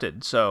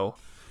accepted. So,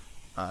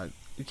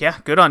 yeah,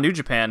 good on New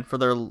Japan for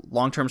their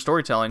long-term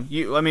storytelling.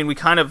 We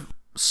kind of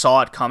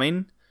saw it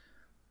coming,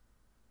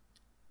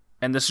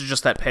 and this is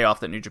just that payoff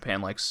that New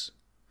Japan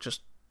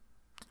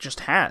just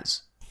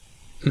has.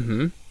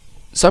 Mm-hmm.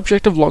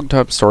 Subject of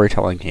long-term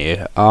storytelling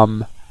here.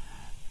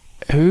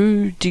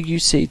 Who do you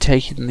see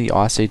taking the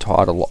IC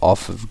title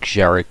off of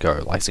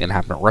Jericho? Like, is it going to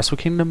happen at Wrestle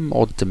Kingdom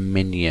or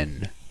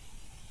Dominion?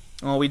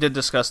 Well, we did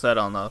discuss that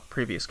on the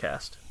previous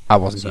cast. I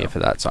wasn't here for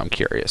that, so I'm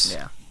curious.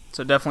 Yeah.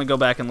 So definitely go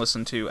back and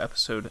listen to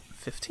episode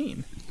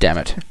 15. Damn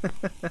it.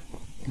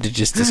 Did you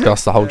just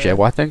discuss the whole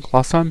JY thing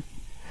last time?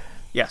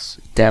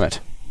 Yes. Damn it.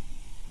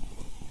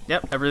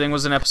 Yep, everything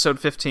was in episode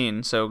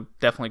 15, so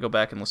definitely go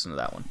back and listen to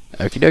that one.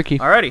 Okie dokie.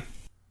 Alrighty.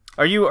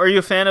 Are you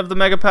a fan of the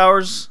Mega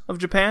Powers of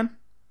Japan?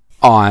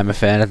 I'm a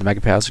fan of the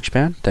Mega Powers of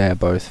Japan. They are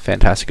both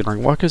fantastic in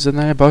ring workers, and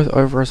they are both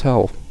over as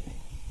hell.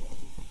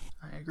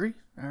 I agree.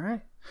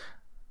 Alright.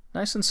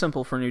 Nice and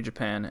simple for New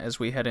Japan as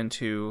we head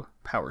into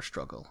Power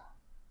Struggle.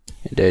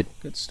 Indeed.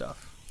 Good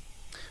stuff.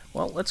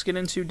 Well, let's get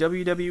into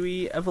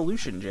WWE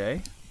Evolution,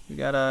 Jay. We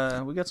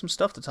got some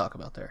stuff to talk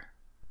about there.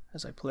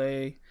 As I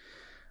play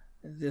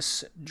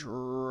this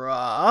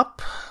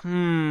drop.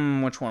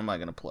 Which one am I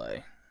gonna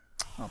play?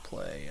 I'll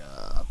play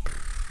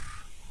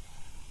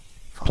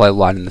Play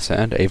Line in the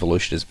Sand.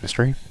 Evolution is a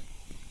mystery.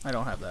 I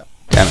don't have that.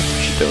 Damn it,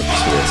 you should do it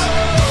just for this.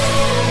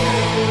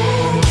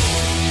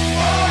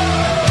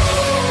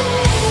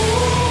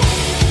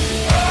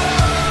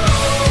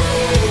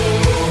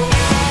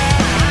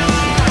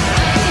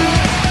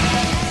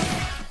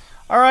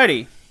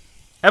 Alrighty.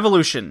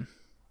 Evolution.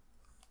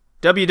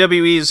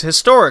 WWE's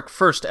historic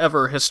first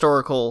ever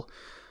historical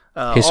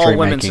all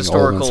women's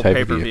historical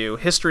pay-per-view.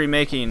 History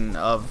making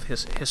of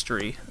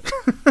history.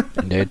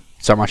 Indeed.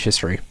 So much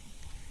history.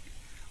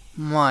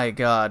 My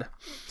God.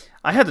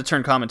 I had to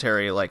turn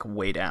commentary like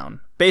way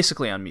down.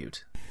 Basically on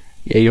mute.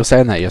 Yeah, you were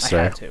saying that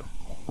yesterday. I had to.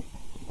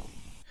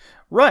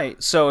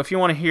 Right. So if you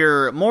want to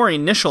hear more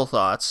initial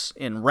thoughts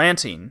in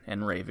ranting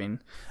and raving,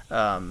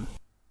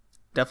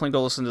 definitely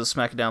go listen to the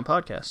SmackDown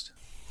podcast.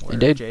 Where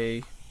Indeed.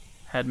 Jay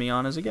had me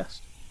on as a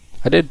guest.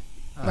 I did.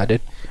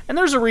 And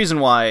there's a reason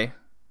why.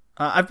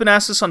 I've been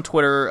asked this on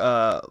Twitter,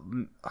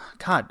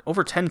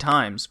 over 10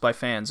 times by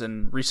fans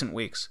in recent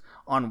weeks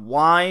on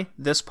why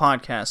this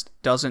podcast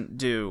doesn't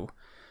do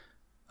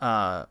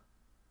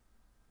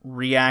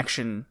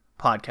reaction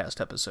podcast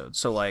episodes.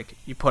 So, like,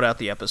 you put out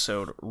the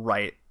episode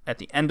right at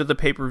the end of the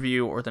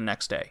pay-per-view or the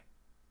next day.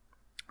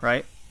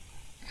 Right?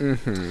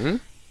 Mm-hmm.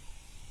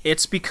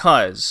 It's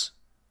because,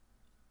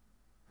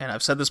 and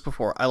I've said this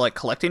before, I like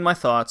collecting my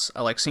thoughts.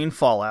 I like seeing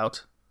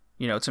fallout,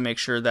 to make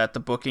sure that the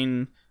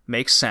booking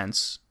makes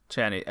sense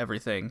to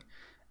everything,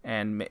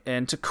 and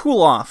to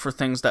cool off for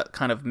things that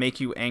kind of make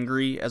you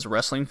angry as a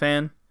wrestling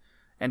fan,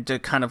 and to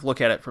kind of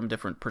look at it from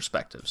different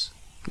perspectives.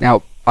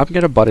 Now, I'm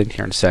going to butt in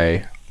here and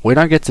say, we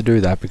don't get to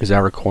do that because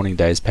our recording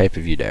day is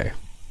pay-per-view day.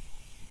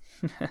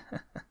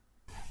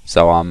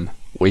 So,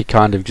 we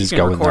kind of just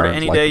go in there and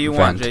any day you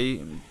want,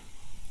 Jay.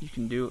 You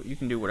can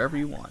do whatever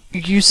you want.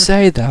 You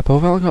say that, but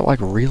we've only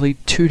got, really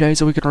 2 days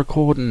that we can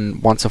record,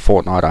 and once a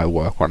fortnight I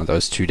work one of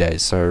those 2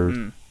 days,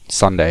 so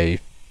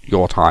Sunday,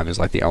 your time is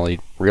the only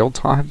real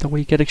time that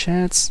we get a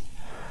chance.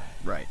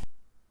 Right.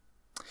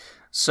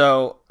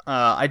 So,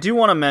 I do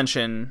want to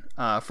mention,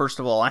 first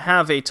of all, I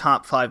have a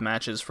top 5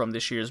 matches from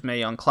this year's Mae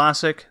Young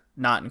Classic,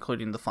 not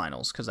including the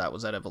finals, because that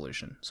was at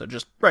Evolution. So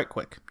just right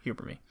quick,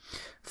 humor me.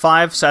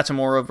 5,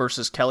 Satomura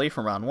versus Kelly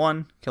from round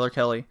 1, Killer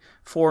Kelly.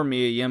 4,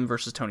 Mia Yim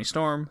versus Toni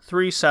Storm.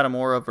 3,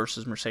 Satomura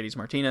versus Mercedes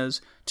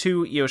Martinez.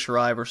 2, Io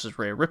Shirai versus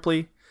Rhea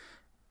Ripley.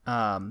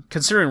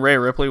 Considering Rhea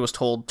Ripley was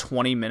told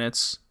 20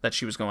 minutes that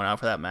she was going out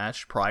for that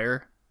match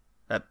prior,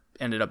 that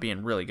ended up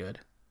being really good.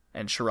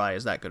 And Shirai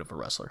is that good of a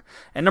wrestler.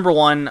 And number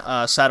 1,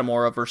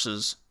 Satomura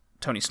versus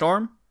Toni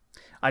Storm.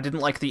 I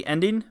didn't like the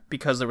ending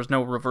because there was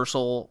no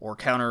reversal or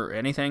counter or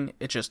anything.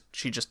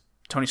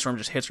 Toni Storm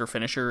just hits her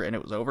finisher and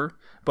it was over.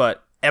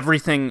 But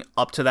everything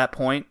up to that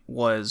point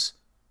was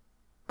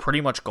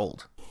pretty much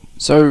gold.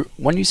 So,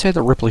 when you say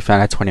that Ripley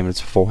found out 20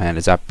 minutes beforehand,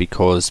 is that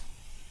because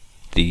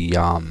the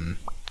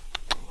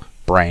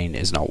brain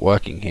is not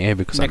working here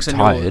because Nixon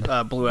I'm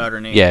tired? Blew out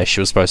her knee. Yeah,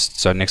 Nixon was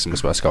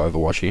supposed to go over,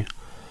 was she?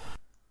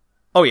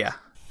 Oh, yeah.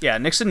 Yeah,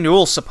 Nixon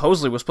Newell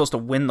supposedly was supposed to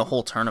win the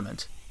whole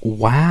tournament.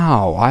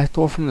 Wow, I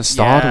thought from the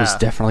start it was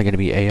definitely going to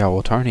be Io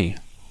or Toni.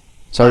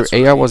 So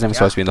Io wasn't even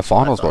supposed to be in the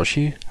finals, was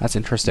she? That's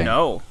interesting.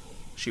 No,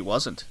 she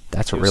wasn't.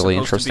 That's really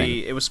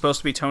interesting. It was supposed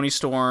to be Toni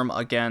Storm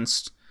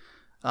against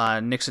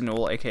Nixon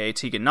Newell, a.k.a.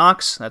 Tegan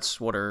Nox.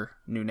 That's what her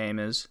new name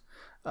is.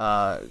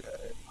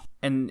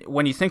 And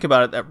when you think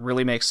about it, that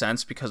really makes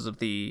sense because of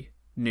the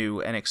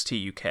new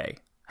NXT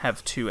UK.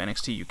 Have 2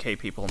 NXT UK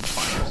people in the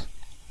finals.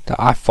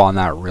 I find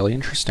that really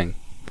interesting.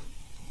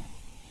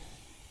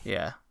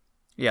 Yeah,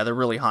 they're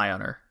really high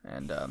on her,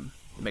 and it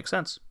makes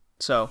sense.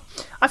 So,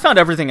 I found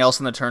everything else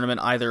in the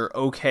tournament either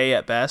okay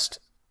at best,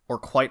 or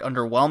quite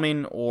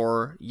underwhelming,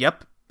 or,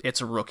 yep, it's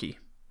a rookie.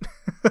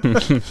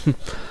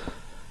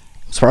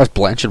 As far as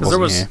Blanchard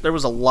wasn't here. There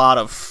was a lot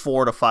of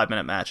 4 to 5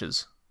 minute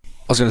matches. I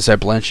was going to say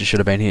Blanchard should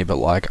have been here,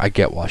 but I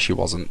get why she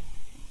wasn't.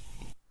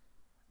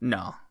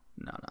 No.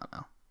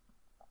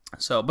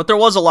 So, but there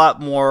was a lot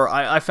more.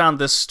 I found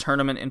this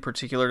tournament in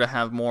particular to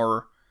have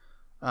more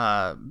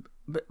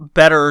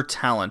better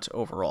talent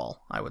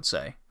overall, I would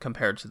say,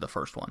 compared to the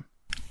first one.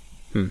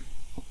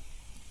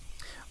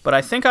 But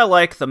I think I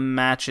like the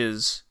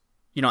matches,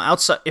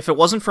 outside. If it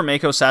wasn't for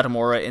Meiko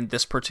Satomura in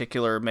this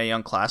particular Mae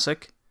Young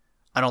Classic,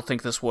 I don't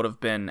think this would have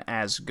been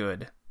as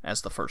good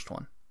as the first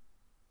one,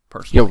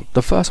 personally.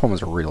 The first one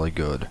was really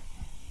good.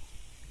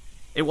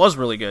 It was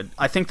really good.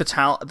 I think the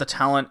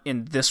talent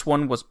in this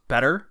one was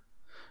better.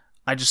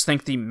 I just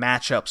think the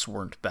matchups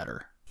weren't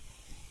better.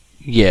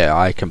 Yeah,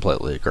 I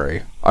completely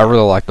agree. I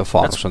really like the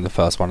finals from the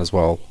first one as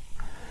well.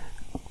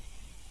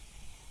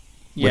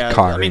 Yeah,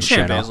 Kairi and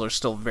Shayna Shayna. Baszler's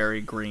still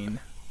very green.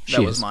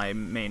 That was my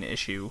main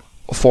issue.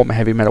 Former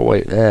heavy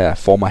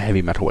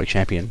metalweight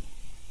champion.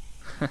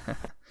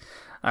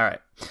 All right,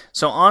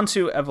 so on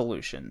to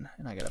Evolution,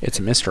 and It's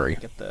a mystery.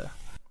 I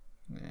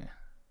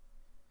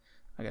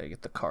gotta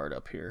get the card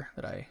up here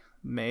that I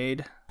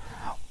made.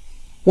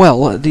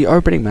 Well, the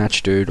opening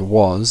match, dude,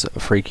 was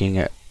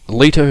freaking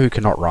Lita, who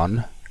cannot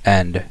run,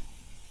 and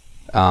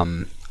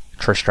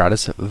Trish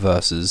Stratus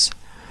versus,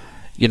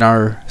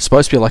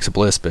 supposed to be Alexa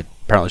Bliss, but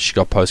apparently she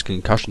got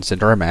post-concussion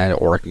syndrome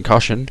or a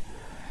concussion.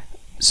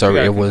 So She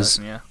got a it was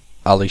concussion,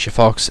 yeah. Alicia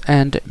Fox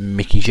and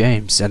Mickie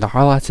James. And the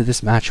highlights of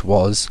this match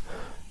was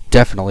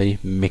definitely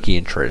Mickie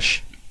and Trish.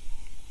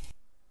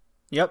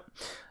 Yep.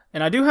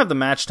 And I do have the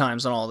match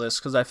times on all this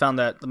because I found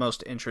that the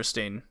most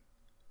interesting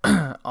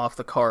off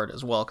the card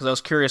as well. Because I was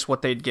curious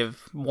what they'd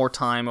give more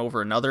time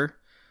over another.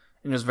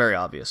 And it was very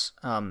obvious.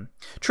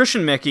 Trish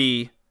and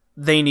Mickie,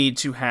 they need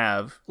to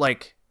have,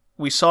 like,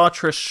 we saw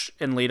Trish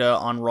and Lita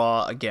on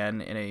Raw again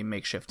in a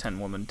makeshift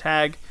 10-woman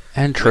tag.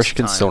 And Trish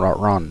can still not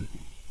run.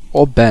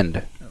 Or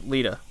bend.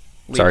 Lita.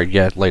 Sorry,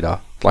 yeah,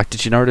 Lita. Like,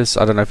 did you notice,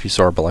 I don't know if you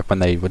saw it, but like when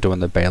they were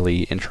doing the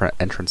Bayley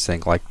entrance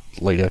thing, like,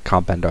 Lita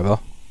can't bend over.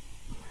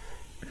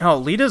 No,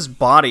 Lita's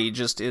body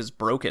just is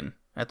broken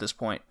at this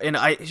point. And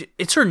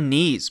it's her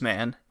knees,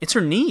 man. It's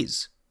her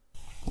knees.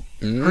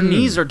 Her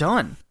knees are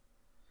done.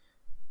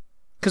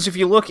 Because if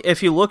you look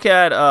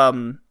at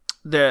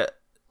the,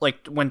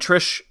 like, when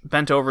Trish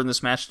bent over in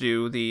this match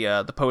to do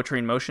the poetry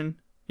in motion,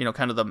 you know,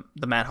 kind of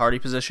the Matt Hardy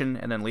position,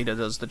 and then Lita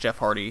does the Jeff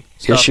Hardy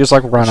stuff. Yeah, she was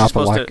like run up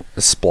and like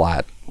a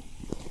splat.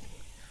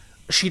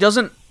 She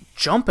doesn't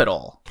jump at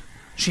all.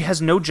 She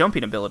has no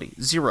jumping ability.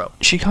 Zero.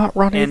 She can't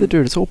run either,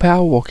 dude. It's all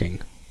power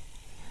walking.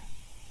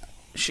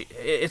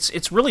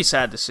 It's really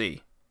sad to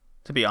see,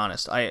 to be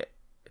honest.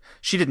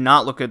 She did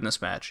not look good in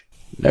this match.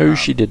 No,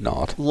 she did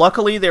not.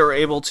 Luckily, they were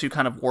able to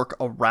kind of work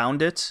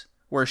around it,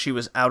 where she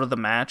was out of the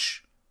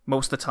match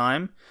most of the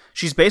time.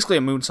 She's basically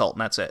a moonsault,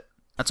 and that's it.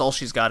 That's all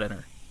she's got in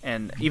her.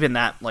 And even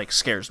that, like,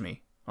 scares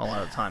me a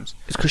lot of times.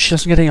 It's because she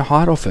doesn't get any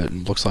height off it,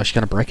 and looks like she's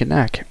going to break her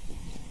neck.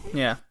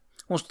 Yeah.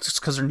 Well, it's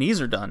because her knees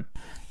are done.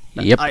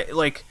 Yep.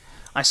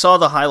 I saw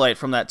the highlight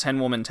from that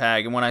 10-woman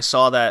tag, and when I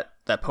saw that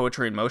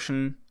poetry in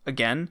motion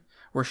again,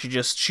 where she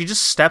just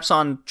steps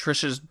on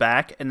Trish's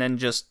back and then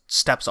just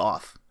steps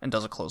off and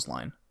does a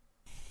clothesline.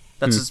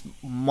 That's as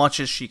much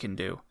as she can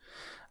do.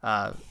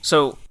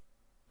 So,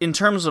 in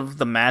terms of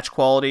the match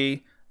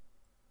quality,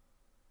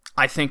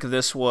 I think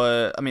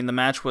the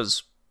match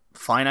was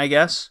fine, I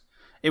guess.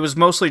 It was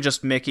mostly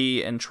just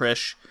Mickie and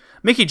Trish.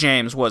 Mickie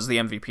James was the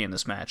MVP in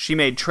this match. She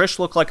made Trish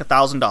look like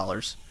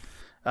 $1,000.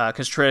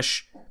 Because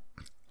Trish,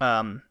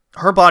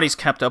 her body's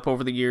kept up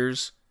over the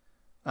years.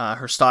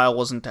 Her style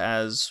wasn't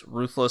as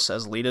ruthless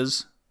as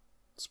Lita's,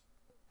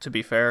 to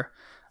be fair.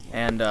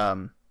 And,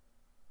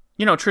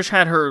 Trish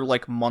had her,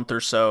 like, month or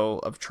so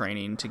of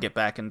training to get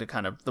back into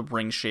kind of the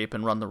ring shape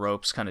and run the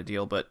ropes kind of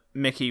deal. But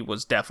Mickie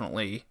was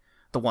definitely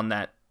the one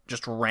that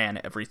just ran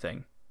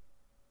everything.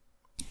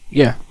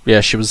 Yeah,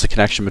 she was the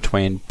connection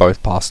between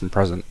both past and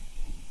present.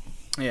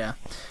 Yeah.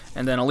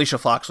 And then Alicia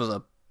Fox was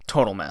a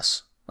total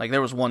mess. Like,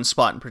 there was one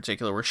spot in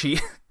particular where she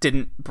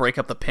didn't break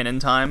up the pin in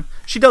time.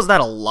 She does that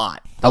a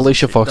lot.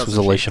 Alicia Fox was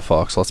Alicia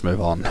Fox. Let's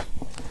move on.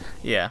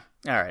 Yeah.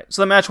 All right.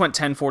 So the match went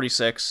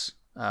 10:46.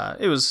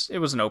 It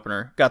was an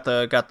opener. Got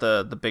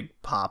the big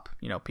pop.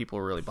 You know, people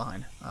were really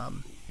behind.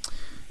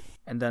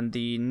 And then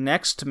the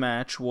next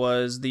match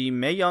was the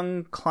Mae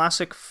Young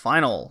Classic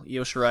Final.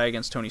 Io Shirai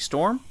against Toni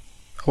Storm.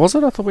 Was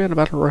it? I thought we had a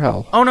Battle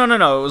Royale. Oh,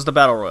 no. It was the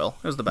Battle Royal.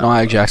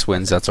 Nia Jax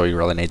wins. That's all you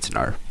really need to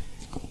know.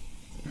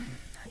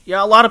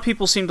 Yeah, a lot of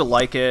people seem to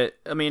like it.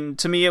 I mean,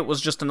 to me, it was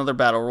just another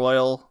Battle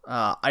Royal.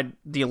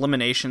 The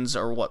eliminations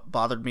are what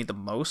bothered me the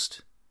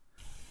most.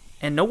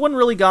 And no one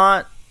really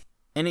got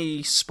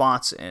any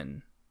spots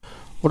in.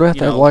 What about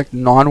that, like,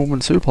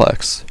 9-woman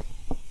suplex?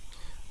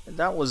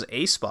 That was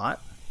a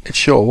spot. It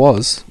sure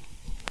was.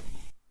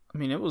 I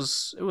mean, it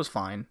was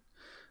fine.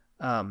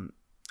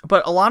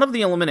 But a lot of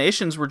the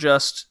eliminations were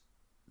just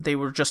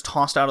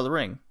tossed out of the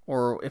ring.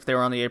 Or if they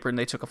were on the apron,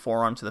 they took a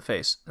forearm to the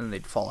face, and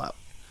they'd fall out.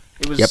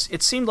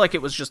 It seemed like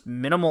it was just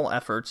minimal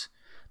effort.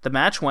 The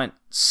match went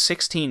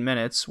 16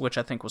 minutes, which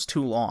I think was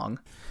too long.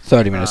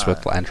 30 minutes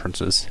with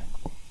entrances.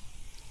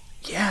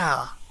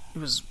 Yeah, it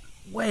was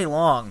way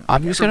long.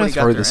 I'm just going to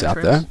throw this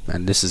out there,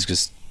 and this is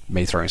just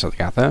me throwing something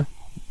out there.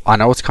 I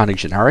know it's kind of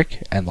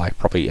generic and, like,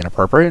 probably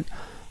inappropriate,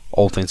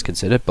 all things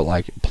considered, but,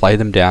 like, play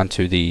them down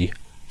to the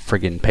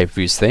friggin'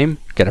 pay-per-views theme,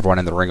 get everyone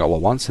in the ring all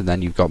at once, and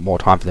then you've got more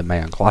time for the Mae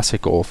Young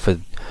Classic or for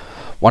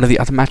one of the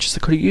other matches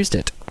that could have used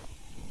it.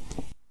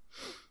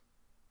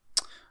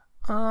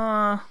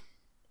 I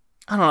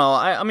don't know.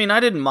 I mean, I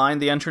didn't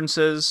mind the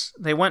entrances.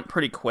 They went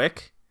pretty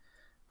quick,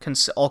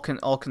 all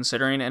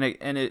considering, and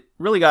it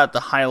really got to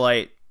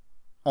highlight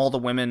all the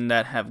women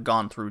that have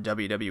gone through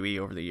WWE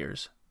over the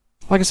years.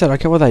 Like I said, I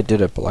get why they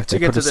did it, but like they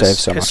could have saved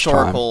so much time.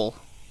 Historical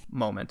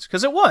moment,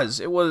 because it was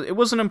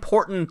an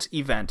important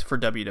event for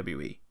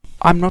WWE.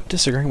 I'm not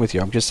disagreeing with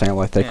you. I'm just saying,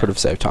 like, they could have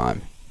saved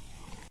time.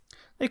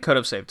 They could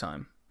have saved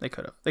time. They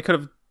could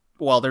have.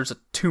 Well, there's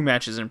 2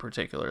 matches in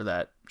particular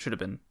that should have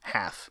been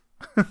half.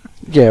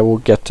 Yeah, we'll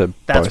get to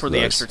that's both where of the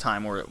those. extra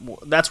time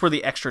that's where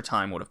the extra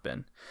time would have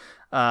been.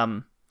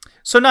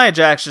 So Nia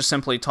Jax just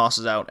simply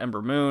tosses out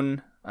Ember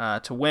Moon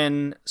to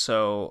win.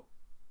 So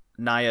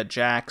Nia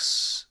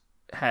Jax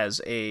has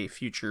a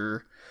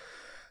future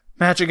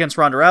match against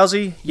Ronda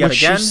Rousey yet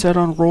again. She said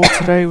on Raw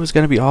today was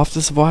going to be after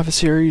Survivor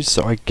Series,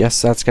 so I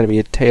guess that's going to be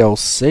a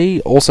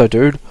TLC. Also,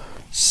 dude,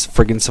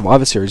 friggin'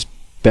 Survivor Series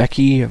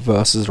Becky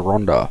versus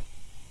Ronda.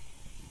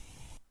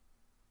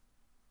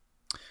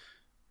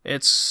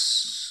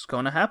 It's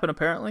going to happen,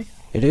 apparently.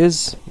 It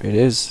is.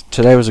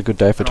 Today was a good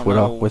day for I don't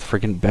Twitter know. with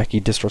freaking Becky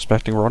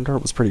disrespecting Ronda.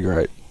 It was pretty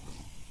great.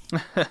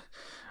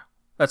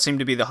 That seemed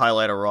to be the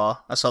highlight of Raw.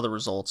 I saw the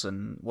results,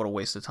 and what a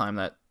waste of time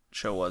that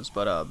show was.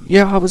 But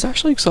Yeah, I was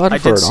actually excited I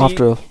for did it see-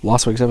 after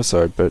last week's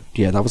episode, but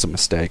yeah, that was a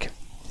mistake.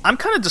 I'm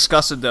kind of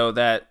disgusted, though,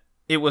 that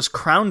it was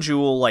Crown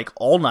Jewel, like,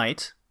 all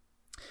night,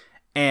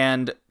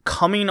 and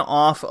coming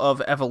off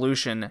of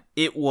Evolution,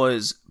 it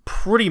was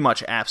pretty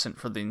much absent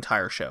for the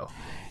entire show.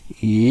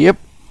 Yep,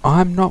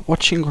 I'm not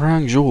watching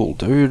Crown Jewel,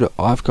 dude.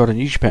 I've got a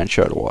New Japan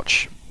show to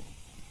watch.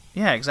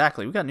 Yeah,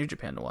 exactly. We got New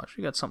Japan to watch.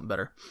 We got something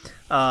better.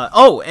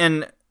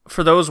 And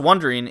for those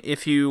wondering,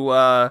 if you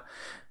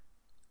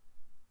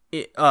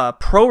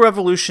Pro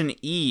Revolution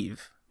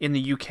Eve in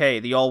the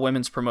UK, the all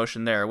women's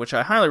promotion there, which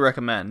I highly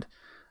recommend,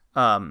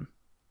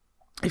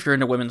 if you're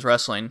into women's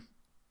wrestling,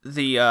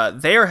 they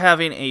are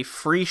having a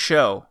free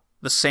show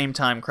the same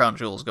time Crown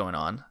Jewel is going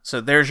on.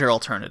 So there's your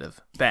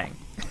alternative. Bang.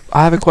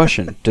 I have a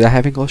question. Do they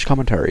have English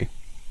commentary?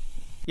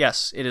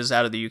 Yes, it is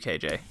out of the UK,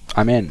 Jay.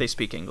 I'm in. They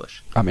speak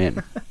English. I'm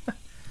in.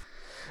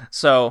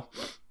 So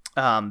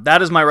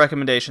that is my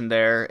recommendation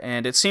there.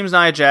 And it seems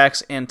Nia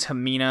Jax and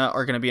Tamina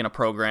are going to be in a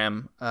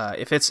program.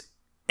 If it's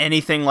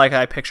anything like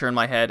I picture in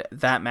my head,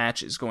 that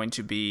match is going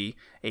to be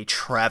a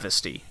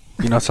travesty.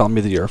 You're not telling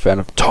me that you're a fan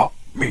of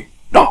Tamina?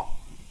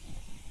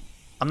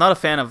 I'm not a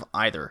fan of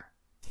either.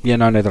 Yeah,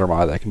 no, neither am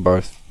I. They can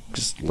both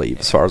just leave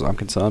as far as I'm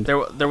concerned.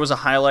 There was a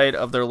highlight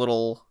of their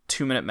little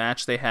 2-minute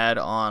match they had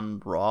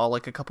on Raw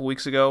like a couple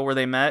weeks ago where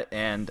they met,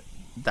 and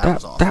that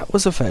was awesome. That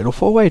was a fatal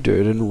 4-way,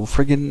 dude, and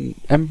friggin'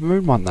 Ember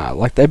Moon won that.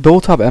 Like, they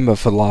built up Ember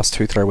for the last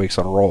 2-3 weeks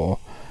on Raw,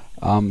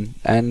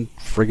 and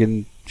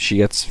friggin' she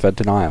gets fed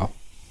to Nia.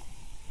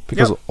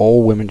 Because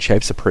all women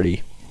shapes are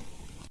pretty.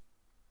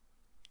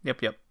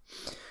 Yep.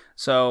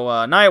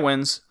 So, Nia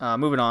wins.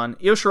 Moving on.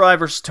 Io Shirai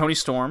versus Toni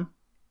Storm.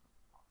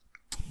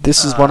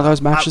 This is one of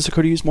those matches that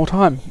could have used more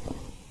time.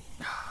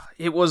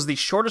 It was the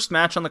shortest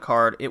match on the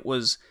card. It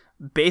was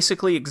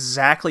basically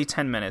exactly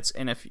 10 minutes.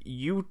 And if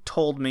you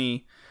told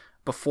me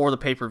before the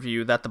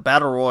pay-per-view that the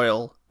Battle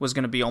Royal was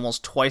going to be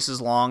almost twice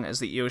as long as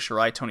the Io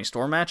Shirai-Toni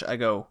Storm match, I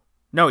go,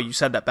 no, you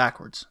said that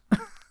backwards.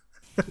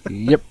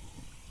 Yep.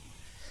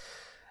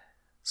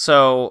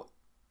 So,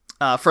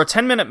 for a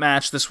 10-minute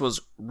match, this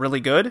was really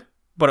good,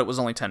 but it was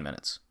only 10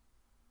 minutes.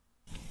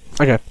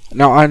 Okay.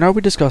 Now, I know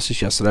we discussed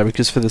this yesterday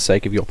because for the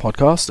sake of your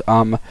podcast,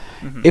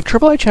 if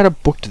Triple H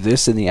had booked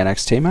this in the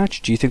NXT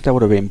match, do you think that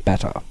would have been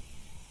better?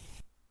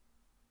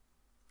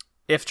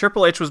 If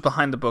Triple H was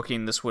behind the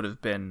booking, this would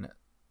have been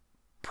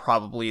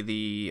probably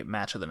the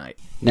match of the night.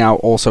 Now,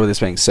 also with this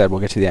being said, we'll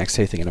get to the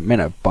NXT thing in a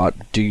minute, but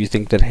do you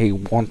think that he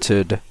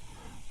wanted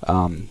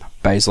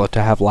Baszler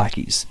to have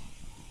lackeys?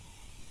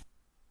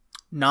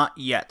 Not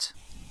yet.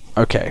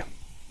 Okay.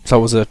 So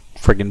it was a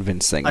friggin'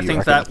 Vince thing. I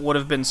think that would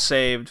have been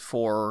saved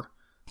for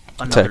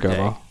another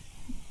Takeover. day.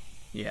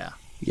 Yeah.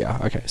 Yeah,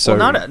 okay. So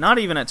Well, not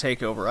even at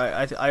Takeover.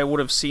 I would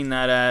have seen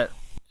that at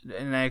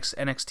an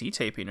NXT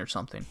taping or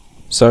something.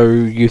 So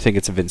you think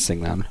it's a Vince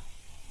thing then?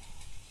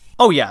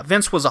 Oh yeah,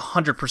 Vince was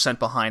 100%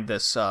 behind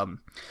this.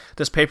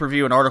 This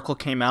pay-per-view. An article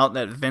came out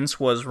that Vince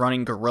was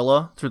running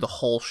guerrilla through the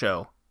whole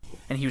show,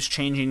 and he was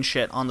changing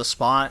shit on the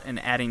spot and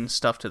adding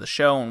stuff to the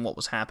show and what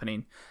was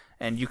happening,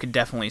 and you could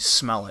definitely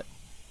smell it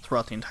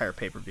throughout the entire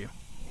pay-per-view.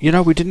 You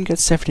know, we didn't get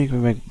Stephanie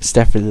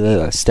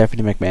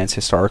McMahon's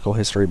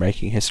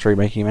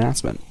history-making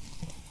announcement.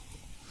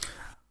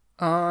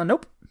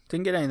 Nope,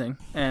 didn't get anything,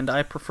 and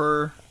I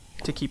prefer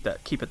to keep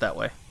it that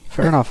way.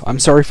 Fair enough. I'm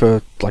sorry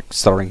for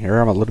stuttering here.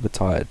 I'm a little bit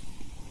tired.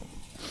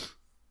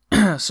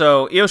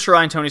 So Io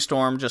Shirai and Toni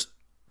Storm just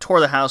tore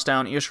the house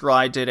down. Io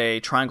Shirai did a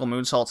triangle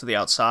moonsault to the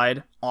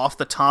outside, off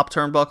the top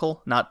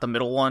turnbuckle, not the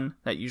middle one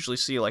that you usually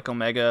see like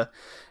Omega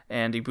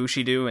and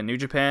Ibushi do in New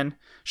Japan.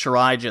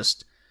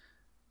 Shirai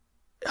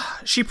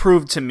she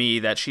proved to me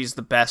that she's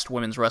the best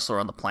women's wrestler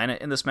on the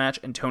planet in this match,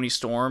 and Toni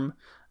Storm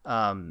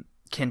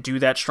can do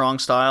that strong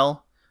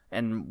style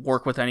and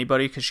work with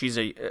anybody because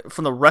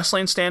from the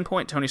wrestling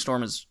standpoint, Toni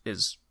Storm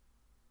is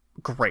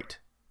great.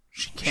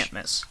 She can't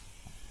miss.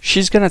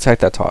 She's going to take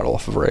that title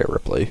off of Rhea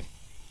Ripley.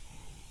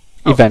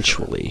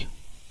 Eventually.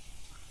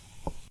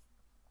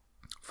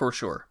 For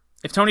sure.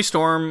 If Toni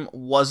Storm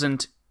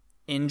wasn't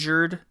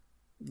injured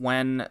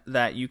when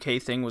that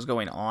UK thing was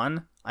going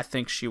on, I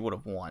think she would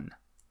have won.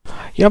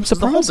 Yeah, I'm The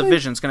surprised. whole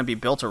division's going to be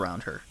built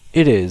around her.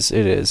 It is.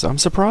 I'm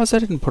surprised they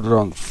didn't put it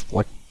on,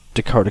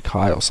 Dakota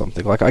Kai or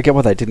something. I get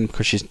why they didn't,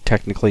 because she's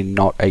technically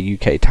not a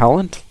UK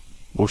talent.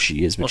 Well,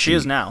 she is, but she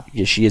is now.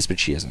 Yeah, she is, but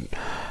she isn't.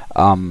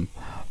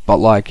 But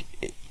like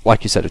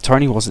you said, if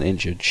Toni wasn't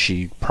injured,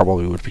 she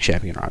probably would be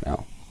champion right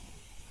now.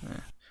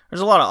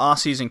 There's a lot of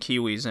Aussies and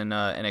Kiwis in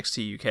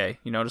NXT UK.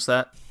 You notice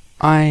that?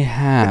 I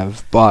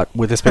have, but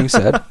with this being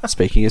said,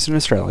 speaking as an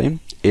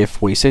Australian,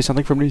 if we see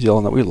something from New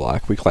Zealand that we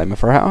like, we claim it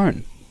for our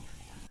own.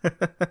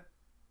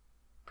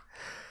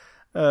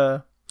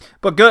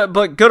 But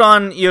good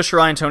on Io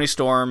Shirai and Toni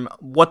Storm.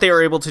 What they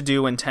were able to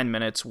do in 10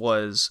 minutes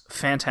was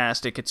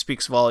fantastic. It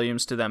speaks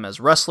volumes to them as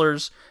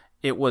wrestlers.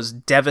 It was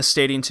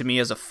devastating to me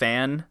as a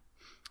fan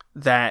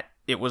that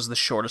it was the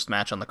shortest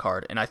match on the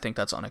card, and I think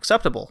that's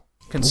unacceptable,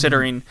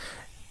 considering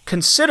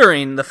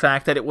the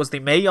fact that it was the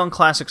Mae Young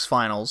Classics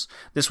finals.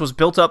 This was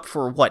built up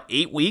for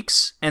 8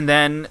 weeks, and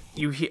then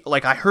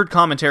I heard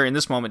commentary in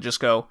this moment just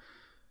go,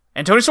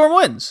 and Toni Storm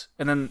wins,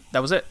 and then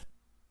that was it.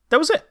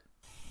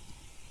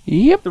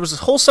 Yep. There was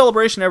this whole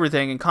celebration and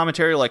everything, and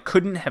commentary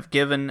couldn't have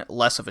given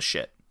less of a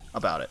shit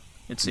about it,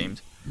 it seemed.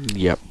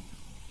 Yep.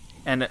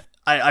 And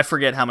I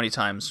forget how many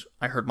times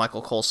I heard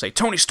Michael Cole say,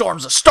 Toni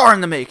Storm's a star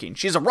in the making.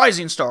 She's a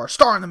rising star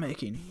in the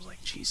making. He was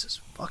like,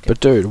 Jesus fucking But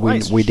dude,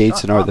 Christ, we need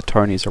to know up. that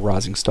Tony's a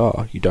rising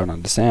star. You don't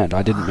understand.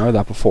 I didn't know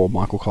that before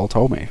Michael Cole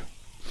told me.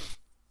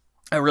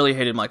 I really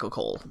hated Michael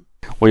Cole.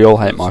 We all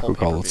hate This whole Michael Cole.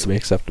 pay-per-view. It's to be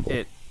acceptable.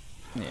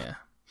 Yeah.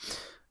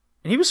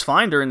 And he was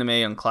fine during the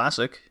Mae Young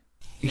Classic.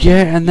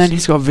 Yeah, and then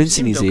he's got Vince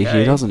in seemed his ear okay.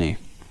 here, doesn't he?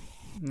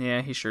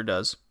 Yeah, he sure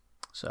does.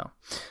 So,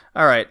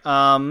 all right.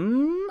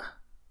 I'm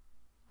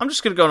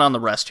just gonna go down the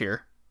rest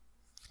here.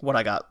 What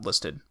I got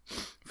listed,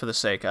 for the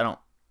sake, I don't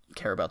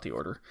care about the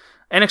order.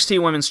 NXT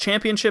Women's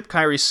Championship: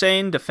 Kairi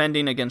Sane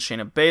defending against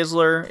Shayna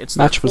Baszler. It's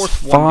their Match was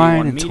fourth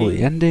fine 1v1 until meeting.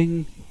 the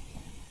ending.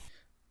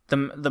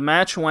 The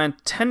match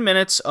went 10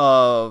 minutes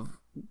of.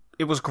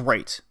 It was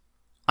great.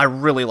 I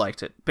really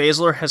liked it.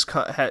 Baszler has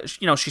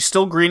she's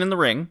still green in the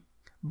ring,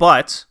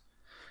 but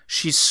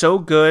she's so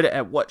good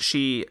at what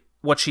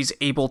she's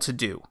able to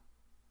do.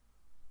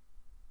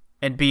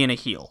 And being a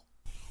heel.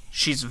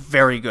 She's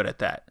very good at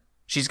that.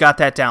 She's got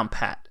that down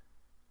pat.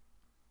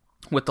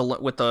 With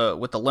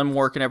the limb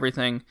work and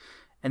everything.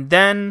 And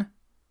then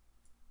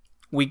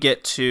we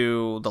get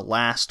to the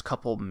last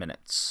couple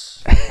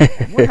minutes.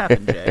 What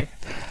happened, Jay?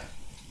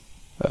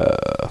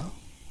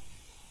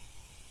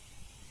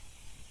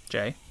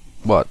 Jay?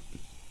 What?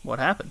 What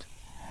happened?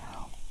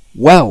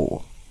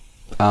 Well,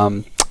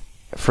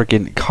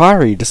 freaking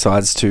Kairi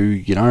decides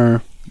to,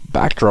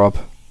 backdrop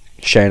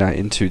Shayna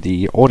into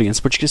the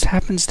audience, which just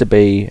happens to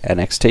be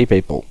NXT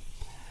people.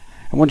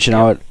 And once you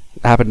know it,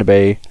 happened to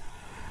be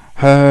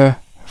her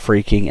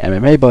freaking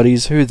MMA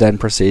buddies, who then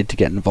proceed to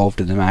get involved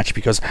in the match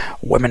because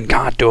women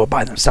can't do it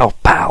by themselves,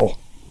 pal.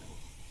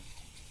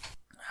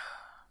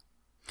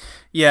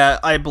 Yeah,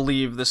 I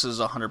believe this is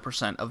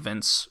 100% a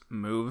Vince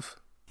move.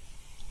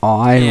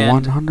 I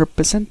And-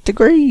 100%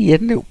 agree,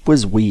 and it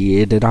was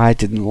weird, and I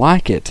didn't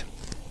like it.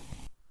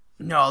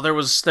 No, there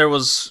was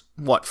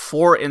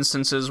 4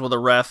 instances where the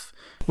ref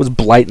It was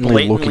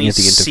blatantly looking blatantly at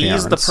the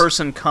interference. sees the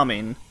person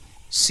coming,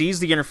 sees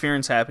the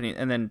interference happening,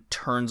 and then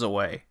turns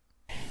away.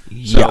 So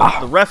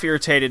Yeah. the ref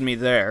irritated me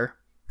there.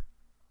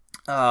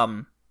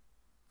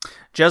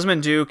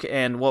 Jessamine Duke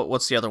and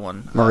what's the other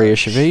one? Maria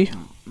Shavi?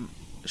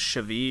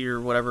 Shavi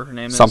or whatever her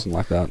name is. Something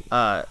like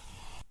that.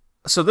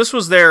 So this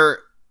was their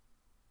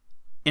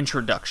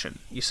introduction,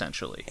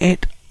 essentially.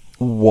 It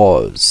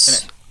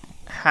was.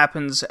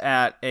 Happens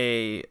at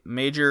a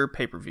major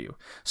pay-per-view.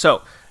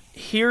 So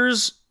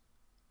here's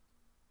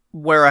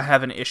where I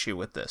have an issue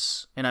with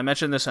this. And I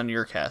mentioned this on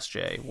your cast,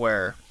 Jay,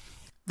 where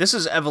this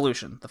is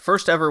Evolution, the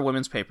first ever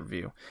women's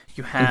pay-per-view.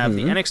 You have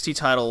the NXT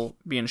title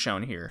being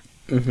shown here.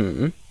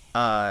 Mm-hmm.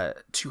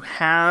 To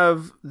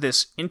have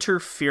this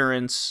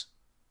interference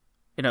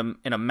in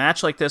a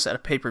match like this, at a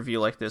pay-per-view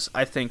like this,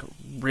 I think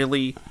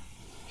really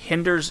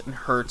hinders and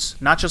hurts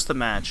not just the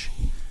match,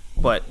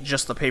 but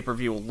just the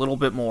pay-per-view a little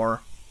bit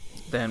more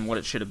than what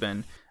it should have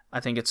been. I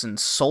think it's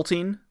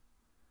insulting,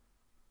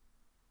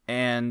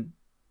 and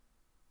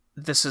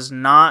this is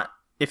not,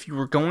 if you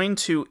were going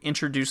to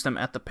introduce them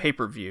at the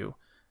pay-per-view,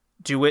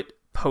 do it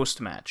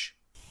post-match.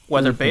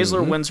 Whether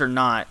Baszler wins or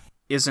not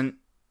isn't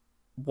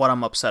what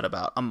I'm upset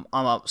about. I'm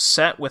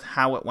upset with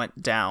how it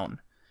went down.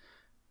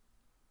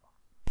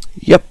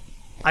 Yep.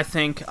 I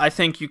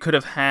think you could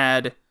have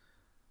had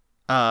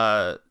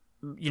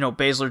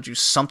Baszler do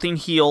something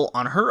heel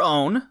on her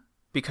own,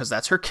 because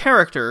that's her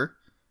character,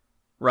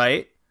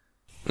 right?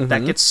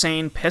 That gets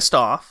Sane pissed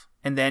off,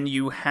 and then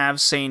you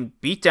have Sane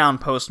beat down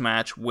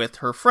post-match with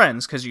her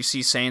friends, because you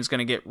see Sane's going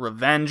to get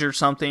revenge or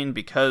something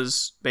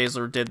because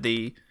Baszler did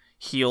the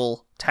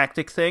heel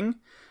tactic thing,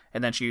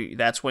 and then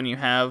that's when you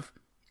have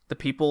the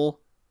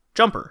people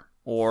jumper,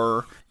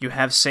 or you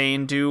have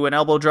Sane do an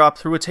elbow drop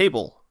through a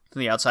table to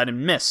the outside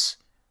and miss.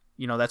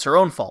 That's her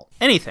own fault.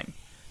 Anything.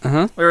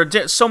 Uh-huh. There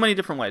are so many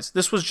different ways.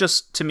 This was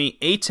just, to me,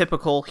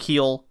 atypical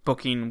heel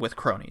booking with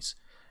cronies.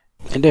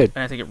 Indeed.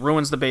 And I think it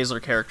ruins the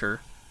Baszler character.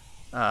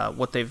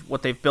 What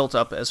they've built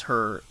up as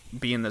her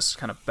being this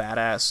kind of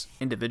badass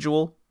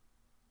individual,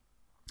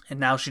 and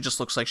now she just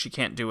looks like she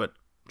can't do it.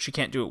 She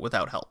can't do it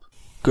without help.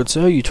 Good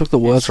sir, you took the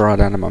words right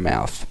out of my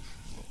mouth.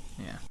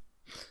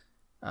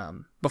 Yeah.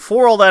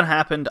 Before all that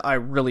happened, I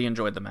really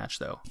enjoyed the match,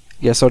 though.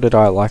 Yeah, so did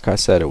I. Like I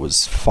said, it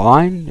was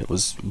fine. It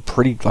was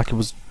it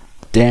was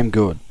damn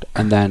good.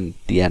 And then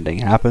the ending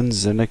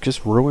happens, and it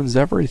just ruins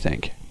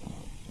everything.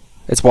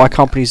 It's why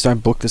companies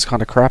don't book this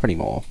kind of crap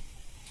anymore.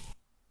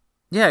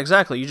 Yeah,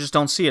 exactly. You just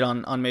don't see it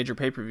on major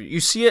pay-per-view. You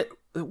see it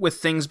with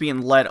things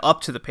being led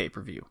up to the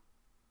pay-per-view.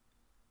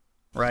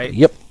 Right?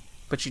 Yep.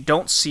 But you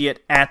don't see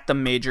it at the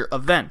major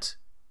event.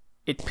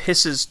 It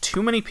pisses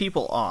too many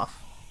people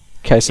off.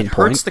 Case in It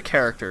point. hurts the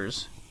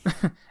characters.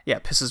 Yeah,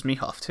 it pisses me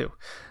off too.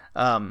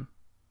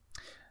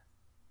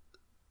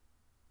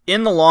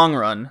 In the long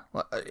run,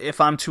 if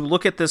I'm to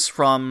look at this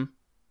from,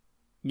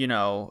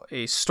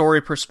 a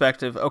story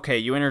perspective, okay,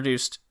 you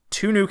introduced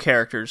 2 new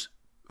characters,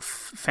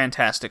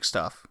 fantastic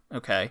stuff,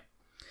 okay?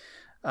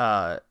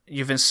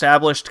 You've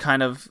established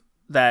kind of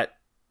that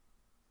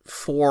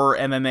 4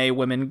 MMA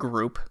women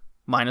group,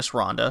 minus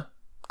Ronda,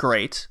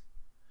 great.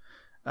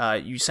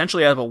 You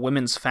essentially have a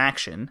women's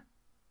faction,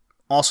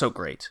 also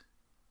great.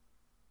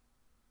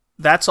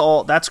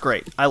 That's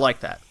great. I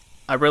like that.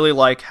 I really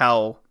like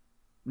how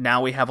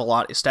now we have a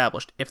lot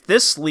established. If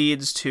this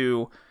leads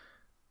to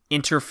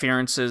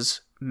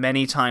interferences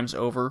many times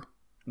over,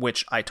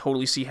 which I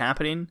totally see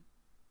happening,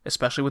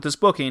 especially with this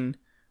booking,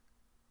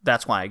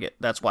 that's why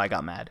I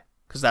got mad,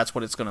 because that's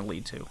what it's going to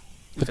lead to.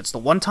 If it's the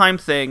one-time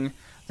thing,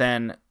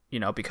 then,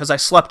 because I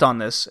slept on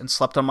this and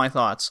slept on my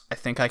thoughts, I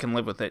think I can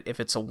live with it if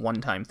it's a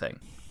one-time thing.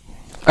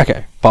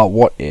 Okay, but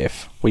what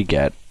if we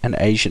get an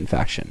Asian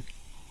faction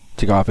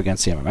to go up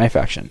against the MMA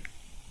faction?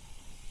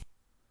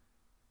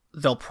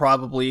 They'll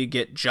probably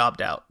get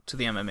jobbed out to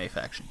the MMA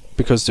faction.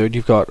 Because, dude,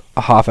 you've got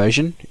a half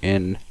Asian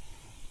in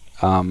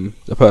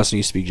the person who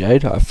used to be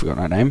Jade, I forgot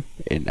her name,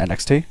 in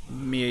NXT.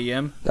 Mia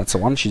Yim. That's the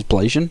one, she's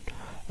Blasian.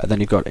 And then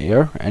you've got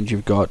Io, and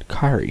you've got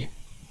Kairi.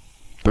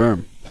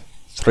 Boom.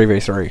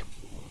 3v3.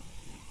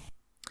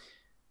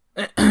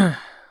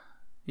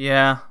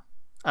 Yeah.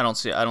 I don't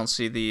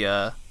see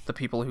the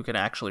people who can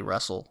actually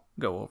wrestle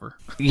go over.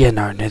 Yeah,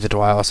 no, neither do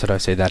I. I also don't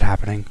see that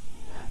happening.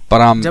 But,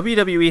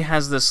 WWE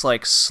has this,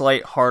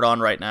 slight hard-on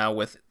right now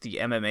with the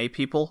MMA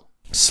people.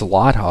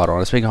 Slight hard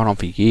on. It's been going on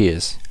for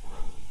years.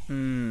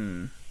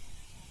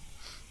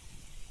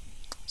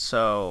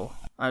 So,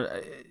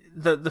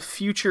 the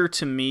future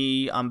to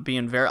me, I'm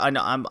being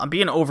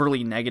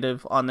overly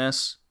negative on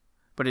this,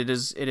 but it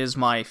is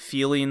my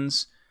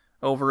feelings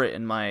over it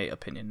and my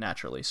opinion,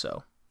 naturally,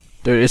 so.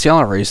 Dude, it's the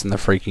only reason the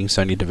freaking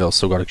Sonya Deville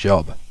still got a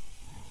job.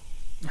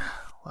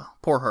 Well,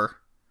 poor her.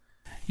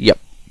 Yep.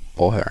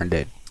 Poor her,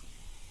 indeed.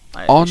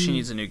 She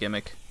needs a new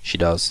gimmick. She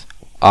does.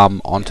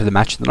 On to the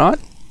match of the night?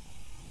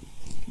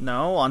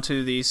 No,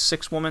 onto the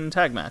 6-woman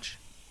tag match.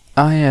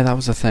 Oh yeah, that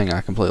was a thing.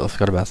 I completely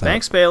forgot about that.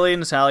 Banks, Bayley, and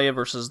Natalya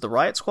versus the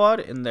Riot Squad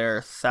in their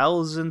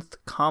 1000th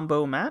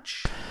combo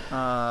match.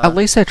 At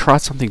least they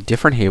tried something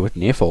different here with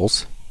near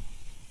falls.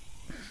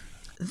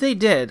 They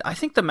did. I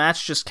think the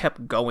match just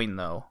kept going,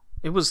 though.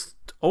 It was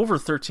over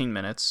 13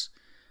 minutes.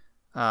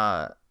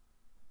 Bayley,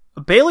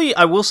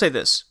 I will say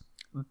this.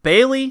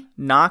 Bayley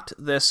knocked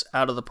this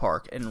out of the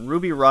park, and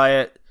Ruby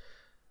Riott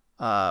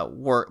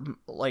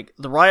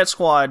the Riot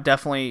Squad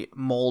definitely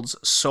molds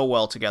so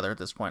well together at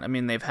this point. I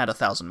mean, they've had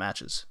 1,000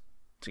 matches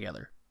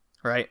together,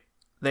 right?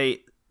 The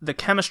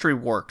chemistry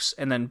works,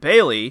 and then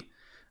Bayley,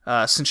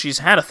 since she's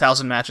had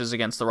 1,000 matches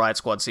against the Riot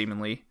Squad,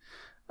 seemingly,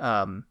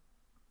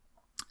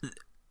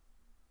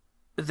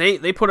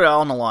 they put it all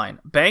on the line.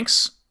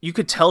 Banks, you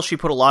could tell she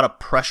put a lot of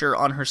pressure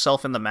on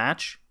herself in the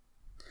match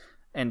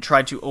and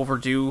tried to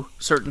overdo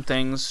certain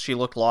things. She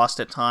looked lost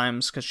at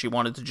times because she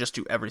wanted to just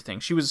do everything.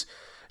 She was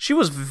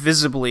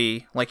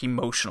visibly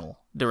emotional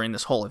during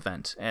this whole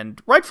event, and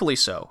rightfully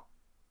so.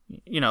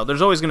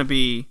 There's always going to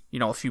be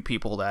a few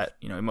people that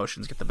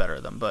emotions get the better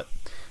of them. But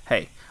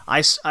hey,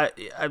 I'm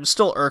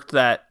still irked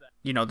that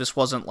this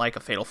wasn't like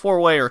a fatal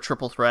 4-way or a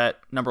triple threat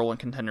number 1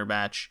 contender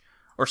match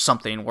or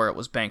something where it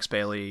was Banks,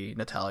 Bayley,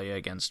 Natalya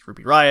against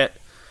Ruby Riott.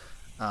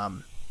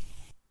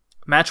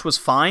 Match was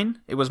fine.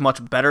 It was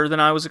much better than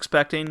I was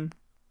expecting,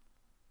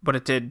 but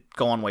it did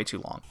go on way too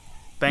long.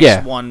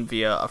 Banks won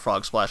via a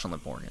frog splash on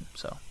Liv Morgan.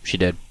 So she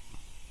did.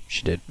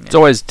 Yeah. It's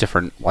always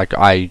different.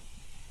 I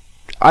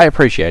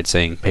appreciate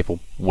seeing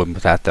people win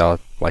without their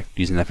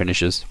using their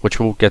finishes, which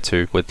we'll get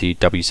to with the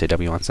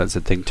WCW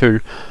Uncensored thing too.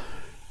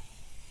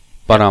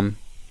 But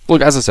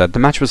look, as I said, the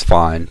match was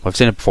fine. We've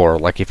seen it before.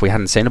 If we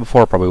hadn't seen it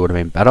before, it probably would have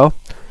been better.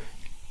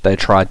 They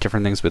tried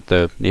different things with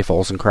the near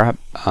falls and crap.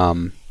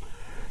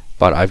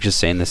 But I've just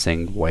seen this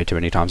thing way too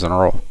many times in a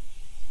row.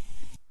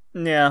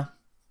 Yeah.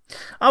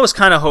 I was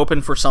kind of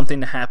hoping for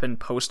something to happen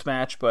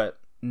post-match,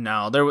 but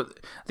no.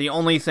 The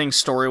only thing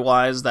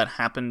story-wise that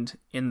happened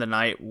in the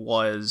night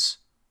was,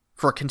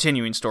 for a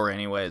continuing story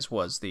anyways,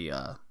 was the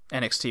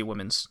NXT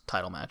Women's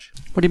title match.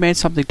 What do you mean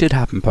something did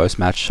happen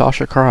post-match?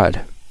 Sasha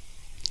cried.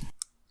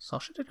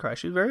 Sasha did cry.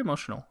 She was very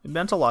emotional. It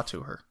meant a lot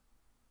to her.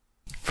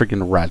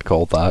 Freaking rad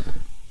called that.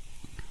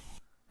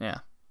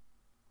 Yeah.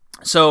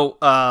 So,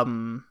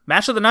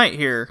 match of the night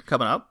here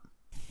coming up.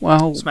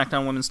 Well,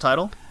 SmackDown Women's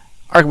title.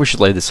 I reckon we should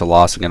leave this to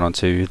last and get on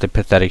to the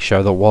pathetic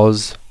show that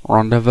was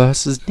Ronda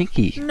versus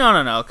Nikki.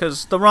 No,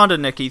 because the Ronda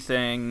Nikki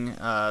thing,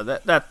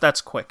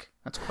 that's quick.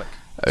 That's quick.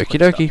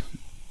 Okie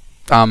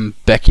dokie.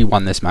 Becky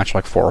won this match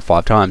 4 or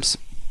 5 times.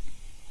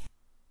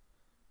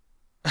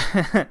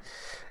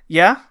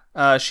 Yeah,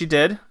 she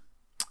did.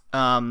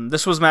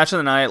 This was match of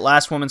the night,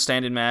 last woman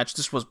standing match.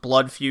 This was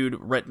Blood Feud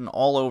written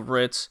all over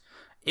it.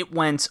 It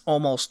went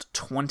almost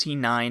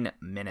 29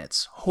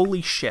 minutes.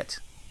 Holy shit.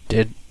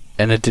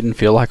 And it didn't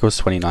feel like it was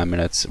 29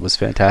 minutes. It was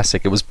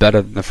fantastic. It was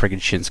better than the friggin'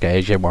 Shinsuke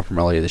AJ one from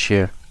earlier this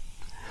year.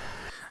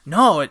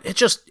 No,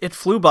 it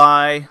flew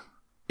by.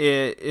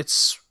 I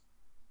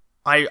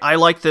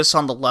like this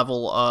on the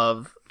level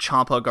of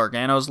Ciampa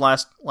Gargano's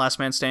last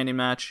man standing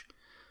match.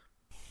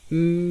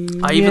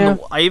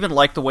 I even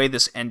like the way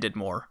this ended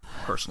more,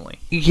 personally.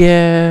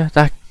 Yeah,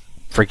 that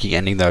freaking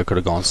ending though could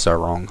have gone so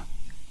wrong.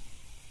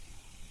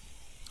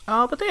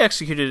 But they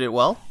executed it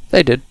well.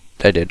 They did.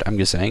 I'm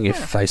just saying,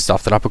 if they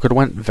stuffed it up, it could have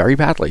went very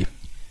badly.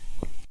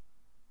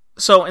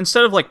 So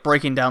instead of like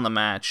breaking down the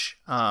match,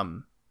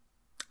 I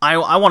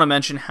want to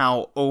mention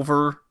how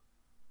over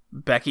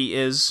Becky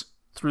is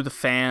through the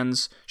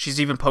fans. She's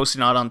even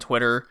posting out on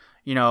Twitter.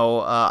 You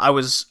know,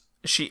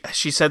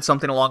 she said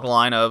something along the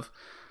line of,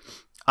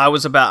 I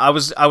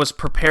was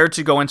prepared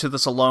to go into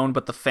this alone,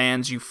 but the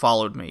fans, you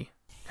followed me,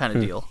 kind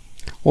of deal.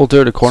 Well,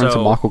 dude, according to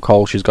Michael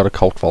Cole, she's got a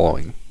cult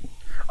following.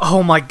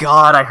 Oh my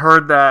god, I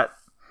heard that.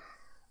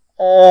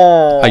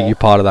 Oh. Are you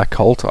part of that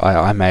cult?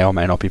 I may or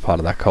may not be part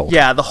of that cult.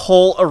 Yeah, the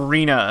whole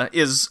arena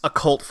is a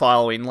cult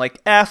following. Like,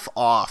 F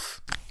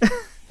off.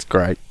 It's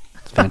great.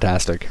 It's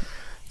fantastic.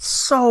 It's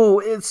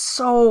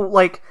so,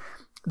 like,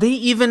 they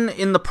even,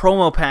 in the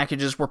promo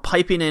packages, were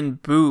piping in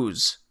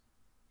boos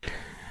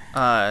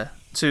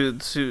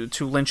to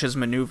Lynch's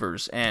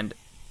maneuvers, and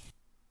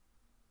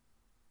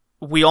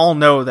we all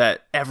know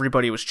that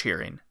everybody was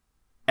cheering.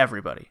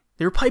 Everybody.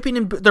 They're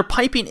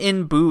piping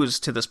in boos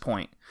to this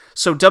point.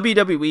 So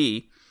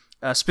WWE,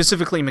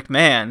 specifically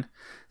McMahon,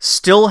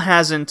 still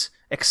hasn't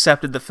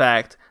accepted the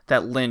fact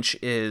that Lynch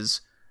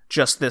is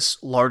just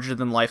this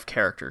larger-than-life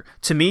character.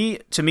 To me,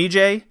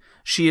 Jay,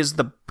 she is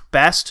the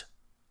best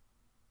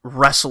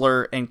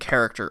wrestler and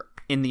character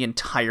in the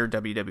entire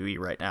WWE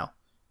right now.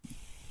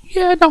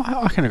 Yeah, no,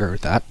 I can agree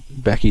with that.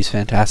 Becky's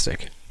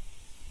fantastic.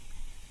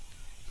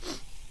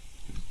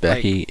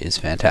 Becky is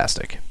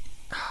fantastic.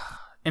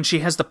 And she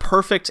has the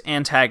perfect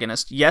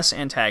antagonist. Yes,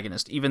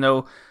 antagonist, even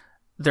though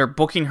they're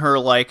booking her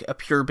like a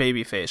pure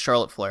babyface,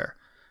 Charlotte Flair.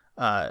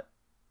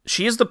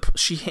 She is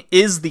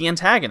the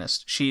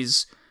antagonist.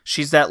 She's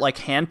that like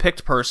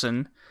handpicked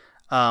person,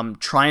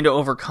 trying to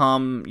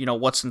overcome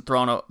what's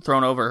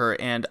thrown over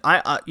her. And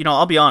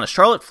I'll be honest,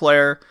 Charlotte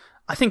Flair,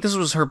 I think this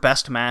was her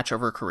best match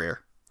of her career,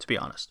 to be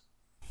honest.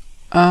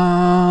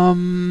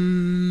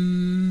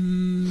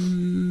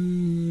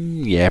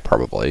 Yeah,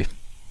 probably.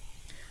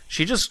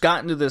 She just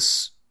got into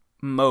this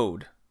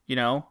mode,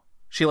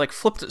 She like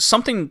flipped a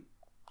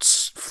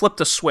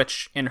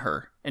switch in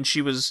her, and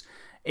she was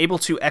able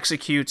to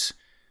execute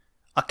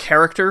a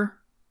character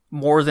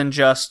more than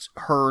just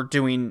her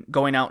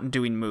going out and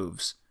doing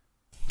moves.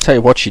 Tell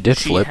you what, she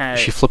flip.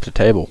 She flipped a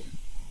table.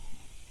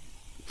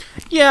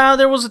 Yeah,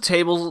 there was a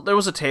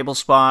table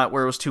spot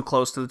where it was too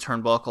close to the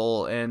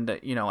turnbuckle, and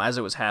as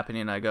it was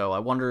happening, I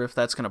wonder if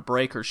that's gonna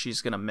break or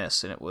she's gonna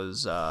miss, and it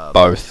was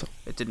both.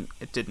 It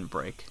didn't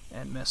break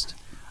and missed.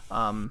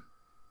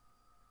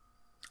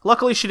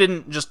 Luckily, she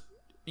didn't just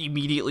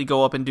immediately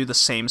go up and do the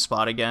same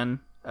spot again.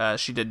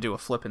 She did do a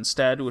flip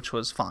instead, which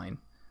was fine.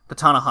 The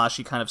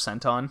Tanahashi kind of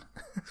senton,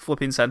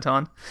 flipping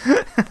senton.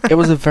 It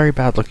was a very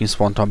bad looking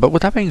swanton, but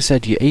with that being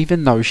said,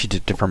 even though she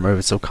did different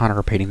moves, still kind of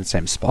repeating the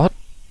same spot.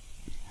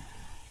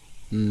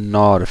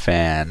 Not a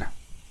fan.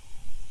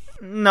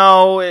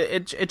 No,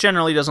 it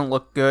generally doesn't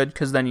look good,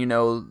 because then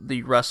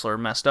the wrestler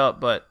messed up,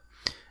 but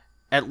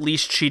at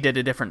least she did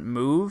a different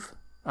move.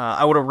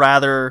 I would have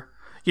rather,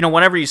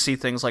 whenever you see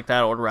things like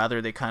that, I would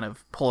rather they kind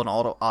of pull an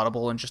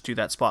audible and just do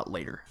that spot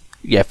later.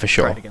 Yeah, for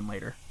sure. Try it again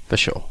later. For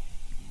sure.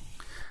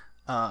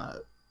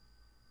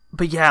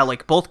 But yeah,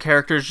 like both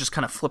characters just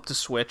kind of flipped a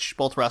switch,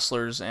 both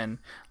wrestlers, and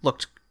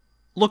looked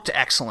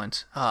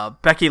excellent.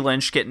 Becky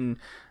Lynch getting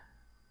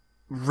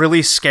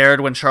really scared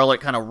when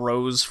Charlotte kind of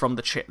rose from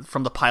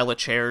the pile of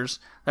chairs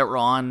that were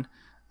on.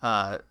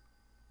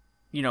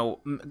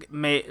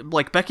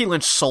 Becky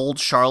Lynch sold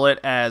Charlotte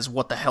as,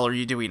 what the hell are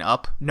you doing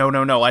up?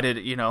 No, I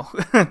did,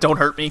 don't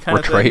hurt me kind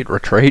of thing.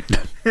 Retreat.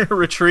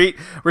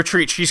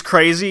 Retreat. She's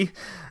crazy.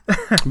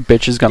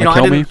 Bitch is gonna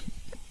kill me.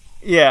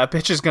 Yeah,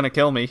 bitch is gonna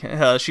kill me.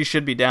 She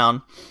should be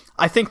down.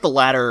 I think the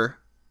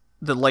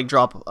leg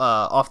drop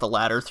off the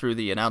ladder through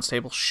the announce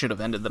table should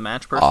have ended the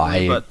match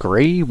personally. I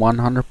agree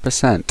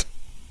 100%.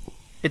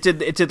 It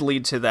did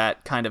lead to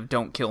that kind of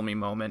don't kill me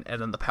moment,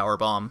 and then the power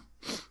bomb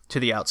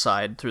to the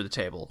outside through the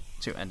table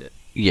to end it.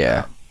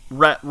 Yeah.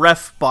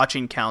 Ref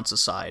botching counts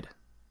aside.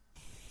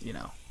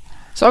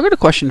 So I've got a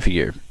question for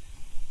you.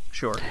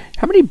 Sure.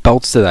 How many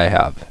belts do they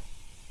have?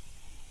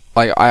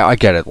 Like, I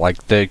get it,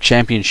 like, the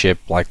championship,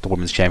 like, the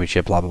women's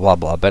championship, blah, blah, blah,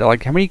 blah, but,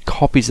 like, how many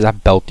copies of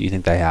that belt do you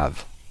think they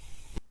have?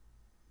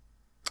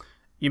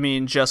 You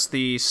mean just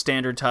the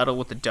standard title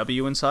with the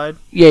W inside?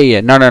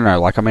 Yeah, no,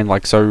 like, I mean,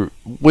 like, so,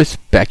 with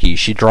Becky,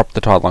 she dropped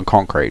the title on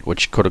concrete,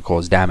 which could have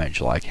caused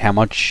damage, like, how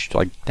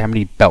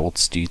many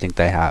belts do you think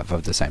they have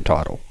of the same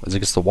title? Is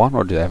it just the one,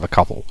 or do they have a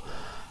couple?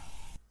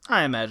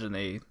 I imagine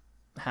they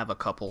have a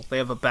couple. They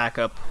have a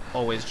backup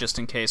always just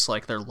in case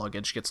like their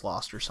luggage gets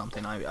lost or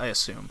something. I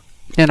assume.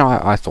 Yeah, no,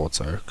 I thought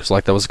so because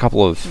like there was a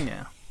couple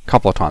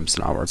of times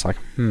now where it's like,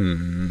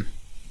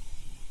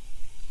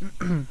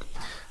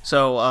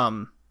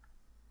 So,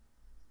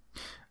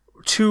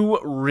 two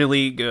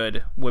really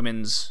good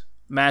women's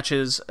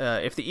matches.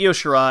 If the Io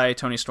Shirai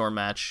Toni Storm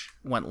match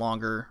went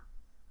longer,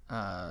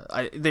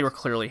 they were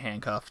clearly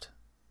handcuffed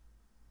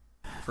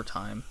for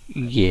time.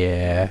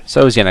 Yeah,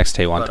 so was the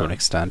NXT one to an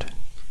extent.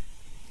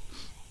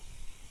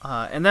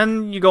 And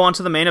then you go on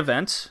to the main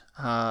event.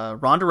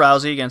 Ronda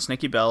Rousey against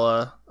Nikki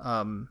Bella.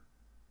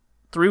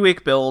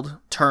 3-week build,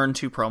 turn,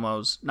 2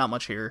 promos. Not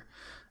much here.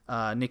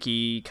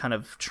 Nikki kind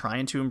of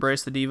trying to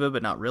embrace the diva,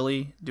 but not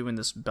really, doing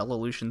this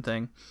Bella-lution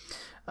thing.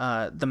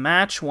 The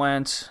match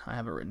went, I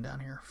have it written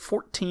down here,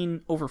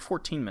 over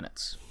 14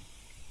 minutes.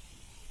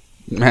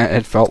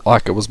 It felt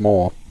like it was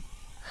more.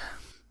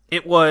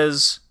 It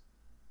was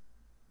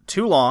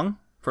too long,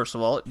 first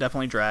of all. It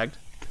definitely dragged.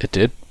 It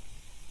did.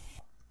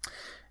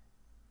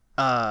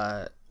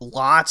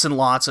 Lots and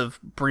lots of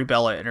Brie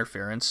Bella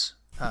interference.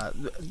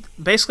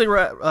 Basically,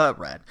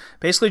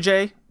 Basically,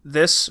 Jay,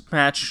 this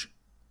match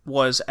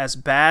was as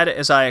bad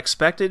as I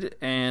expected,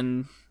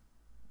 and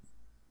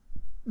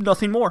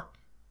nothing more.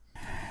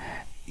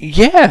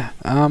 Yeah,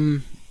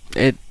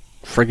 it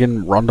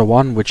friggin' Ronda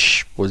won,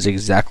 which was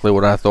exactly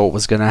what I thought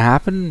was going to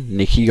happen.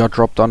 Nikki got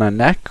dropped on her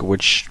neck,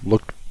 which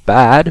looked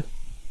bad.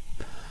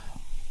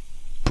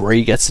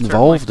 Brie gets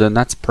involved, and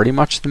that's pretty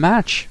much the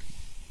match.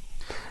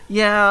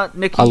 Yeah,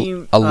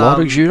 Nikki... A lot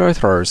of judo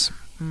throws.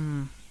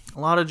 A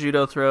lot of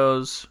judo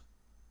throws.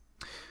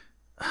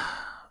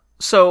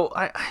 So,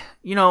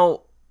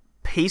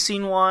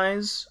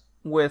 pacing-wise,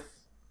 with...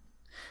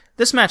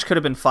 This match could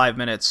have been 5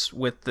 minutes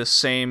with the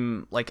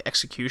same,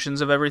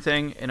 executions of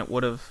everything, and it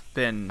would have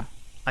been,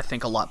 I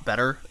think, a lot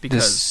better,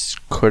 because... This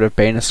could have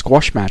been a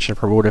squash match, and it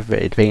probably would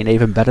have been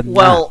even better than that.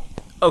 Well,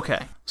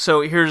 okay. So,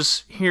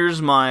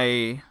 here's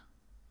my...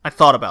 I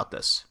thought about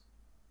this.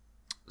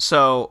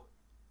 So...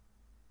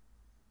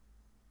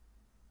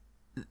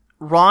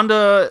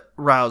 Ronda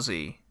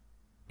Rousey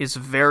is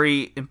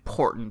very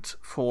important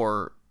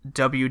for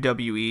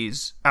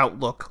WWE's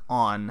outlook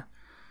on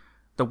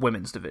the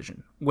women's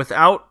division.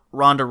 Without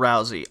Ronda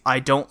Rousey, I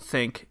don't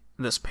think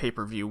this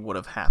pay-per-view would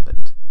have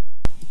happened.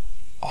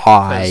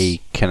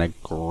 I can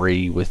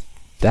agree with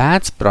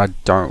that, but I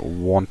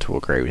don't want to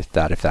agree with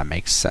that, if that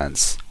makes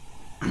sense.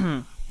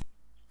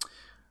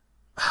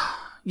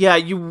 Yeah,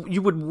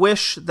 you would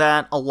wish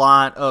that a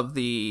lot of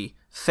the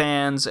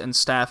fans and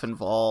staff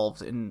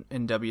involved in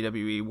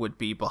WWE would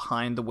be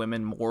behind the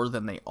women more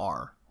than they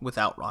are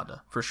without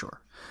Ronda, for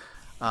sure.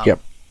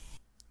 Yep.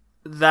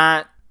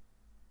 That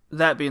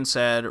being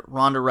said,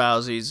 Ronda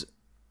Rousey's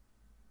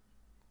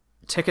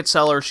ticket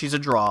seller, she's a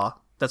draw.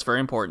 That's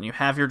very important. You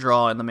have your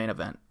draw in the main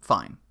event.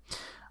 Fine.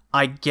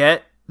 I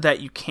get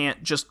that you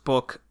can't just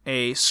book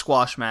a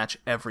squash match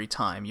every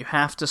time. You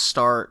have to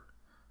start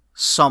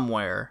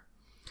somewhere.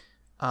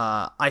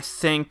 I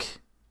think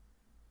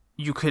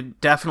you could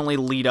definitely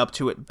lead up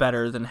to it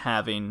better than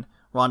having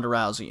Ronda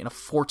Rousey in a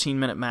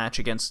 14-minute match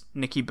against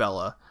Nikki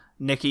Bella.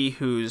 Nikki,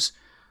 who's...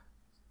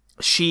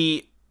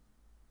 She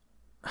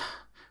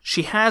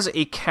has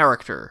a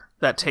character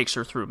that takes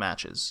her through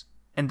matches,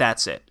 and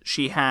that's it.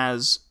 She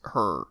has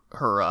her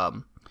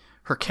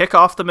kick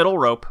off the middle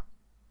rope,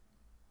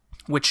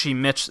 which she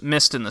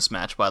missed in this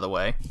match, by the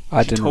way.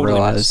 I didn't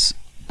realize.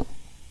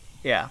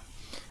 Yeah.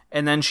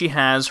 And then she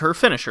has her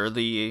finisher,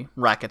 the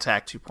Rack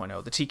Attack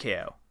 2.0, the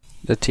TKO.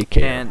 The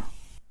TKO. And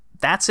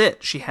that's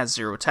it. She has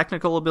 0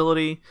 technical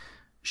ability.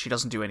 She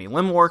doesn't do any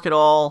limb work at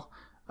all.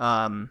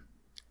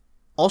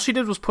 All she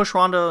did was push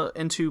Ronda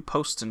into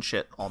posts and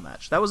shit all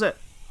match. That was it.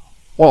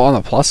 Well, on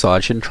the plus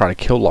side, she didn't try to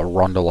kill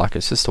Ronda like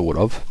her sister would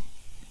have.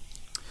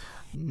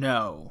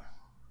 No.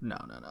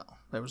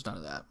 There was none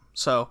of that.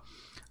 So,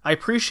 I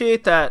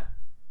appreciate that,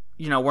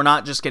 we're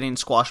not just getting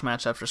squash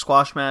match after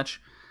squash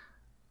match.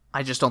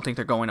 I just don't think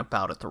they're going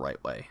about it the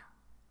right way.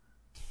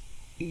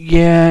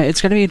 Yeah,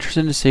 it's going to be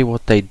interesting to see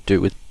what they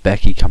do with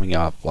Becky coming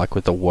up,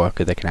 with the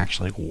worker that can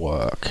actually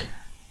work.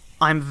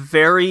 I'm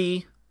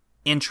very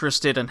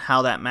interested in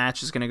how that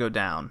match is going to go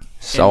down.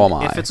 So am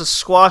I. If it's a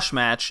squash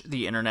match,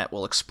 the internet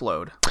will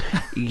explode.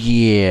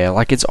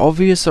 Yeah, it's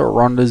obvious that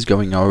Ronda's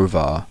going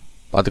over,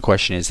 but the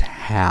question is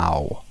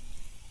how.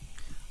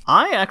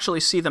 I actually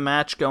see the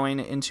match going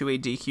into a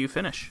DQ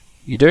finish.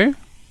 You do?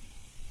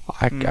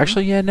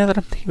 Actually, yeah, now that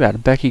I'm thinking about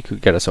it, Becky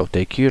could get herself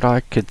DQ'd.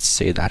 I could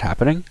see that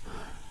happening.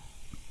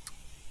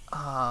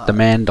 The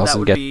man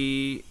doesn't get...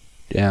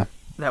 Yeah.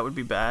 That would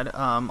be bad.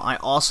 I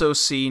also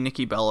see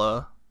Nikki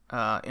Bella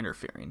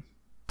interfering.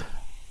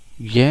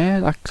 Yeah,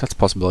 that's a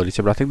possibility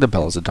too, but I think the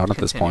Bellas are done at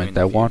this point.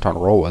 They weren't on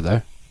Raw, were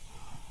they?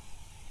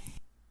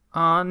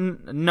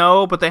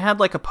 No, but they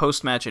had a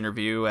post-match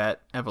interview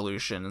at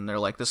Evolution, and they're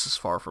like, this is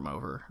far from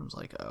over. I was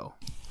like, oh.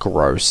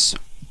 Gross.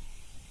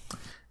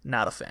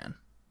 Not a fan.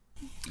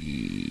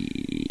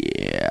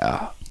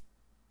 Yeah.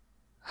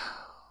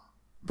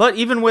 But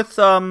even with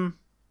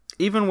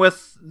even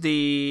with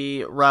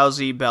the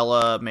Rousey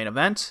Bella main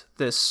event,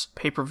 this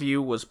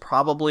pay-per-view was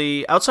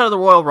probably, outside of the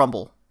Royal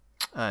Rumble,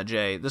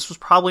 Jay, this was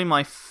probably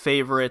my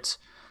favorite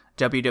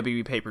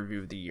WWE pay-per-view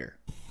of the year.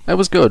 It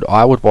was good.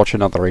 I would watch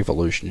another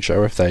Evolution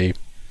show if they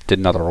did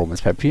another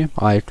women's pay-per-view.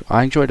 I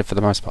enjoyed it for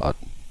the most part.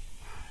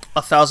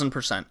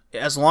 1,000%.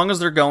 As long as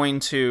they're going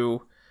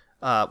to,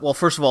 well,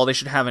 first of all, they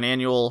should have an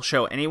annual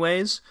show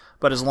anyways,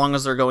 but as long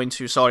as they're going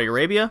to Saudi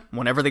Arabia,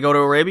 whenever they go to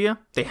Arabia,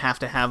 they have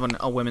to have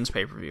a women's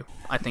pay-per-view.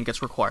 I think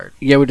it's required.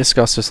 Yeah, we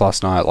discussed this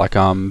last night. Like,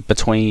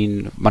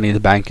 between Money in the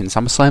Bank and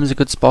SummerSlam is a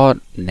good spot.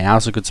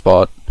 Now's a good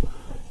spot.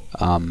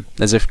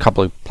 There's a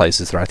couple of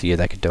places throughout the year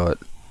they could do it.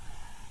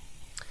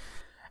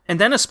 And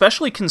then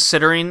especially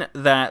considering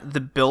that the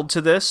build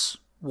to this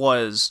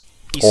was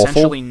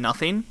essentially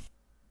nothing,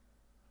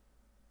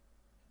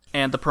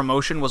 and the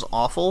promotion was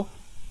awful,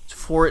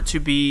 for it to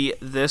be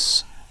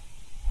this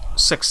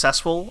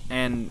successful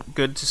and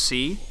good to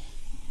see,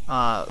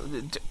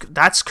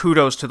 that's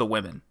kudos to the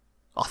women.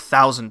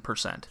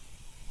 1,000%.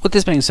 With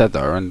this being said,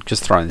 though, and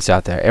just throwing this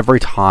out there, every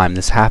time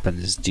this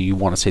happens, do you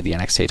want to see the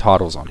NXT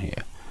titles on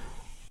here?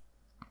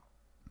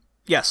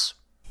 Yes.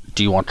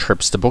 Do you want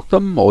Trips to book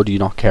them, or do you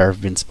not care if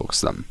Vince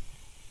books them?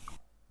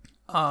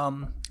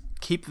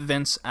 Keep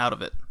Vince out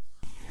of it.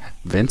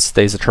 Vince,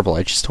 these are Triple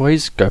H's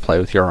toys. Go play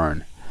with your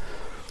own.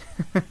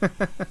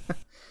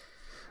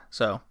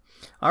 So,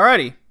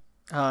 alrighty.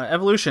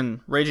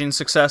 Evolution, raging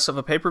success of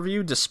a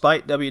pay-per-view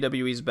despite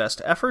WWE's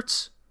best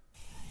efforts.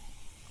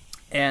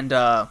 And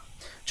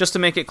just to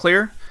make it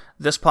clear,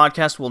 this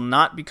podcast will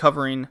not be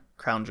covering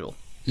Crown Jewel.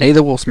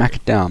 Neither will Smack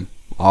It Down.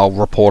 I'll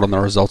report on the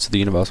results of the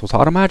Universal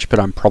title match, but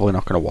I'm probably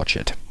not going to watch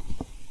it.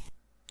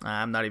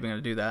 I'm not even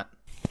going to do that.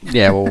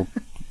 Yeah, well,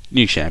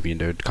 new champion,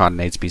 dude. Kind of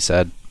needs to be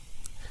said.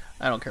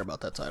 I don't care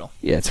about that title.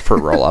 Yeah, it's a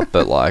fruit roll-up,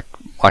 but like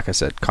I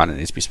said, kind of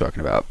needs to be spoken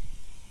about.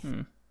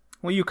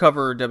 Well, you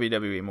cover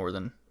WWE more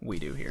than we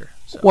do here.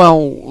 So.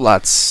 Well,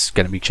 that's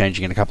going to be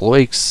changing in a couple of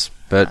weeks,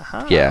 but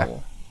yeah.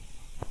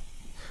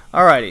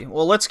 Alrighty,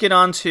 well, let's get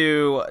on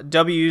to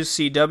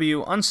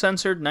WCW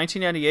Uncensored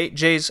 1998,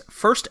 Jay's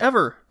first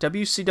ever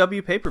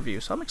WCW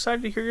pay-per-view. So I'm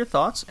excited to hear your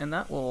thoughts, and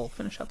that will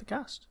finish out the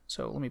cast.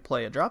 So let me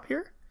play a drop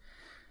here.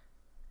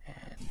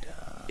 And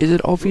is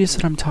it obvious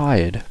that I'm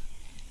tired?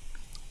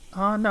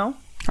 No.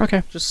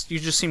 Okay. You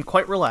just seem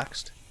quite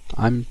relaxed.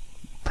 I'm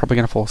probably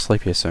going to fall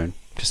asleep here soon.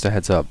 Just a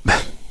heads up.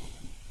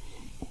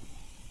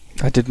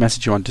 I did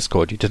message you on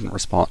Discord, you didn't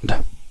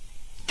respond.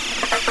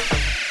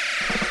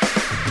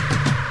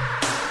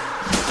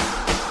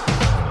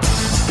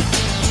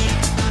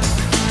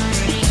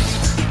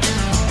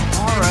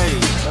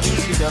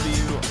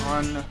 WCW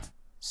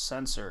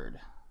Uncensored.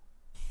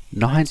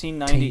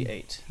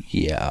 1998.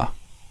 Yeah.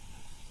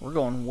 We're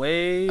going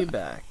way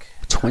back.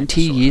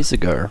 20 years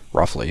ago,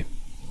 roughly.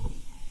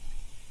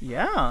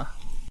 Yeah.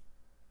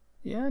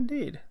 Yeah,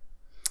 indeed.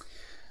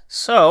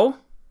 So,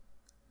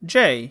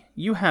 Jay,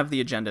 you have the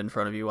agenda in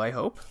front of you, I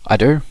hope. I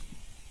do.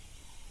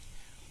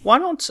 Why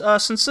don't,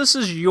 since this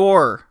is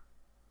your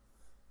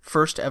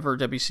first ever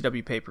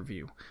WCW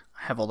pay-per-view,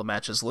 I have all the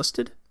matches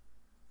listed.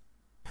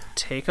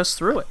 Take us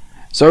through it.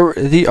 So,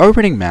 the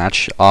opening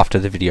match after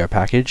the video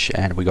package,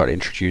 and we got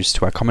introduced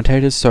to our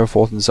commentators, so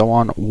forth and so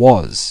on,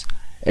 was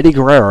Eddie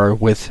Guerrero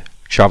with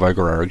Chavo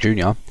Guerrero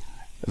Jr.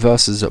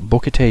 versus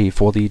Booker T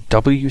for the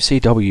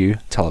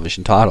WCW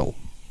television title.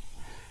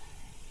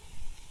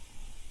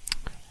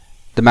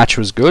 The match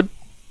was good.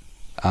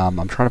 I'm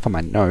trying to find my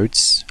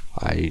notes.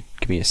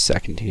 Give me a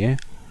second here.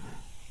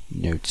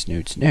 Notes.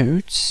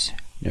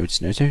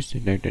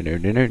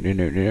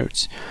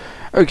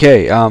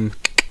 Okay,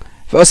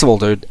 first of all,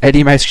 dude,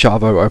 Eddie makes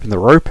Chavo open the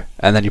rope,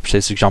 and then he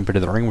proceeds to jump into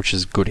the ring, which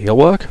is good heel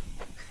work.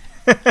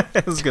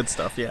 It was good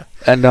stuff, yeah.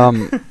 And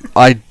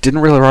I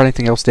didn't really write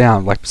anything else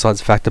down, like besides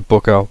the fact that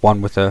Booker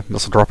won with a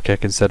missile drop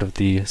kick instead of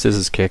the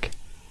scissors kick.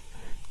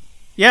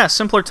 Yeah,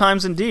 simpler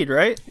times indeed,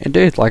 right?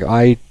 Indeed, like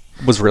I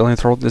was really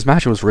enthralled in this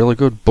match. It was really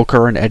good.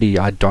 Booker and Eddie,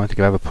 I don't think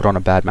I've ever put on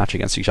a bad match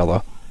against each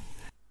other.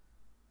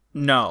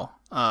 No,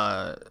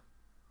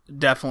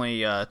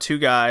 definitely two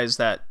guys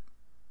that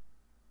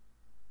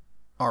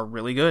are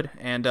really good.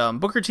 And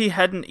Booker T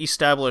hadn't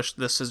established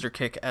the scissor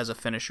kick as a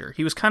finisher.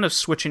 He was kind of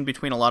switching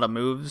between a lot of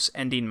moves,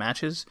 ending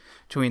matches,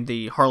 between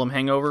the Harlem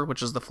Hangover,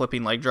 which is the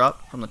flipping leg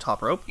drop from the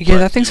top rope. Yeah,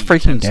 that thing's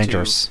freaking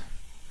dangerous.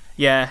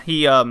 Yeah,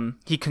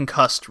 he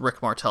concussed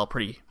Rick Martel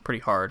pretty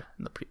hard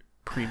in the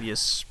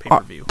previous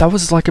pay-per-view. That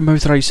was like a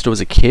move that I used to do as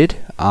a kid,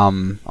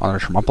 on a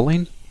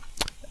trampoline.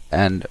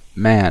 And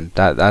man,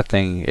 that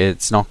thing,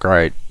 it's not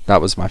great. That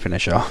was my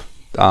finisher.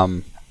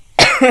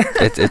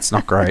 It's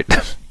not great.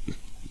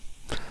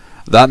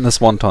 That and the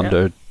Swanton,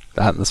 dude.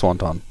 That and the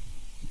Swanton.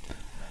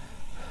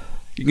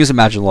 You can just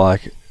imagine,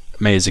 like,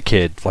 me as a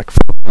kid, like,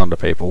 f***ing onto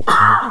people.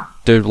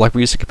 Dude, like,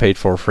 we used to compete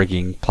for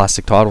freaking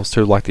plastic titles,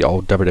 too, like the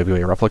old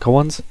WWE replica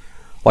ones.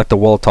 Like, the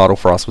world title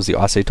for us was the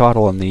IC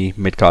title, and the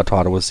mid-card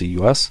title was the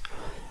US.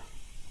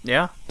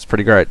 Yeah. It's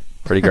pretty great.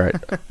 Pretty great.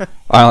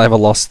 I only ever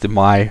lost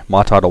my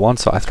title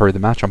once, so I threw the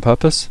match on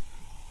purpose.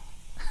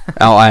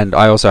 Oh, and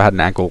I also had an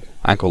ankle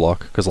ankle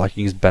lock, because like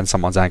you can bend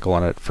someone's ankle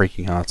and it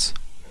freaking hurts.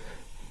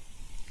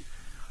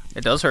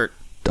 It does hurt.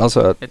 Does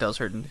hurt. It does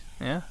hurt.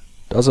 Yeah.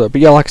 Does it?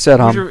 But yeah, like I said,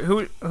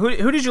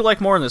 who did you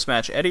like more in this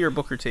match, Eddie or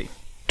Booker T?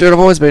 dude, I've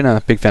always been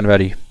a big fan of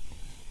Eddie.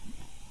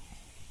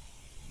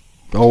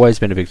 Always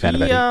been a big fan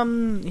of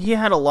Eddie. He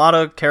had a lot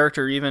of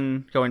character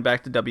even going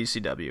back to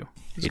WCW.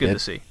 It's good to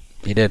see.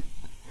 He did.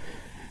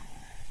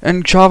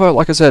 And Chavo,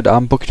 like I said,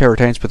 Booker T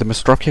retains with a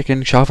missile dropkick,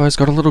 and Chavo's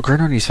got a little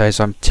grin on his face.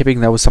 I'm tipping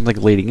there was something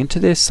leading into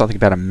this, something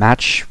about a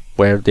match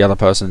where the other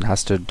person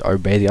has to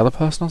obey the other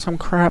person or some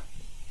crap.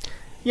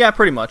 Yeah,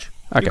 pretty much.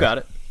 Okay. You got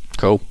it.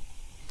 Cool.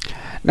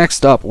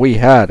 Next up, we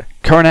had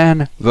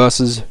Conan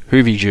versus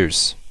Hoovy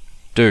Juice.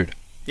 Dude.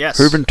 Yes.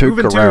 Juventud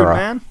Guerrera.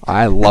 Man.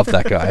 I love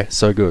that guy.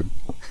 So good.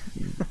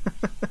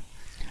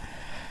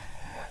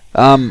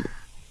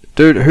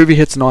 Dude, Hoovy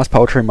hits a nice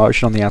poetry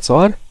motion on the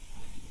outside.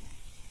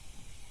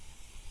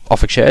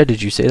 Off a chair,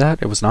 did you see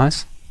that? It was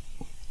nice.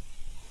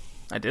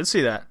 I did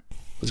see that.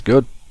 It was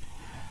good.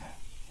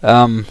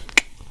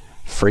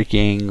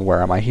 Freaking,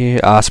 where am I here?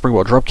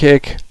 Springboard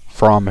dropkick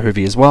from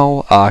Hoovy as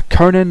well.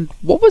 Conan,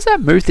 what was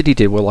that move that he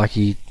did where like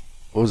he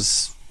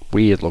was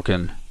weird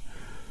looking?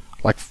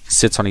 Like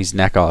sits on his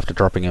neck after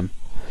dropping him.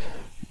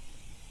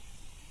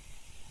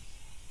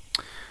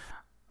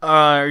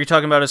 Are you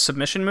talking about a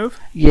submission move?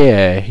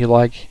 Yeah, he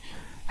like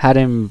had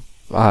him.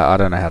 I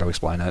don't know how to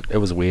explain it. It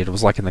was weird. It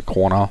was like in the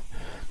corner.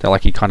 That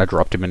like he kind of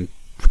dropped him and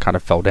kind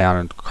of fell down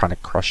and kind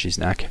of crushed his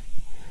neck.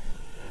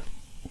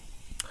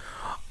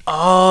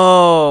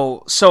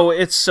 Oh, so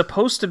it's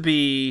supposed to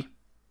be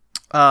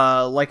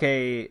like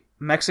a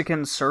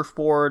Mexican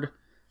surfboard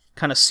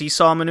kind of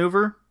seesaw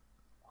maneuver,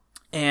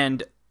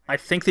 and I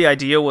think the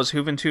idea was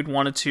Juventud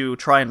wanted to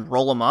try and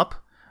roll him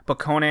up, but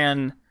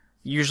Conan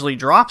usually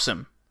drops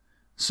him.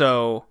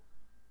 So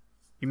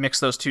you mix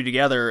those two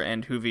together,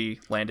 and Hoovy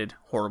landed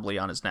horribly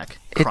on his neck.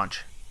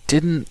 Crunch.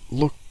 Didn't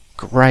look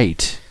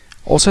great.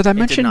 Also, they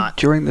mentioned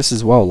during this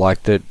as well,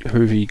 like that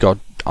Hoovy got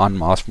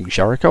unmasked from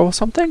Jericho or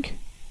something.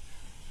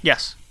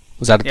 Yes.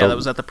 Was that? That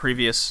was at the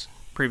previous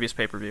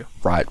pay-per-view.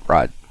 Right.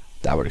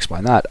 That would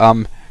explain that.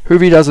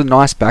 Hoovy does a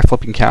nice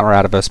backflipping counter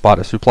out of a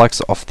spider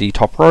suplex off the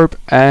top rope,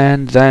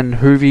 and then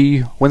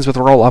Hoovy wins with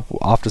a roll-up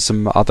after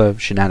some other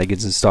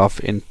shenanigans and stuff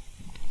in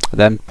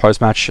then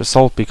post-match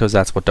assault, because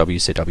that's what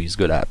WCW is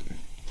good at.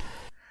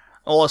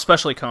 Well,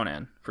 especially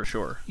Conan, for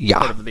sure. Yeah.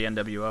 Part of the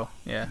NWO.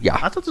 Yeah. Yeah.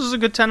 I thought this was a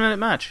good 10-minute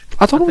match.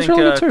 I thought it was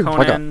really good too.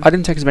 Conan... Like, I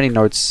didn't take as many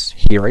notes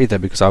here either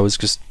because I was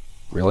just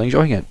really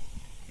enjoying it.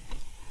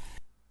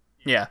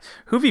 Yeah.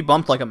 Hoovy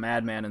bumped like a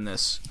madman in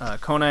this.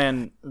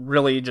 Conan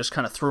really just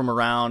kind of threw him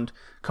around.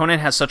 Conan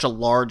has such a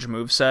large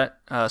moveset,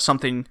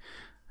 something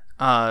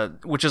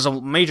which is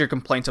a major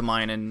complaint of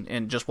mine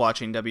in just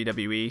watching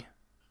WWE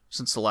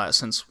since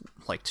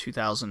like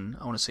 2000,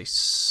 I want to say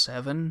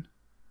 7.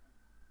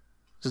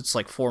 It's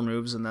like 4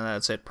 moves and then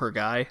that's it per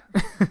guy.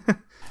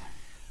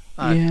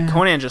 Yeah.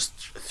 Conan just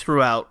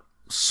threw out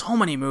so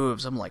many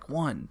moves. I'm like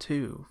 1,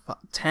 2, 5,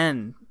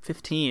 10,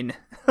 15.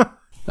 That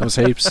was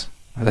heaps.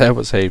 That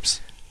was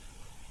heaps.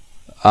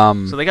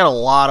 So they got a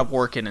lot of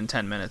work in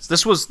 10 minutes.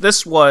 This was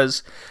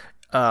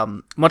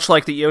much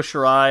like the Io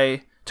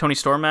Shirai Toni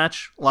Storm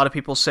match. A lot of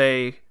people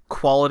say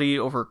quality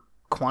over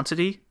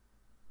quantity.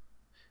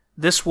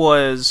 This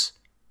was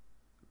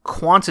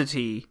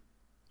quantity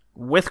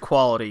with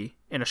quality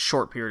in a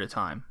short period of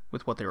time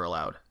with what they were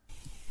allowed.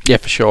 Yeah,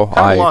 for sure.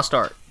 Kind of lost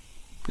art.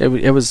 It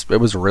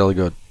was really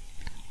good.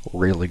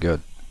 Really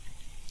good.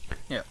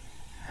 Yeah.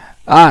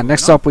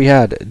 Next up we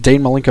had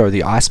Dean Malenko,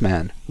 the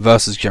Iceman,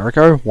 versus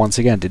Jericho. Once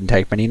again, didn't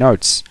take many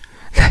notes.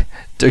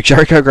 Dude,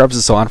 Jericho grabs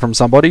a sign from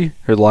somebody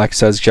who like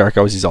says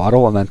Jericho is his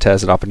idol and then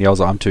tears it up and yells,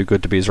 "I'm too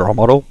good to be his role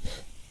model."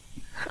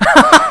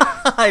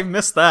 I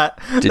missed that.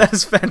 That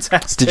is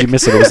fantastic. Did you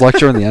miss it? It was like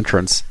during the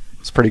entrance.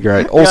 It's pretty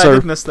great. Also, yeah, I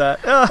did miss that.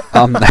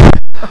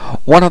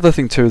 one other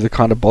thing too that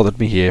kind of bothered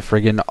me here,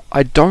 friggin',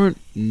 I don't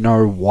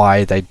know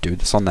why they do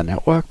this on the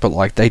network, but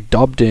like they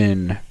dubbed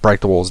in "Break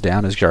the Walls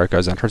Down" as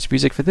Jericho's entrance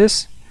music for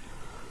this.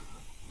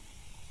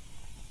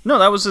 No,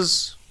 that was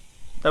his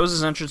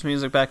entrance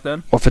music back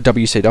then. What, for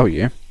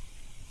WCW?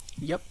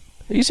 Yep.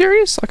 Are you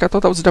serious? Like I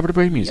thought that was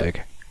WWE music.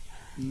 Yep.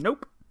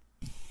 Nope.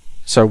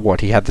 So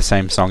what? He had the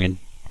same song in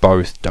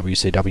both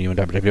WCW and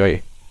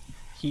WWE.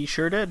 He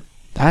sure did.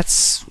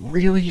 That's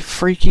really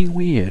freaking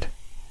weird.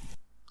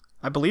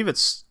 I believe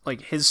it's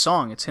like his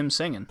song. It's him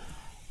singing.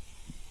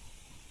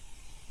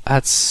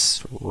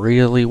 That's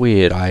really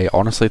weird. I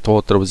honestly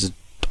thought that it was an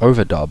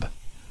overdub.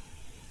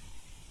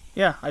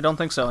 Yeah, I don't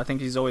think so. I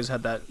think he's always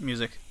had that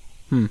music.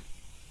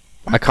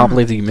 I can't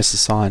believe that you missed the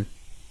sign.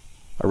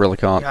 I really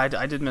can't. Yeah,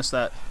 I did miss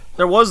that.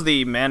 There was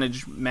the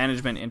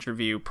management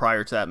interview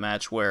prior to that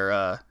match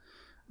where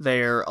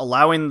they're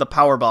allowing the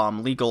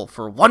powerbomb legal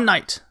for one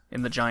night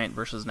in the Giant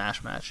versus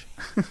Nash match.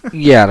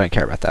 Yeah, I don't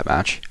care about that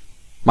match.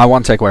 My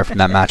one takeaway from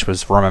that match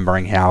was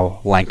remembering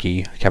how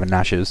lanky Kevin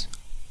Nash is.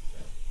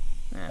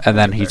 Yeah, and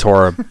then he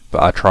tore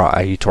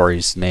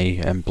his knee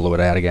and blew it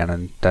out again,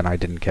 and then I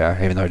didn't care,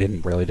 even though I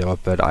didn't really do it,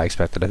 but I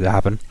expected it to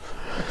happen.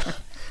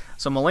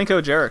 So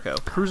Malenko Jericho,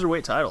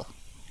 cruiserweight title.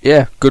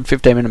 Yeah, good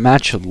 15-minute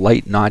match,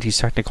 late 90s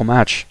technical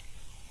match.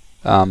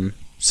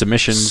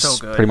 Submissions So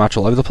good. pretty much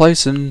all over the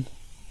place, and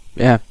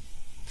yeah,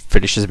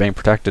 finishes being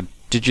protected.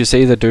 Did you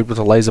see the dude with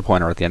the laser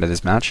pointer at the end of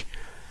this match?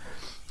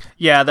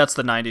 Yeah, that's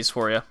the 90s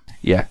for you.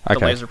 Yeah, okay.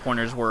 The laser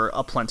pointers were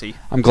aplenty.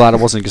 I'm glad it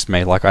wasn't just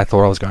me. Like, I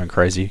thought I was going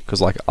crazy,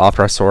 because like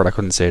after I saw it, I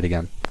couldn't see it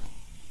again.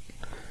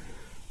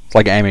 It's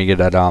like aiming it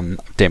at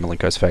Dean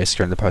Malenko's face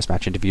during the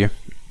post-match interview.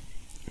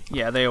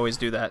 Yeah, they always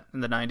do that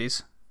in the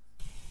 90s.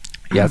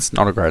 Yeah, it's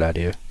not a great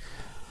idea.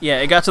 Yeah,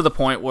 it got to the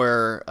point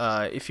where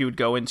if you would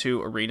go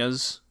into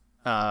arenas,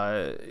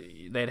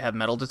 they'd have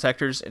metal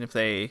detectors, and if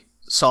they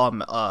saw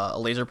a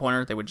laser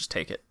pointer, they would just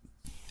take it.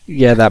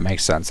 Yeah, that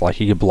makes sense. Like,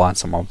 you could blind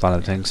someone with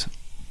other things.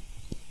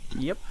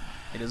 Yep.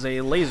 It is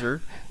a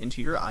laser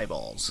into your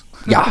eyeballs.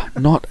 Yeah,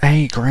 not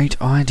a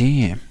great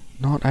idea.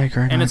 Not a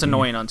great idea. And it's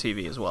annoying on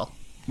TV as well.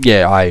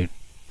 Yeah,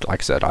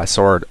 like I said, I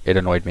saw it. It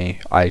annoyed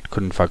me. I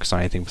couldn't focus on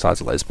anything besides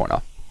the laser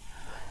pointer.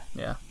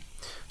 Yeah.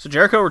 So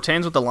Jericho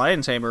retains with the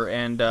Lion Tamer,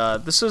 and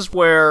this is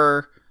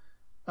where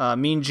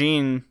Mean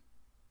Gene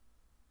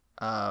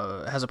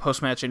has a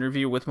post-match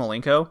interview with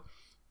Malenko,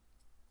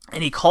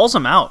 and he calls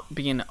him out,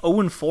 being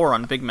 0-4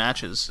 on big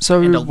matches.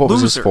 So and what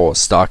was this for?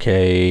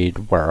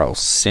 Starcade? Where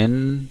else?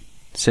 Sin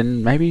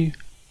maybe?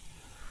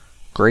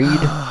 Greed?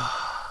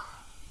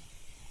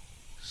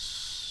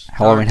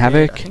 Halloween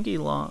Havoc? I think he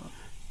lost.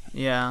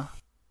 Yeah.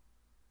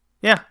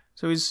 Yeah.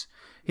 So he's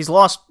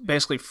lost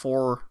basically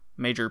 4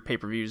 major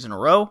pay-per-views in a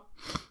row.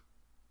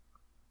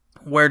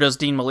 Where does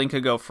Dean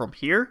Malenko go from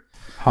here?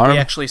 Home? We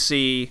actually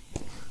see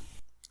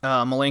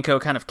Malenko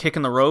kind of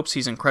kicking the ropes.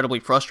 He's incredibly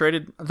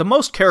frustrated. The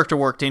most character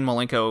work Dean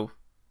Malenko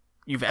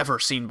you've ever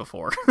seen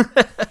before.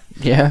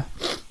 Yeah.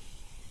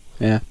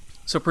 Yeah.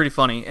 So pretty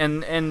funny.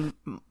 And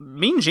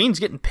Mean Gene's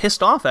getting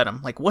pissed off at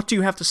him. Like, what do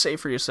you have to say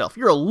for yourself?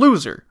 You're a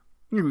loser.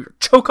 You're a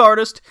choke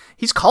artist.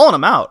 He's calling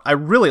him out. I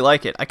really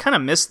like it. I kind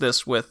of miss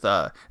this with...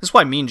 this is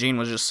why Mean Gene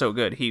was just so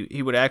good.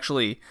 He would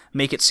actually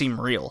make it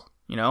seem real,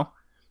 you know?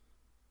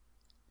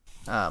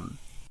 And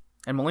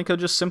Malenko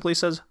just simply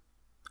says,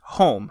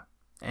 home.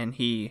 And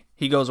he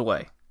goes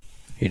away.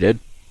 He did.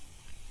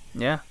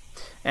 Yeah.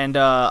 And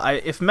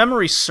if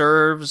memory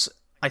serves,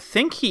 I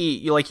think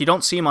you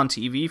don't see him on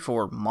TV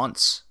for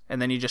months.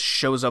 And then he just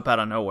shows up out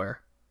of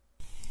nowhere.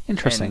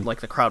 Interesting. And,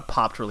 like, the crowd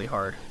popped really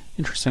hard.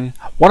 Interesting.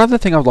 One other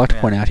thing I would like to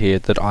point out here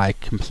that I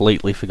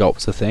completely forgot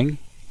was the thing.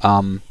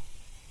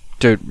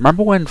 Dude,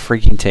 remember when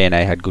freaking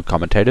TNA had good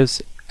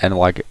commentators? And,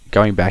 like,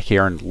 going back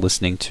here and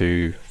listening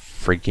to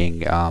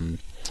freaking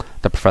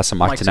the Professor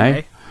Mike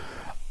Tenay?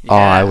 Yeah. Oh,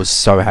 I was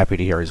so happy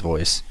to hear his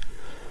voice.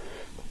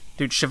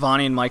 Dude,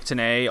 Shivani and Mike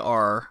Tenay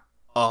are...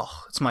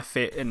 Oh, it's my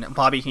favorite. And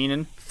Bobby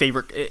Heenan,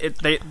 favorite.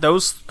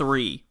 Those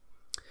 3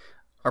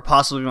 are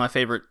possibly my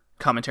favorite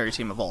commentary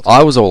team of all time.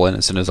 I was all in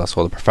as soon as I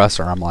saw the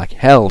Professor. I'm like,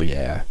 hell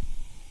yeah.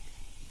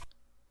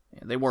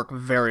 They work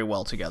very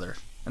well together,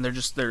 and they're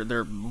just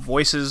their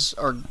voices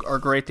are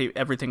great.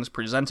 Everything's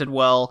presented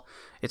well.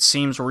 It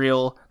seems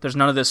real. There's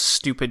none of this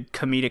stupid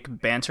comedic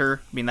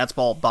banter. I mean, that's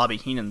all Bobby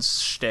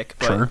Heenan's shtick,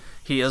 but Sure.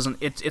 he doesn't.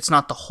 It's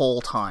not the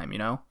whole time, you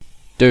know.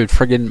 Dude,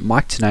 friggin'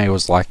 Mike Tenay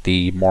was like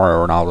the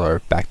Mario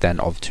Ronaldo back then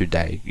of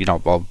today. You know,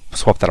 I'll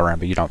swap that around,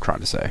 but you know what I'm trying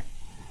to say.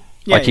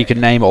 Yeah, Like, he could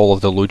name all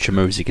of the lucha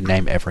moves. He could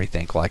name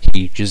everything. Like,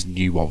 he just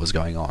knew what was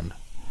going on.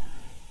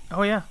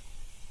 Oh yeah.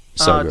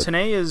 So good.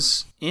 Tenay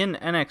is in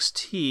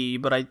NXT,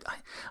 but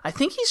I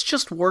think he's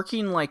just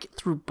working like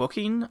through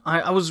booking.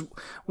 I was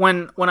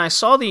when I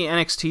saw the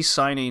NXT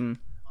signing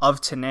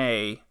of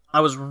Tenay,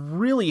 I was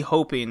really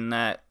hoping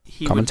that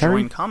he would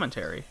join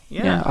commentary.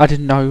 Yeah, I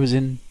didn't know he was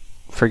in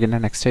friggin'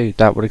 NXT.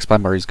 That would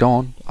explain where he's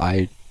gone.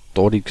 I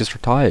thought he just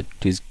retired.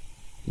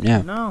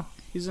 No,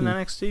 he's in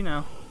NXT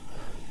now.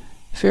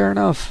 Fair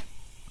enough.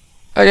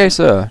 Okay,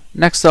 sir.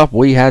 Next up,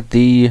 we had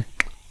the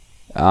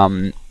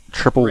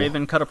triple...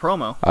 Raven cut a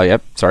promo. Oh,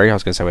 yep. Sorry, I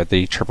was going to say we had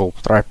the triple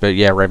threat, but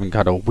yeah, Raven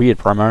cut a weird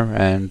promo,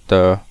 and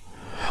the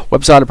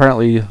website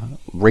apparently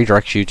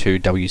redirects you to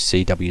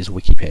WCW's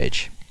wiki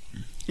page.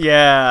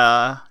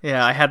 Yeah,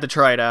 I had to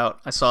try it out.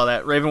 I saw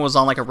that. Raven was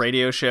on like a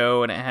radio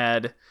show, and it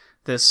had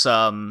this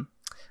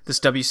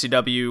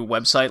WCW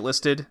website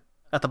listed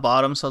at the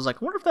bottom, so I was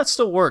like, I wonder if that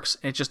still works.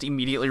 And it just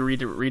immediately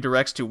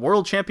redirects to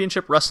World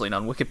Championship Wrestling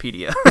on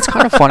Wikipedia. It's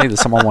kind of funny that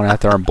someone went out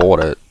there and bought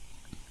it.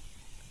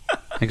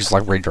 It just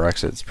like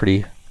redirects it. It's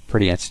pretty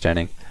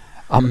entertaining.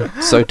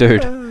 So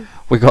dude,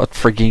 we got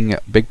freaking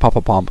Big Papa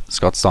Pump,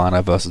 Scott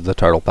Steiner versus the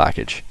Total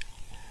Package.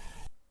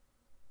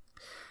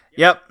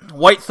 Yep,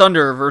 White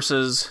Thunder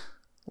versus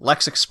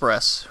Lex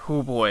Express.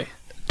 Oh boy.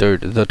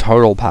 Dude, the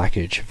Total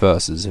Package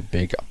versus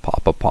Big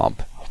Papa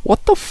Pump.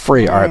 What the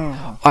free?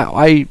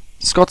 I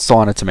Scott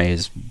Steiner to me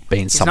has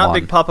been someone... He's not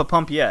Big Papa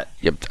Pump yet.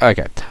 Yep,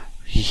 okay.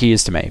 He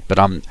is to me. But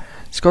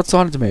Scott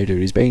Steiner to me, dude,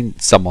 he's been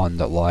someone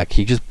that, like,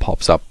 he just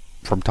pops up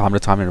from time to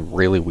time in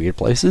really weird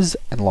places.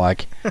 And,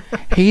 like,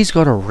 he's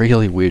got a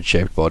really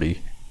weird-shaped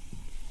body.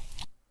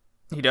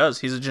 He does.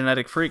 He's a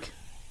genetic freak.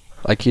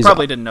 Like, he's...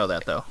 Probably didn't know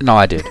that, though. No,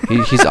 I did.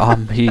 He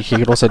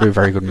could also do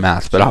very good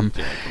math. But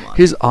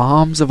his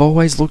arms have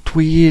always looked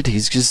weird.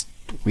 He's just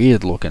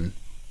weird looking.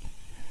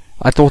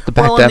 I thought the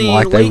back Well, then, in the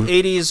like, they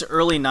late 80s,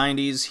 early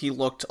 90s, he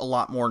looked a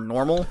lot more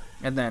normal,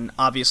 and then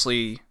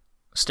obviously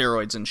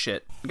steroids and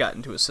shit got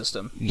into his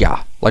system.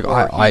 yeah, like,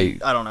 I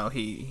don't know,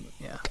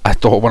 I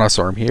thought when I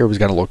saw him here, it was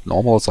going to look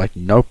normal. It's like,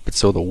 nope, it's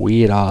still the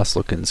weird-ass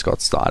looking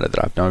Scott Steiner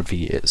that I've known for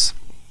years.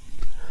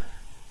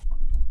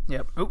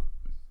 Yep. Oh,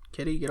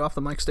 Kitty, get off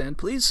the mic stand,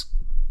 please.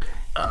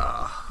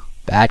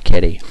 Bad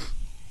kitty.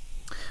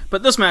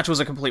 But this match was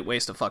a complete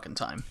waste of fucking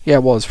time. Yeah,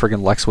 it was.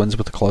 Friggin' Lex wins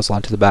with the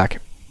clothesline to the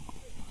back.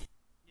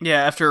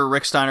 Yeah, after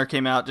Rick Steiner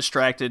came out,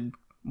 distracted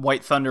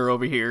White Thunder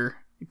over here,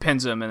 he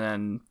pins him,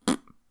 and then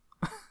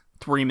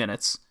 3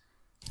 minutes.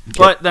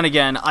 But then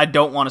again, I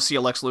don't want to see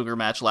a Lex Luger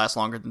match last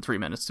longer than 3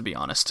 minutes, to be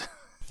honest.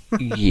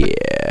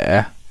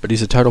 Yeah, but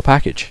he's a total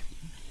package.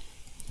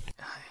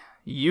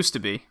 He used to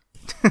be.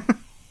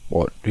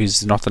 What?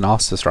 He's not the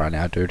narcissist right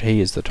now, dude. He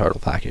is the total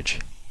package.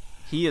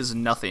 He is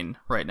nothing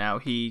right now.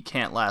 He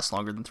can't last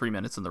longer than 3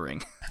 minutes in the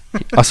ring.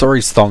 I saw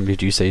his thong.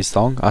 Did you see his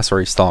thong? I saw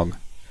his thong.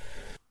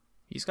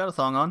 He's got a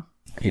thong on.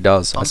 He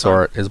does. I saw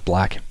thong. it. It's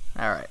black.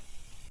 Alright.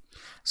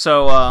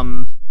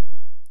 So,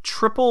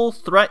 triple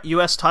threat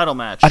U.S. title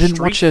match. I didn't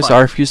Street watch this. fight.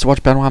 I refuse to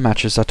watch Benoit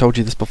matches. I told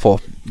you this before.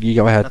 You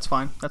go ahead. That's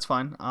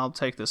fine. I'll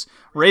take this.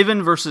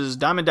 Raven versus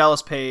Diamond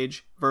Dallas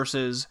Page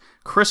versus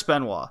Chris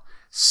Benoit.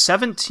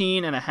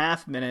 17 and a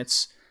half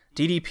minutes.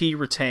 DDP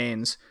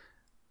retains.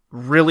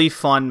 Really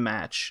fun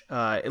match.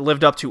 It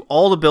lived up to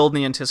all the build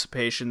and the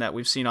anticipation that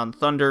we've seen on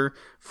Thunder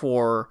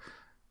for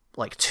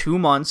like 2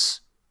 months.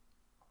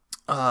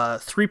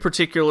 3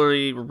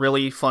 particularly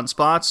really fun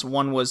spots.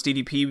 One was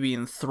DDP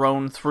being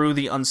thrown through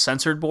the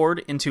uncensored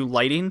board into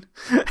lighting.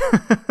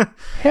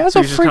 How So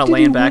the he's just freak kinda did he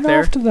laying back win there?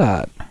 after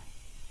that?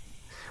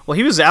 Well,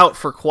 he was out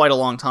for quite a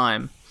long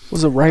time.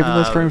 Was it Raven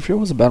that threw him through, or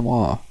was it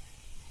Benoit?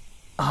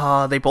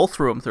 They both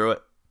threw him through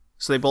it.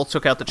 So they both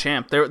took out the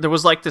champ. There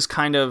was like this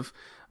kind of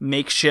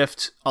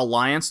makeshift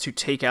alliance to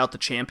take out the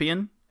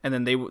champion, and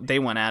then they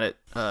went at it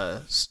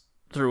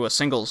through a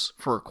singles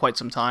for quite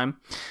some time.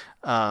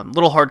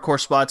 Little hardcore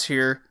spots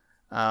here.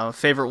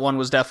 Favorite one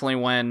was definitely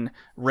when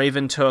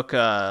Raven took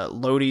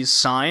Lodi's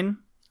sign.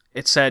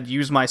 It said,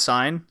 "Use my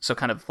sign," so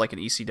kind of like an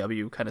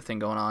ECW kind of thing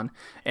going on.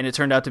 And it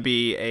turned out to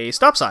be a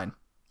stop sign.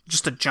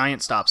 Just a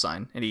giant stop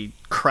sign. And he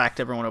cracked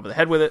everyone over the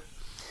head with it.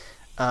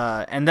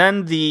 And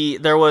then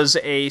there was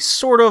a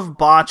sort of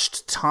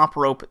botched top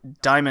rope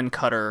diamond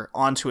cutter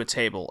onto a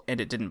table, and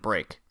it didn't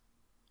break.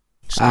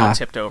 Just got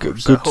tipped over.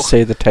 Good to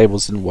see the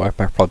tables didn't work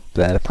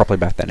properly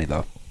back then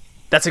either.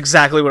 That's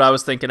exactly what I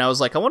was thinking. I was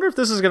like, I wonder if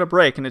this is going to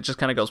break, and it just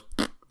kind of goes,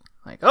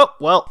 like, oh,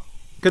 well,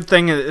 good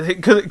thing,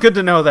 good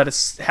to know that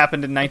it's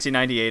happened in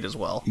 1998 as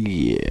well.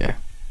 Yeah.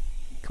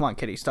 Come on,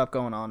 Kitty, stop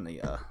going on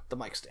the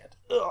mic stand.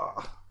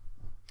 Ugh.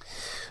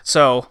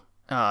 So,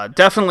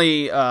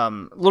 definitely,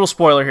 little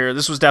spoiler here,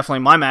 this was definitely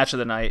my match of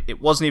the night. It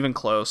wasn't even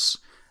close.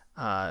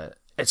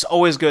 It's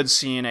always good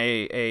seeing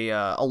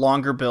a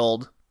longer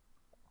build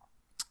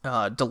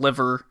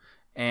deliver,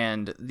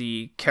 and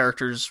the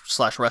characters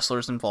 /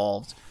 wrestlers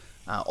involved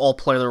all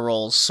play their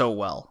roles so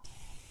well.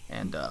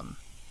 And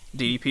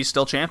DDP's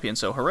still champion,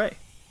 so hooray.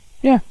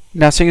 Yeah.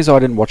 Now, seeing as I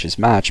didn't watch this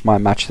match, my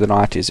match of the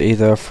night is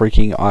either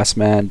freaking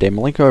Iceman Dean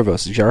Malenko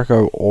versus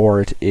Jericho,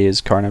 or it is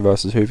Conan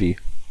versus Hoovy.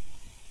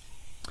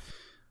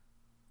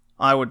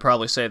 I would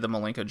probably say the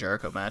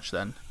Malenko-Jericho match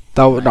then.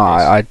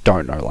 I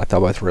don't know. Like, they're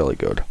both really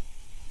good.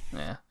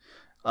 Yeah.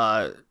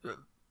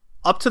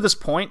 Up to this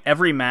point,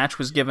 every match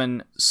was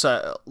given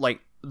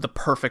like the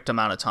perfect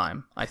amount of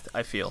time.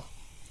 I feel.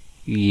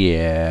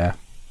 Yeah.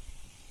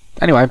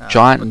 Anyway,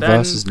 Giant but then-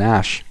 versus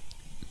Nash.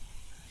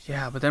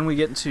 Yeah, but then we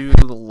get into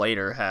the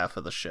later half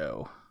of the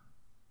show.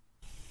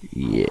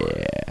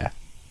 Yeah.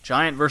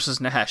 Giant versus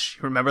Nash.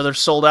 You remember their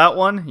sold out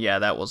one? Yeah,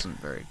 that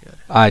wasn't very good.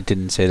 I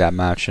didn't see that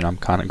match, and I'm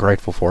kind of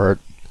grateful for it.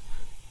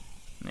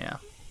 Yeah.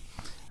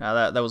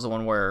 Now that was the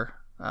one where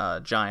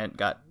Giant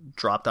got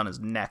dropped on his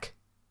neck.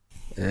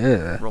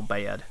 Ugh. Real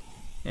bad.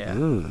 Yeah.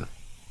 Ugh.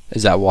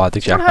 Is that why the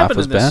So what Jackknife happened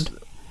was in this-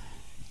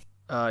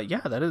 banned?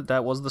 Yeah,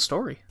 that was the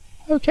story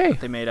Okay.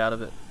 they made out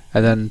of it.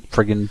 And then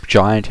friggin'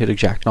 Giant hit a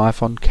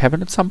jackknife on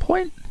Kevin at some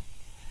point?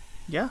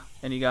 Yeah,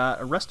 and he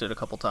got arrested a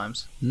couple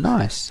times.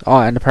 Nice.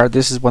 Oh, and apparently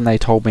this is when they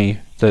told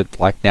me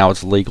that, like, now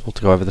it's legal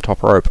to go over the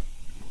top rope.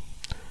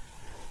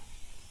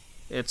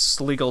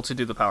 It's legal to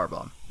do the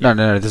powerbomb. No,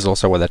 this is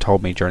also what they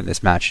told me during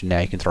this match, and now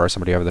you can throw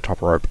somebody over the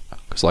top rope.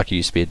 Because, like, it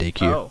used to be a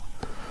DQ.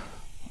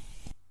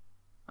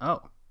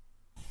 Oh.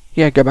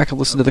 Yeah, go back and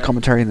listen to the Okay.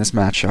 commentary in this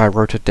match. I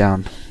wrote it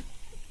down.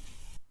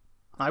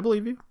 I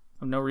believe you.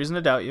 I have no reason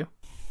to doubt you.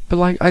 But,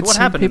 like, I'd what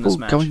seen happened in people this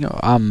match? going,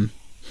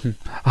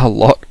 a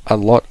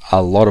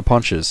lot of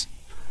punches.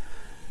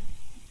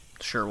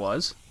 Sure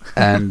was.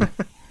 And,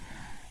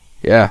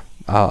 yeah,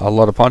 a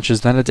lot of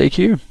punches, then a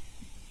DQ.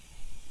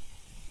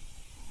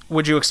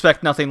 Would you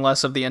expect nothing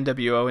less of the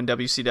NWO and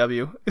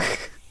WCW?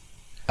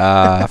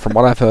 From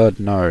what I've heard,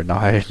 no,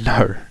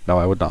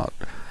 I would not.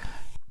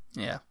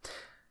 Yeah.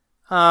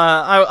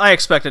 I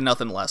expected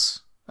nothing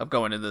less of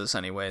going into this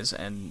anyways,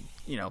 and,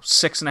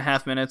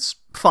 6.5 minutes,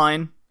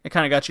 fine. It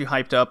kind of got you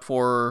hyped up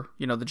for,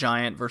 the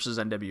Giant versus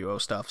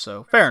NWO stuff.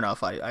 So fair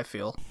enough, I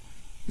feel.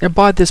 And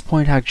by this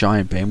point, had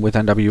Giant been with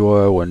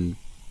NWO and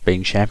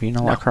being champion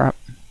and all that crap?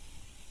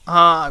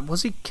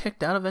 Was he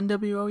kicked out of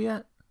NWO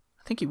yet?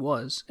 I think he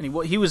was,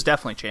 and he was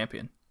definitely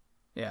champion.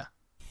 Yeah.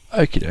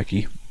 Okie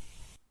dokie.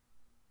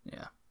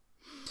 Yeah.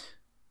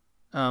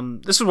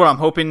 This is what I'm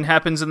hoping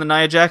happens in the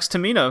Nia Jax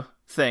Tamina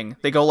thing.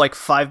 They go like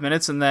 5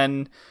 minutes, and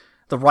then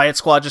the Riot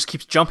Squad just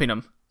keeps jumping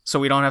them, so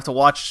we don't have to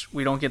watch.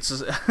 We don't get.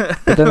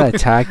 But then they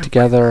tag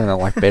together, and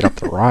they beat up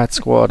the Riot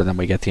Squad, and then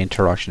we get the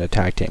introduction of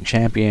tag team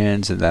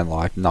champions, and then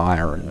Nia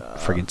and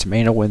friggin'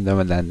 Tamina win them,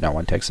 and then no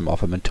one takes them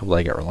off them until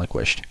they get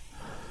relinquished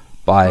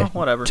by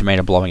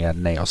Tamina blowing out a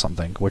knee or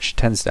something, which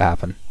tends to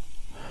happen.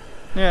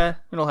 Yeah,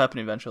 it'll happen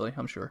eventually,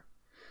 I'm sure.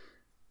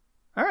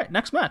 All right,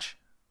 next match.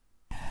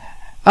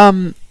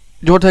 Do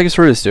you want to take us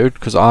through this, dude?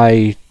 Because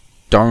I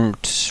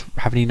don't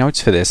have any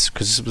notes for this,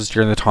 because this was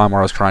during the time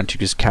where I was trying to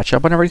just catch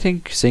up on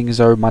everything, seeing as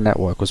though my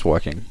network was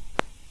working.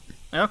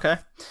 Okay.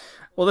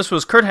 Well, this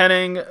was Curt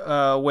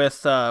Hennig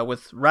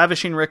with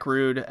Ravishing Rick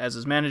Rude as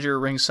his manager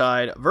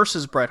ringside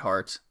versus Bret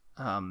Hart.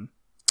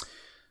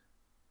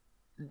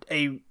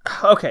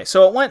 Okay,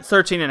 so it went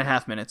 13 and a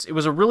half minutes. It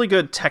was a really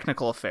good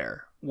technical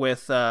affair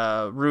with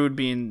Rude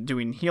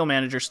doing heel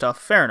manager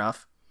stuff. Fair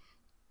enough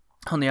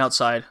on the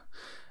outside.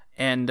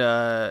 And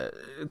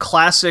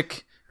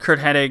classic Curt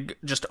Hennig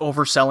just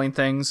overselling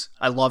things.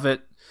 I love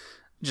it.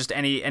 Just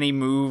any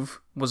move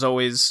was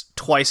always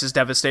twice as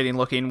devastating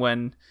looking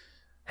when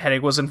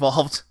Hennig was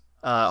involved.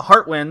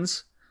 Hart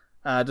wins,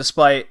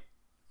 despite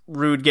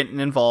Rude getting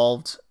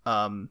involved.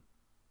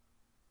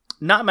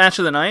 Not match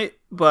of the night,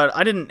 but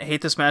I didn't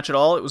hate this match at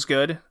all. It was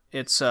good.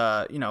 It's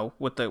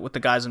with the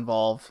guys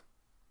involved,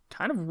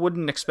 kind of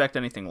wouldn't expect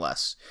anything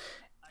less.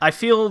 I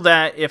feel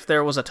that if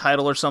there was a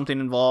title or something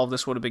involved,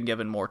 this would have been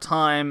given more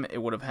time. It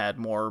would have had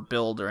more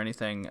build or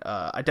anything.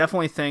 I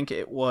definitely think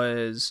it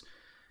was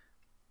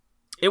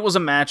a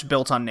match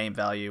built on name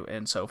value,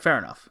 and so fair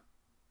enough.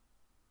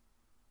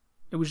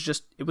 It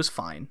was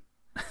fine.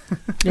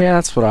 Yeah,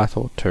 that's what I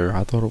thought too.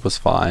 I thought it was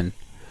fine.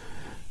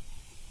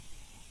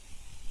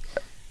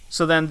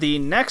 So then the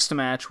next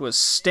match was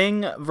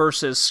Sting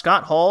versus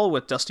Scott Hall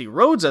with Dusty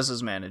Rhodes as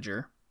his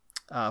manager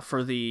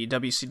for the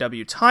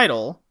WCW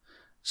title.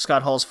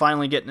 Scott Hall's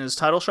finally getting his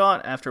title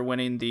shot after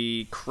winning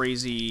the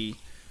crazy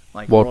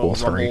World Royal War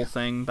Rumble III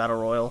thing, Battle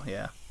Royal.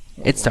 Yeah,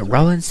 it's the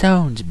Rolling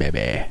Stones,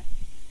 baby.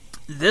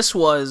 This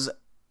was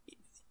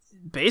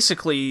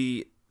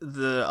basically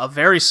a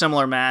very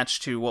similar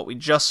match to what we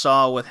just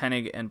saw with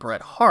Hennig and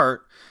Bret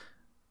Hart.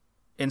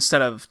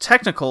 Instead of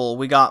technical,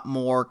 we got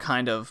more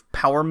kind of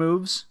power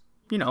moves.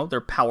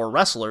 They're power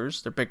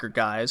wrestlers. They're bigger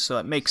guys, so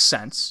that makes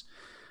sense.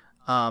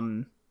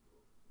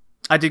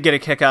 I did get a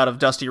kick out of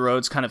Dusty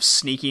Rhodes kind of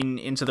sneaking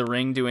into the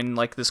ring, doing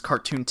this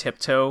cartoon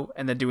tiptoe,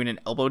 and then doing an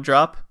elbow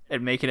drop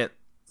and making it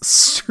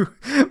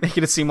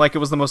seem like it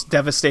was the most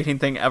devastating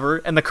thing ever.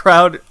 And the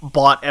crowd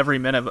bought every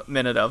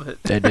minute of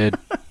it. They did.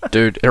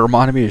 Dude, it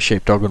reminded me of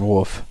Sheepdog and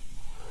Wolf.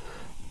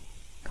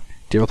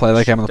 Do you ever play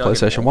that game on the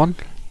PlayStation 1?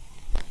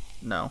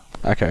 No.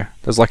 Okay.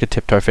 There's a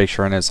tiptoe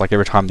feature, and it's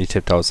every time you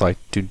tiptoe, it's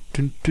do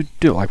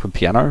with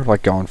piano,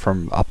 going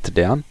from up to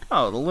down.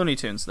 Oh, the Looney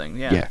Tunes thing,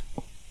 yeah. Yeah.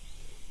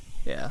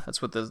 Yeah,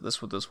 that's what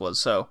this was.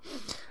 So,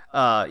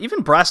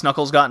 even Brass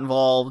Knuckles got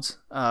involved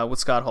with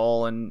Scott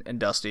Hall and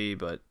Dusty,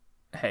 but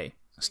hey,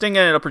 Sting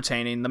ended up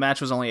retaining. The match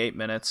was only 8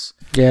 minutes.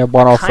 Yeah,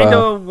 one off. Kind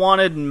of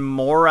wanted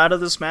more out of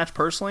this match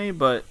personally,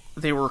 but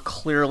they were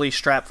clearly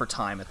strapped for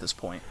time at this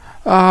point.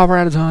 We're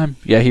out of time.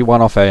 Yeah, he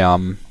won off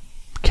a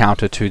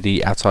counter to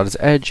the Outsider's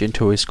Edge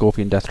into a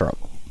Scorpion Death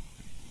Drop.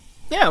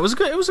 Yeah, it was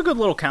good. It was a good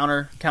little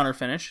counter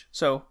finish.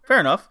 So fair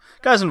enough.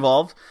 Guys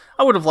involved.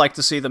 I would have liked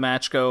to see the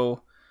match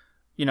go,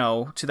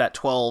 to that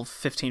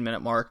 12-15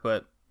 minute mark,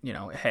 but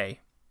hey,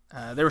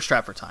 they were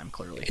strapped for time.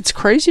 Clearly, it's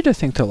crazy to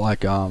think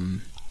that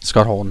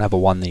Scott Hall never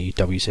won the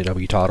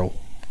WCW title.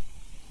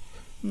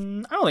 I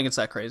don't think it's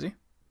that crazy.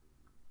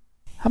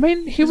 I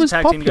mean, he was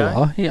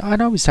popular. Yeah, I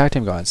know he was tag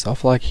team guy and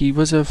stuff. He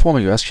was a former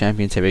US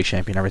champion, TV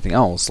champion, everything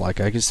else. I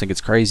just think it's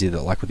crazy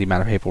that, with the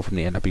amount of people from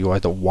the NWO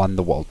that won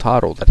the world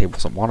title, that he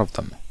wasn't one of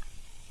them.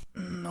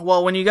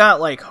 Well, when you got,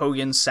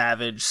 Hogan,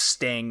 Savage,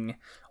 Sting,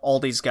 all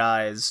these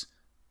guys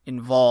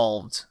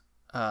involved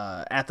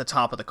at the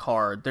top of the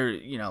card,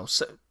 there's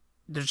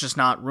just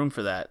not room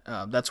for that.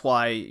 That's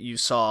why you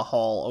saw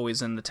Hall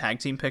always in the tag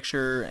team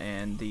picture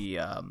and the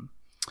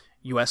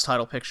US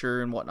title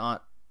picture and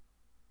whatnot.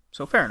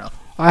 So fair enough.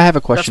 I have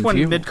a question for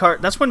you.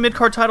 That's when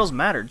mid-card titles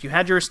mattered. You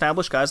had your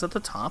established guys at the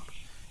top.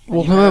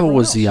 Well, whoever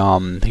was the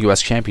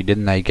US champion,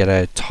 didn't they get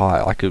a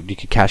tie? You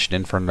could cash it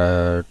in for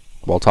a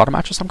world title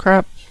match or some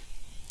crap?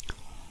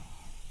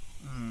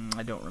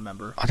 I don't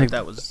remember. I think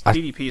that was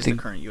DDP is the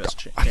current US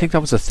champion. I think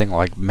that was a thing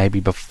maybe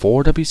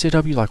before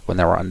WCW, when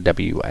they were on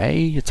WA.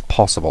 It's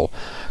possible.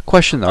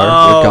 Question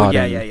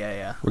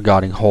though,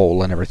 regarding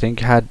Hall and everything,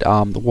 had the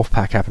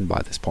Wolfpack happened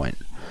by this point?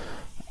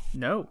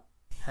 No.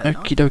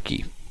 Okie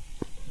dokie.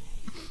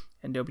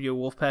 NWO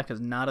Wolfpack is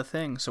not a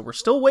thing, so we're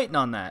still waiting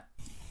on that.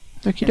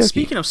 Okie And dokie.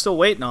 speaking of still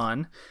waiting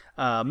on,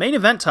 main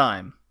event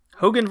time.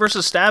 Hogan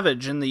versus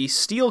Savage in the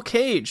steel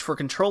cage for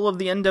control of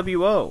the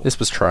NWO. This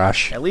was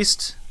trash. At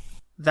least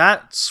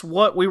that's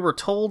what we were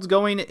told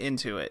going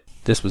into it.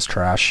 This was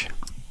trash.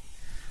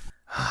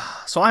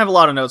 So I have a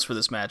lot of notes for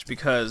this match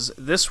because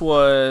this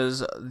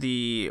was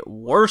the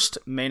worst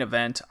main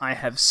event I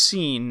have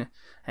seen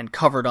and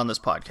covered on this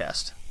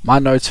podcast. My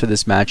notes for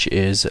this match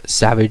is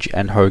Savage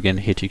and Hogan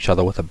hit each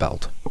other with a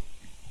belt.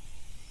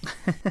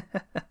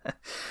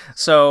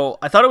 So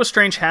I thought it was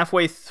strange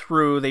halfway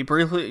through they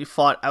briefly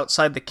fought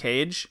outside the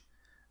cage,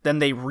 then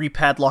they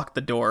repadlocked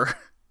the door.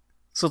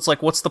 So it's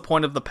like, what's the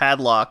point of the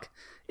padlock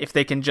if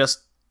they can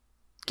just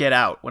get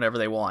out whenever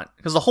they want?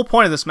 Because the whole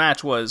point of this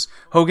match was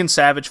Hogan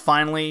Savage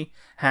finally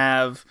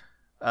have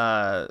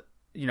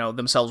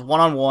themselves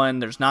one-on-one.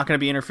 There's not going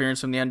to be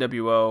interference from the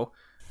NWO.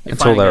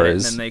 Until there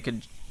is. And then they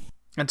could...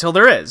 Until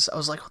there is. I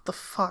was like, what the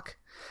fuck?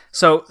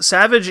 So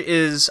Savage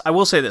is... I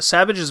will say this.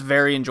 Savage is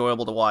very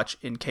enjoyable to watch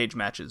in cage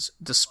matches,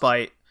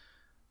 despite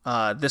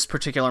this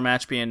particular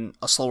match being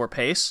a slower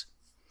pace.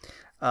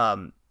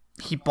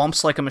 He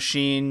bumps like a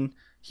machine.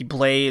 He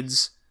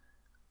blades.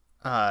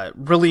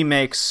 Really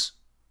makes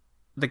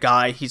the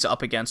guy he's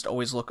up against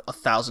always look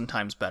 1,000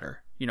 times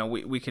better. You know,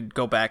 we could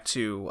go back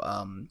to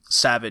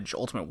Savage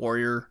Ultimate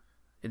Warrior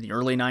in the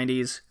early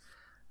 90s.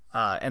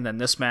 And then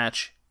this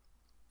match,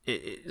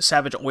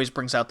 Savage always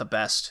brings out the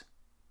best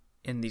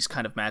in these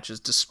kind of matches,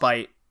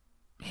 despite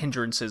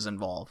hindrances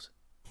involved.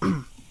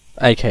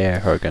 AKA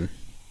Hogan.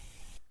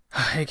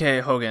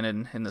 AKA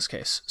Hogan in this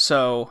case.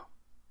 So,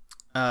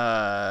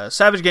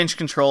 Savage gains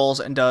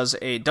controls and does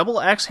a double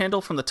axe handle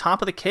from the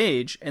top of the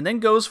cage, and then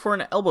goes for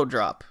an elbow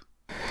drop.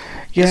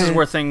 Yeah, This is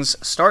where things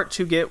start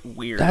to get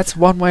weird. that's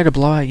one way to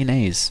blow out your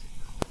knees.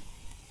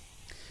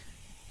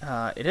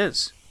 It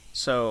is.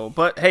 So,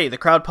 but hey, the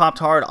crowd popped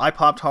hard. I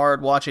popped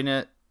hard watching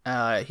it.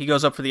 He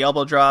goes up for the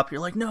elbow drop.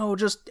 You're like, no,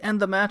 just end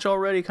the match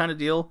already, kind of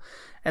deal.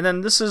 And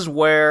then this is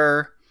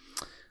where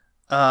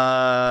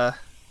a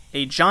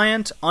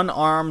giant,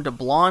 unarmed,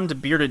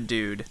 blonde, bearded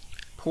dude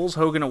pulls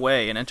Hogan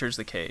away and enters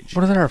the cage.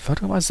 What are they referred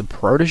to as? The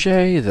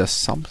protege? The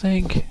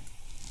something?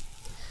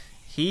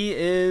 He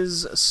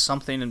is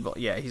something involved.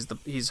 Yeah,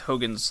 he's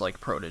Hogan's like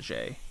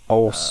protege.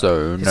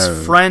 Also, His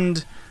no.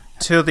 friend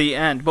to the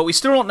end. But we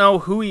still don't know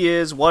who he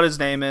is, what his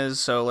name is,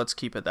 so let's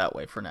keep it that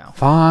way for now.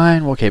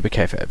 Fine, we'll keep it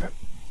kayfabe.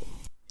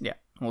 Yeah,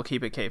 we'll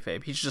keep it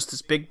kayfabe. He's just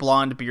this big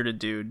blonde bearded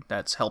dude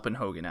that's helping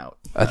Hogan out.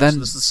 And then- so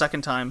this is the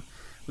second time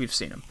we've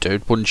seen him.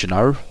 Dude, wouldn't you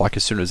know? Like,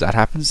 as soon as that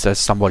happens, there's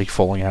somebody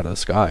falling out of the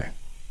sky.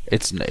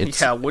 It's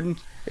Yeah, wouldn't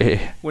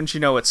eh, you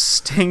know it?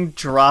 Sting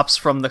drops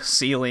from the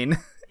ceiling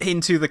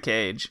into the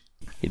cage.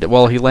 he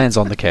lands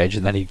on the cage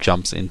and then he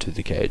jumps into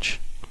the cage.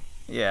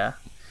 Yeah.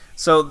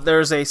 So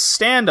there's a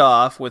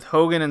standoff with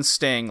Hogan and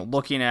Sting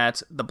looking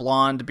at the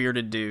blonde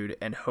bearded dude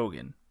and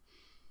Hogan.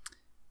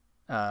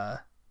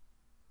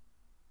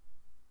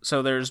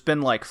 So there's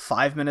been like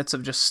 5 minutes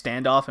of just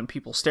standoff and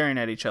people staring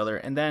at each other,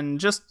 and then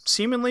just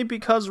seemingly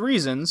because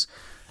reasons,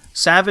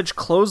 Savage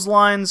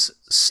clotheslines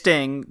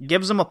Sting,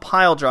 gives him a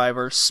pile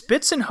driver,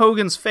 spits in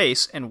Hogan's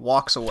face, and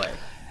walks away.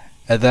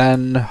 And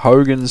then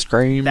Hogan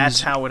screams,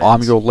 That's how it I'm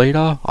ends. your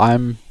leader,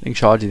 I'm in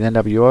charge of the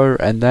NWO,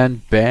 and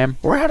then bam,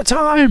 we're out of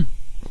time!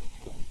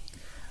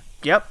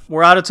 Yep,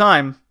 we're out of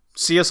time.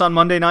 See us on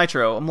Monday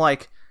Nitro. I'm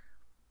like,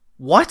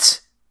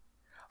 what?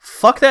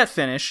 Fuck that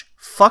finish.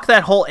 Fuck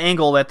that whole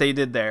angle that they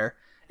did there.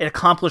 It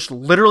accomplished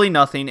literally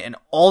nothing, and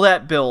all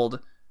that build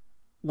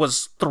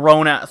was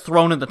thrown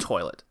in the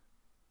toilet.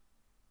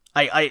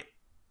 I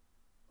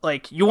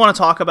like, you want to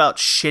talk about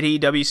shitty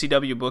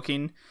WCW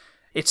booking?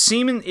 It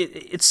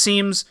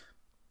seems,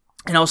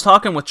 and I was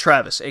talking with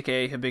Travis,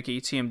 aka Hibiki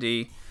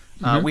TMD.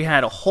 We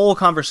had a whole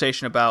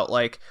conversation about,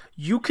 like,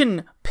 you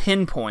can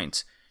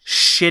pinpoint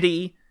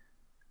shitty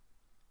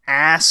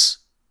ass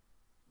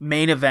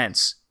main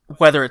events,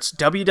 whether it's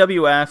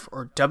WWF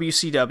or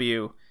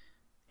WCW,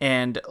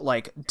 and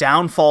like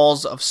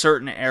downfalls of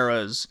certain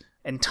eras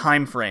and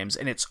time frames,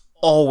 and it's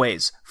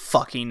always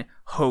fucking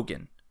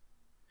Hogan.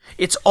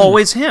 It's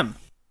always him.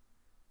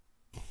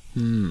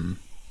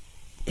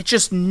 It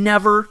just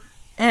never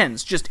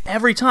ends. Just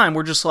every time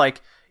we're just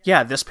like,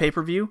 yeah, this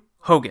pay-per-view,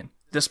 Hogan.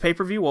 This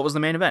pay-per-view, what was the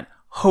main event?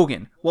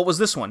 Hogan. What was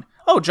this one?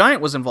 Oh,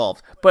 Giant was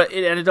involved, but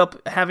it ended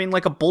up having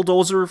like a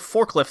bulldozer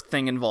forklift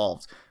thing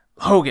involved.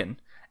 Hogan.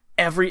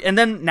 And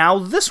then now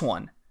this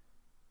one.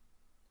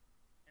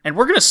 And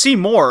we're going to see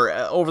more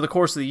over the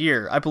course of the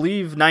year. I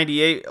believe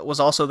 98 was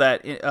also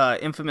that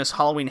infamous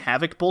Halloween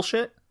Havoc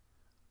bullshit.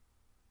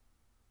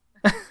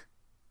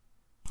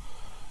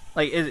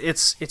 Like,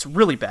 it's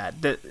really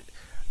bad.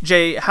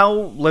 Jay, how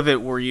livid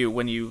were you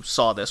when you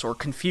saw this, or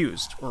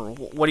confused? Or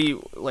what do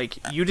you, like,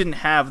 you didn't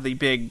have the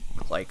big,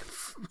 like,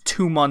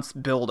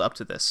 2-month build up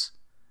to this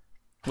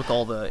with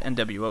all the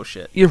NWO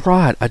shit. You're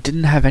right, I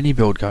didn't have any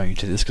build going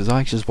into this, because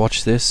I just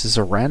watched this as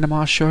a random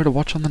ass show to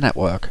watch on the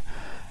network.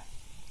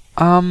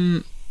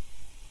 As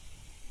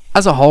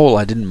a whole,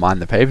 I didn't mind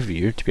the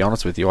pay-per-view. To be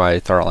honest with you, I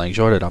thoroughly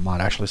enjoyed it. I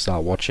might actually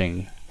start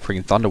watching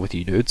freaking Thunder with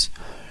you dudes.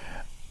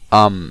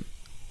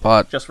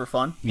 But Just for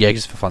fun? yeah,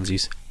 just for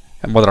funsies.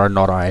 And whether or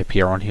not I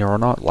appear on here or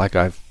not, like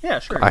Yeah,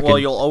 sure. I Well,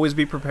 can- you'll always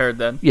be prepared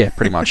then. yeah,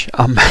 pretty much.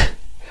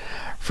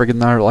 Friggin'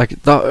 though, like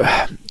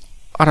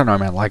I don't know,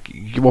 man. Like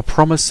you were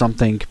promised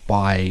something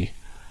by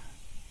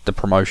the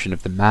promotion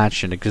of the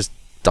match, and it just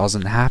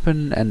doesn't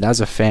happen. And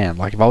as a fan,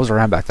 like if I was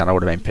around back then, I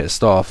would have been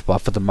pissed off. But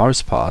for the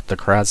most part, the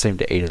crowd seemed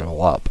to eat it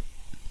all up.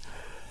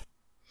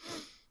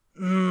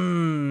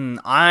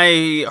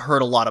 I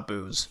heard a lot of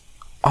boos.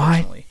 I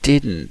Personally.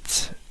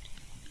 didn't.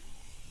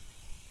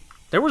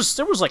 There was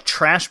like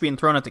trash being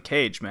thrown at the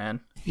cage, man.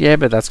 Yeah,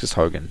 but that's just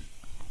Hogan.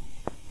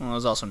 Well, it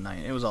was also the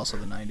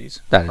 90s.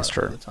 That is part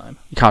true. of the time.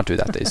 You can't do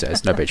that these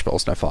days. No beach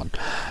balls, no fun.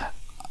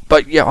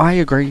 But yeah, I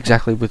agree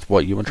exactly with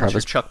what you and That's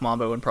your Travis. Chuck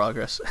Mambo in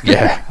progress.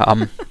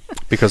 Yeah,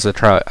 because the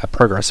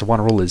progress of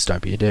one rule is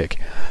don't be a dick.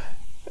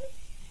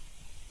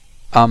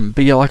 But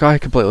yeah, like I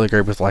completely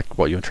agree with like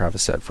what you and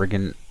Travis said.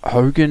 Friggin'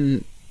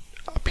 Hogan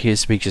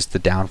appears to be just the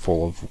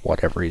downfall of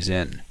whatever he's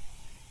in.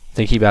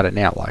 Thinking about it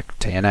now, like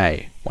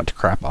TNA went to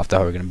crap after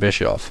Hogan and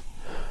Bischoff.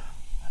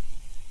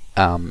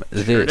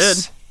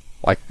 did.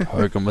 Like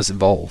Hogan was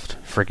involved.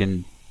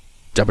 Friggin'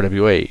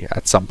 WWE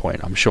at some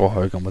point. I'm sure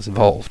Hogan was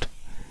involved.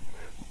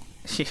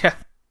 Yeah.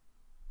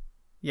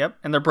 Yep,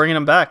 and they're bringing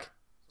him back.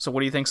 So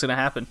what do you think's going to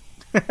happen?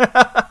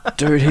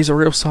 Dude, he's a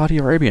real Saudi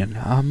Arabian.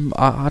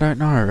 I don't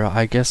know.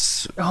 I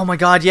guess Oh my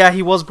god, yeah,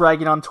 he was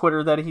bragging on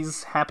Twitter that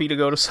he's happy to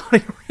go to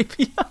Saudi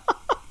Arabia.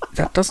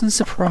 that doesn't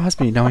surprise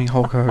me knowing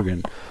Hulk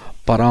Hogan.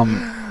 But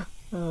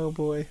Oh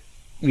boy.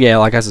 yeah,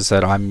 like as I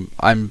said,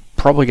 I'm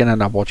probably gonna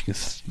end up watching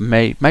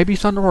maybe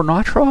Thunder or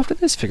Nitro after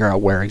this. Figure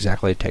out where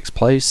exactly it takes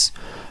place,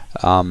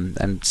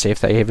 and see if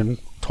they even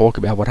talk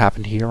about what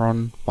happened here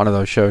on one of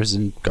those shows,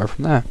 and go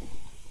from there.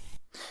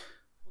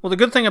 Well, the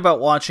good thing about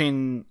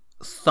watching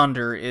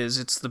Thunder is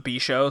it's the B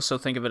show, so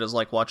think of it as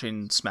like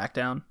watching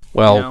SmackDown.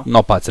 Well, you know?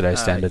 not by today's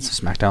standards of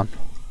SmackDown.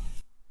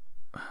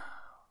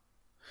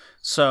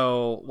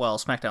 So, well,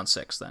 SmackDown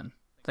 6 then.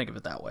 Think of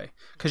it that way.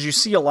 Because you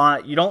see a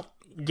lot, you don't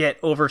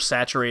get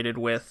oversaturated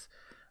with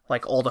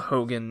like all the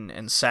Hogan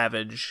and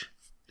Savage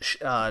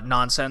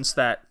nonsense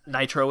that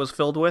Nitro was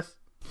filled with.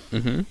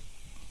 Mm-hmm.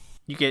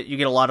 You get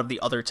a lot of the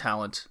other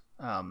talent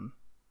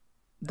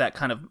that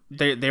kind of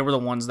they were the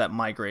ones that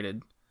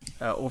migrated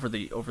over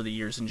the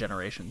years and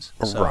generations.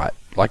 So, Right,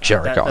 like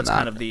Jericho that's and that.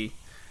 kind of the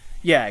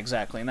yeah,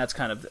 exactly, and that's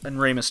kind of and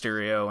Rey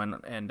Mysterio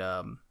and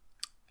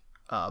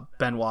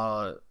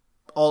Benoit,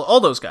 all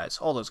those guys,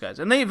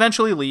 and they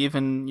eventually leave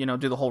and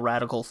do the whole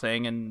radical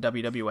thing in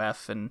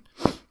WWF, and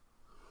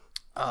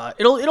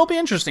it'll be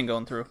interesting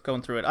going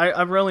through it.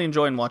 I'm really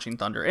enjoying watching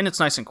Thunder, and it's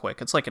nice and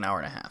quick. It's like an hour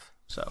and a half,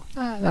 so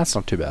That's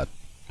not too bad.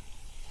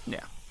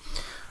 yeah.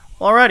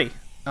 Alrighty,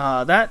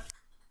 that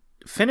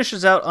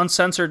finishes out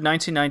Uncensored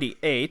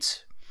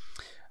 1998,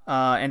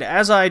 and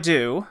as I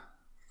do.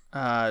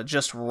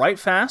 Just right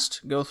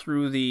fast, go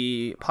through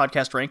the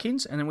podcast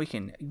rankings, and then we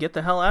can get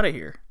the hell out of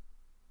here.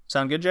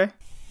 Sound good, Jay?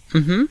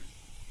 Mm-hmm.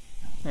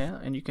 Yeah,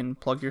 and you can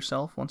plug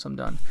yourself once I'm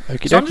done.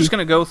 Okie So I'm dokie. just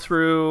going to go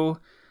through...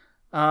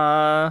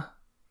 I'm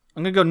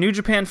going to go New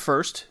Japan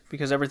first,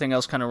 because everything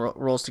else kind of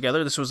rolls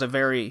together. This was a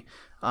very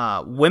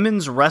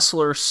women's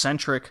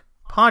wrestler-centric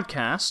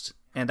podcast,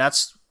 and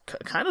that's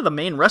kind of the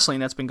main wrestling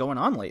that's been going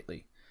on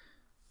lately.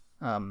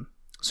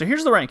 So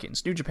here's the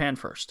rankings. New Japan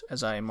first,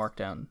 as I mark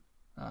down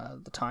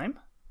the time.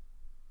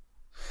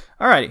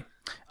 Alrighty.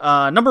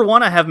 Number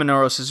 1, I have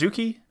Minoru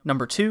Suzuki.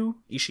 Number 2,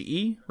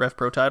 Ishii, Rev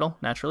Pro title,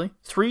 naturally.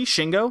 3,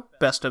 Shingo,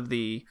 best of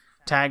the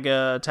tag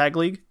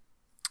league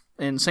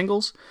in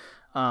singles.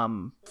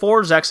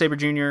 4, Zack Sabre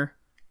Jr.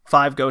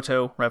 5,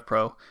 Goto, Rev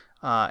Pro.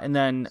 And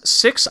then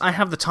 6, I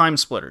have the Time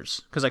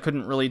Splitters, because I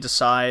couldn't really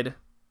decide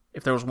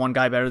if there was one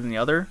guy better than the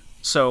other.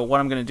 So what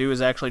I'm going to do is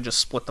actually just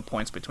split the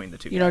points between the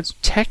two guys.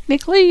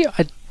 Technically,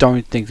 I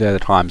don't think they're the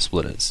Time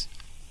Splitters.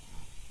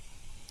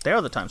 They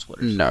are the Time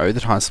Splitters. No, the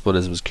Time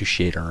Splitters was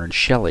Kushida and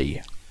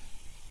Shelley.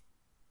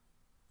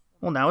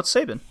 Well, now it's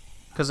Sabin,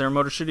 because they're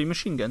Motor City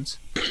Machine Guns.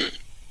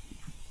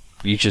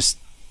 You just...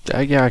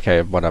 yeah,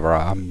 okay, whatever.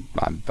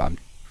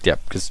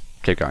 Yep, just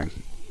keep going.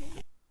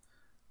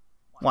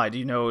 Why? Do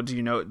you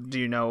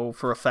know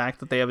for a fact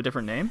that they have a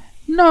different name?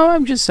 No,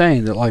 I'm just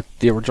saying that, like,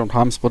 the original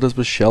Time Splitters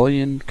was Shelley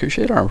and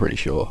Kushida, I'm pretty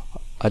sure.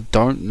 I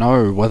don't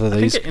know whether I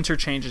these... think it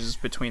interchanges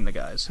between the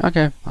guys.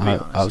 Okay, be I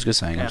honest. was just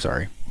saying, Yeah. I'm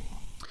sorry.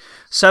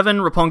 7,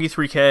 Roppongi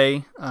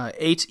 3K.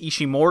 8,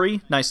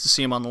 Ishimori. Nice to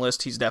see him on the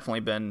list. He's definitely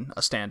been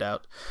a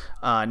standout.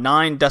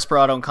 9,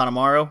 Desperado and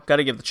Kanemaru. Got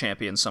to give the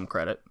champions some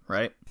credit,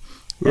 right?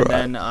 Right.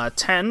 And then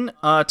 10,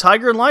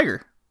 Tiger and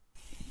Liger.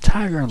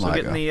 Tiger and So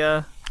Liger.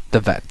 getting The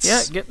vets.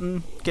 yeah,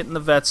 getting the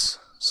vets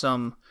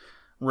some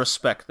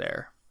respect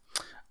there.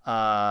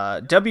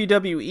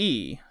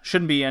 WWE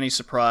shouldn't be any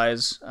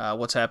surprise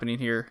what's happening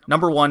here.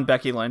 Number 1,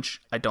 Becky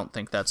Lynch. I don't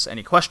think that's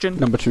any question.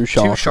 Number 2,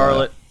 2,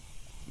 Charlotte.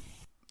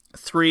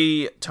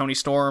 3, Toni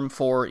Storm.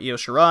 4, Io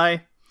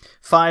Shirai.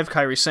 5,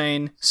 Kairi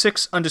Sane.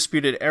 6,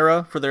 Undisputed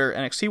Era for their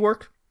NXT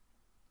work.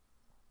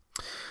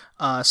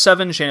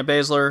 7, Shayna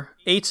Baszler.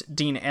 8,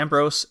 Dean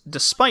Ambrose,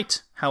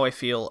 despite how I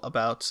feel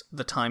about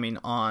the timing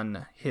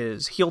on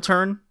his heel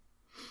turn.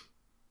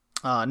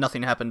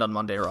 Nothing happened on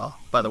Monday Raw,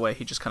 by the way.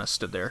 He just kind of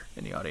stood there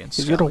in the audience.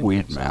 He's got a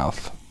weird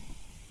mouth.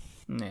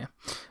 Yeah.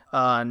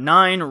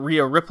 9,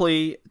 Rhea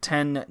Ripley.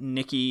 10,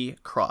 Nikki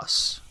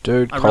Cross.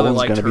 Dude, I Colin's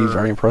really going to be liked her.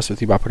 very impressed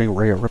with you by putting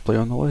Rhea Ripley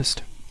on the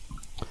list.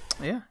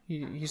 Yeah,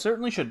 he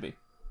certainly should be.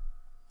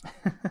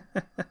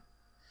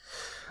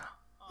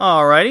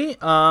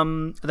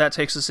 Alrighty, that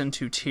takes us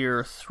into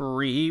Tier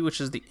 3, which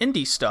is the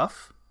indie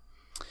stuff.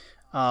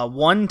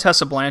 1,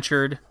 Tessa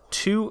Blanchard.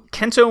 2,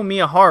 Kento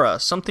Miyahara,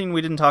 something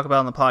we didn't talk about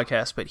on the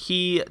podcast, but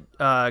he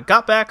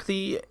got back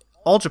the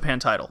All Japan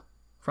title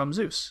from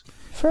Zeus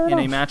in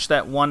a match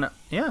that won up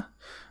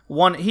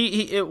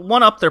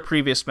their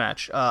previous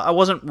match. I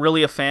wasn't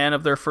really a fan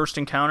of their first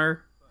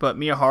encounter, but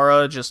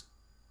Miyahara just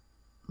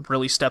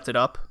really stepped it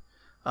up.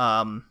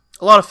 A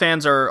lot of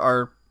fans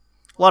a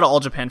lot of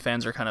All Japan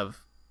fans are kind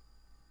of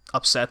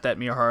upset that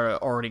Miyahara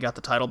already got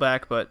the title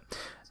back, but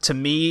to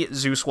me,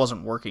 Zeus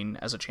wasn't working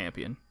as a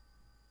champion.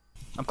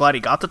 I'm glad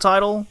he got the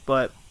title,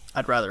 but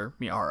I'd rather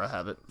Miyahara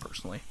have it,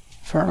 personally.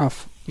 Fair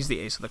enough. He's the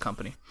ace of the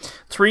company.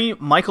 3,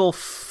 Michael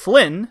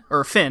Finn,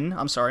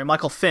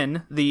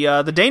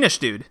 the Danish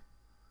dude.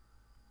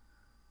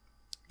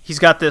 He's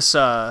got this,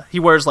 he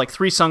wears like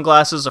 3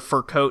 sunglasses, a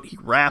fur coat, he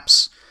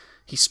raps,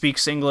 he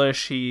speaks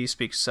English, he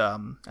speaks, I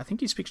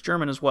think he speaks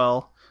German as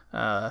well.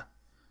 I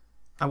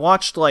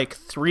watched like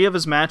 3 of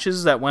his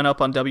matches that went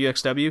up on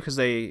WXW because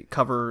they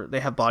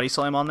have Body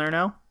Slam on there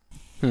now.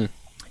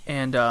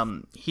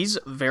 And he's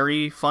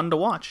very fun to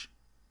watch.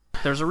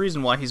 There's a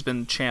reason why he's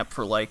been champ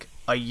for like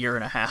a year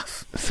and a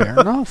half. Fair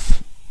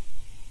enough.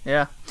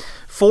 Yeah.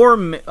 4,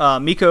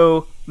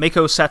 Mako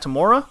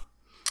Satomura.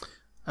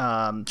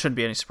 Shouldn't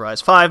be any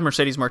surprise. 5,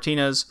 Mercedes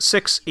Martinez.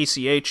 6,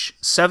 ACH.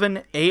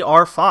 7,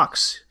 AR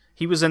Fox.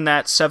 He was in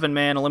that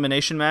 7-man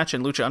elimination match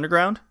in Lucha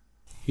Underground.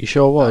 He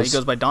sure was. He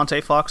goes by Dante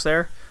Fox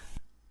there.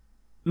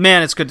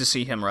 Man, it's good to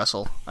see him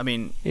wrestle. I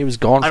mean, he was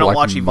gone for I don't like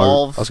watch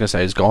Evolve. I was going to say,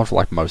 he was gone for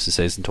like most of the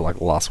season until like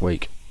last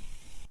week.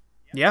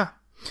 Yeah.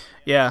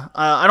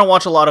 I don't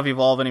watch a lot of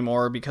Evolve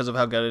anymore because of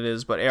how good it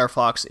is, but AR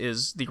Fox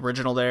is the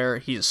original there.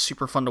 He is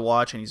super fun to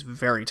watch, and he's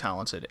very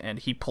talented, and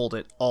he pulled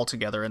it all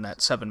together in that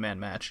 7-man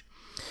match.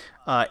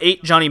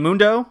 8, Johnny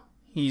Mundo.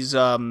 He's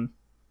been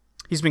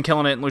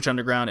killing it in Lucha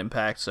Underground,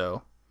 Impact,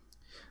 so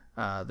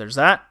there's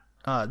that.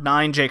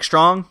 9, Jake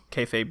Strong,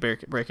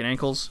 kayfabe breaking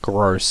ankles.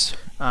 Gross.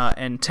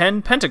 And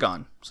 10,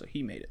 Pentagon. So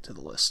he made it to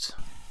the list.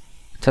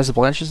 Tessa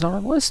Blanchard's not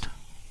on the list?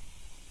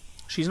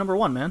 She's number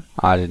 1, man.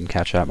 I didn't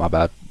catch that, my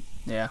bad.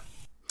 Yeah.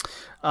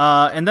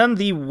 And then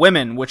the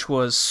women, which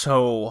was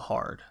so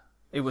hard.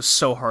 It was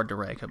so hard to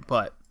rank them.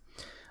 But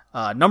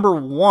number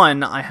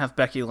 1, I have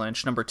Becky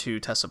Lynch. Number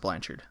 2, Tessa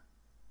Blanchard.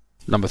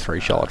 Number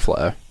 3, Charlotte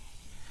Flair.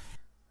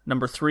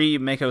 Number 3,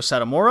 Mako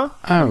Satomura.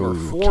 Oh, Number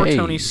 4, okay.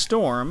 Toni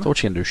Storm.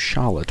 Thought you were going to do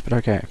Charlotte, but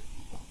okay.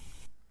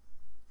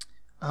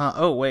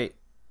 Oh, wait.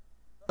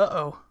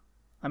 Uh-oh.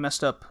 I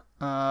messed up.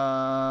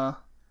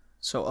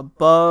 So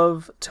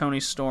above Toni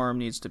Storm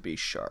needs to be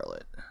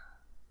Charlotte.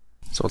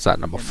 So what's that,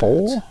 number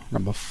 4?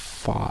 Number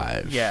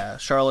 5. Yeah,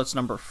 Charlotte's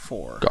number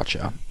 4.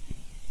 Gotcha.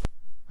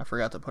 I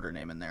forgot to put her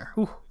name in there.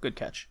 Ooh, good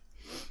catch.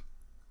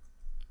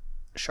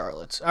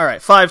 Charlotte. All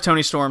right, 5,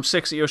 Toni Storm.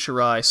 6, Io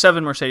Shirai.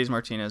 7, Mercedes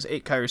Martinez.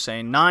 8, Kairi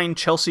Sane. 9,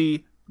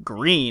 Chelsea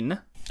Green.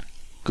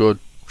 Good.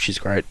 She's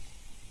great.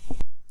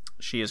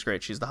 She is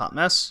great. She's the hot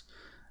mess.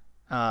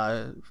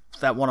 That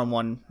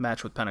one-on-one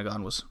match with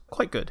Pentagon was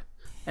quite good.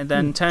 And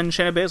then 10,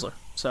 Shayna Baszler.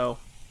 So,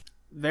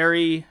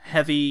 very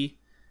heavy,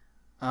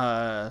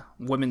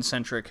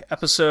 women-centric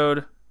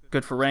episode.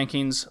 Good for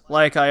rankings.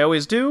 Like I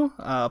always do,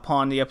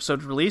 upon the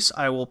episode release,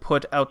 I will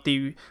put out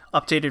the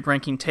updated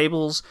ranking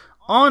tables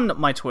on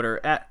my Twitter,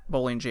 at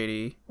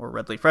BowlingJD or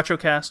Redleaf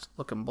Retrocast.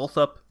 Look them both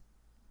up.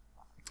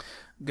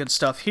 Good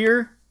stuff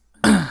here.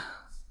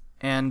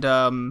 And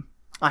I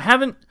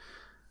haven't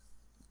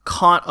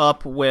caught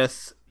up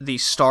with the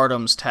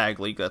Stardom's Tag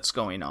League that's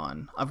going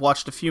on. I've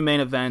watched a few main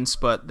events,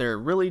 but they're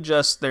really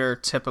just their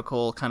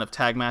typical kind of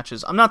tag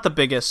matches. I'm not the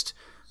biggest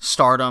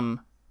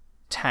Stardom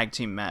tag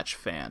team match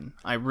fan.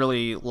 I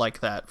really like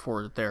that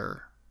for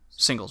their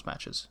singles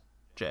matches,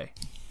 Jay.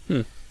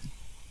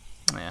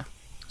 Yeah.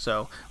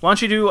 So, why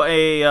don't you do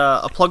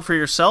a plug for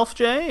yourself,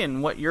 Jay,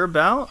 and what you're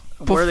about,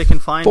 where they can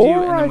find you,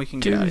 and then we can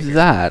get out of here.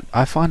 That,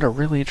 I find it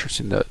really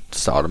interesting that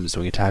Stardom is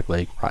doing a tag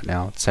league right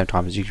now at the same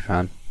time as New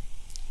Japan.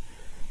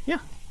 Yeah,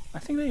 I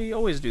think they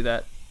always do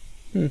that.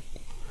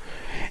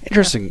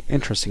 Interesting.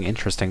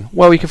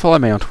 Well, you can follow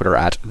me on Twitter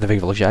at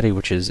TheVivalajadi,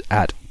 which is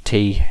at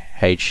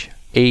TheVivalaj.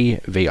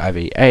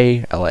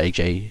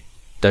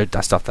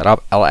 I stuffed that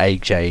up.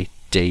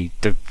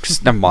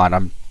 LAJD. Never mind,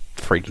 I'm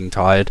freaking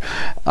tired.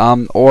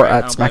 Or Right,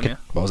 at Smack It.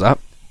 What was that?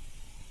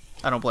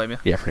 I don't blame you.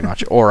 Yeah, pretty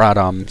much. Or at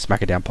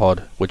Smack It Down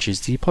Pod, which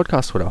is the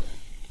podcast Twitter.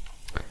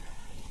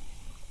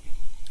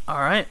 All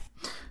right.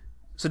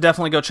 So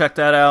definitely go check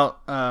that out.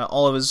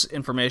 All of his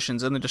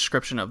information's in the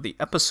description of the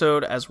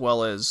episode, as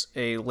well as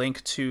a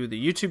link to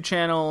the YouTube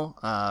channel,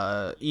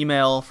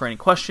 email for any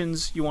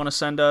questions you want to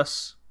send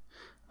us.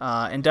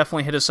 And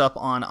definitely hit us up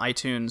on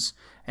iTunes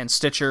and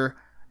Stitcher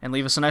and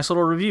leave us a nice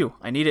little review.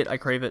 I need it. I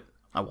crave it.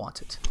 I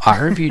want it. I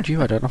reviewed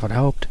you. I don't know if it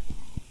helped.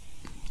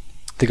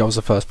 I think I was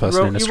the first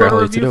person in You wrote Australia a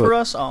to review do for it.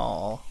 us?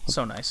 Oh,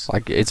 so nice.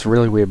 Like, it's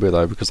really weird,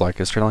 though, because,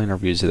 like, Australian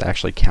reviews that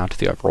actually count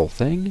the overall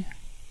thing.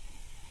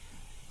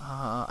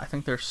 I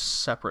think they're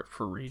separate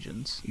for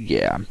regions.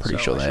 Yeah, I'm pretty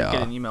sure I they should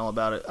get are. an email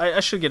about it. I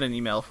should get an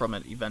email from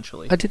it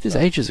eventually. I did this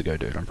ages ago,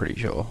 dude, I'm pretty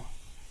sure.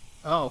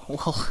 Oh,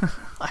 well,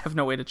 I have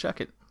no way to check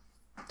it.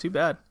 Too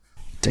bad.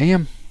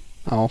 Damn.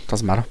 Oh,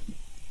 doesn't matter.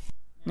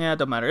 Yeah, it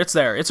doesn't matter. It's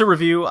there. It's a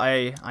review.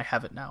 I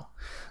have it now.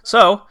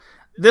 So,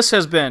 this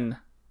has been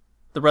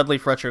the Red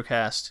Leaf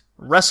Retrocast,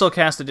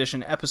 WrestleCast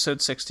Edition,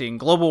 Episode 16,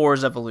 Global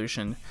Wars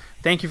Evolution.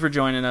 Thank you for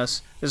joining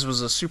us. This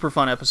was a super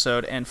fun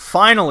episode, and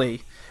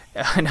finally,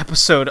 an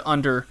episode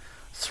under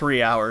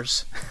 3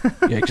 hours.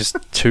 Yeah, just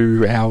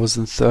 2 hours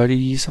and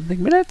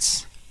 30-something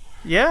minutes?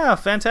 Yeah,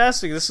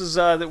 fantastic. This is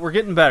we're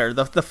getting better.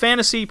 The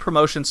fantasy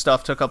promotion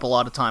stuff took up a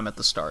lot of time at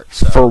the start.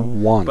 So. For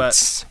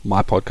once,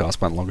 my podcast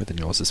went longer than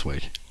yours this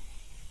week.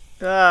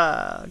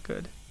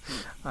 Good.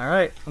 All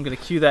right, I'm going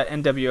to cue that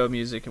NWO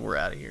music, and we're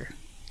out of here.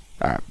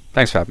 Alright,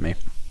 thanks for having me.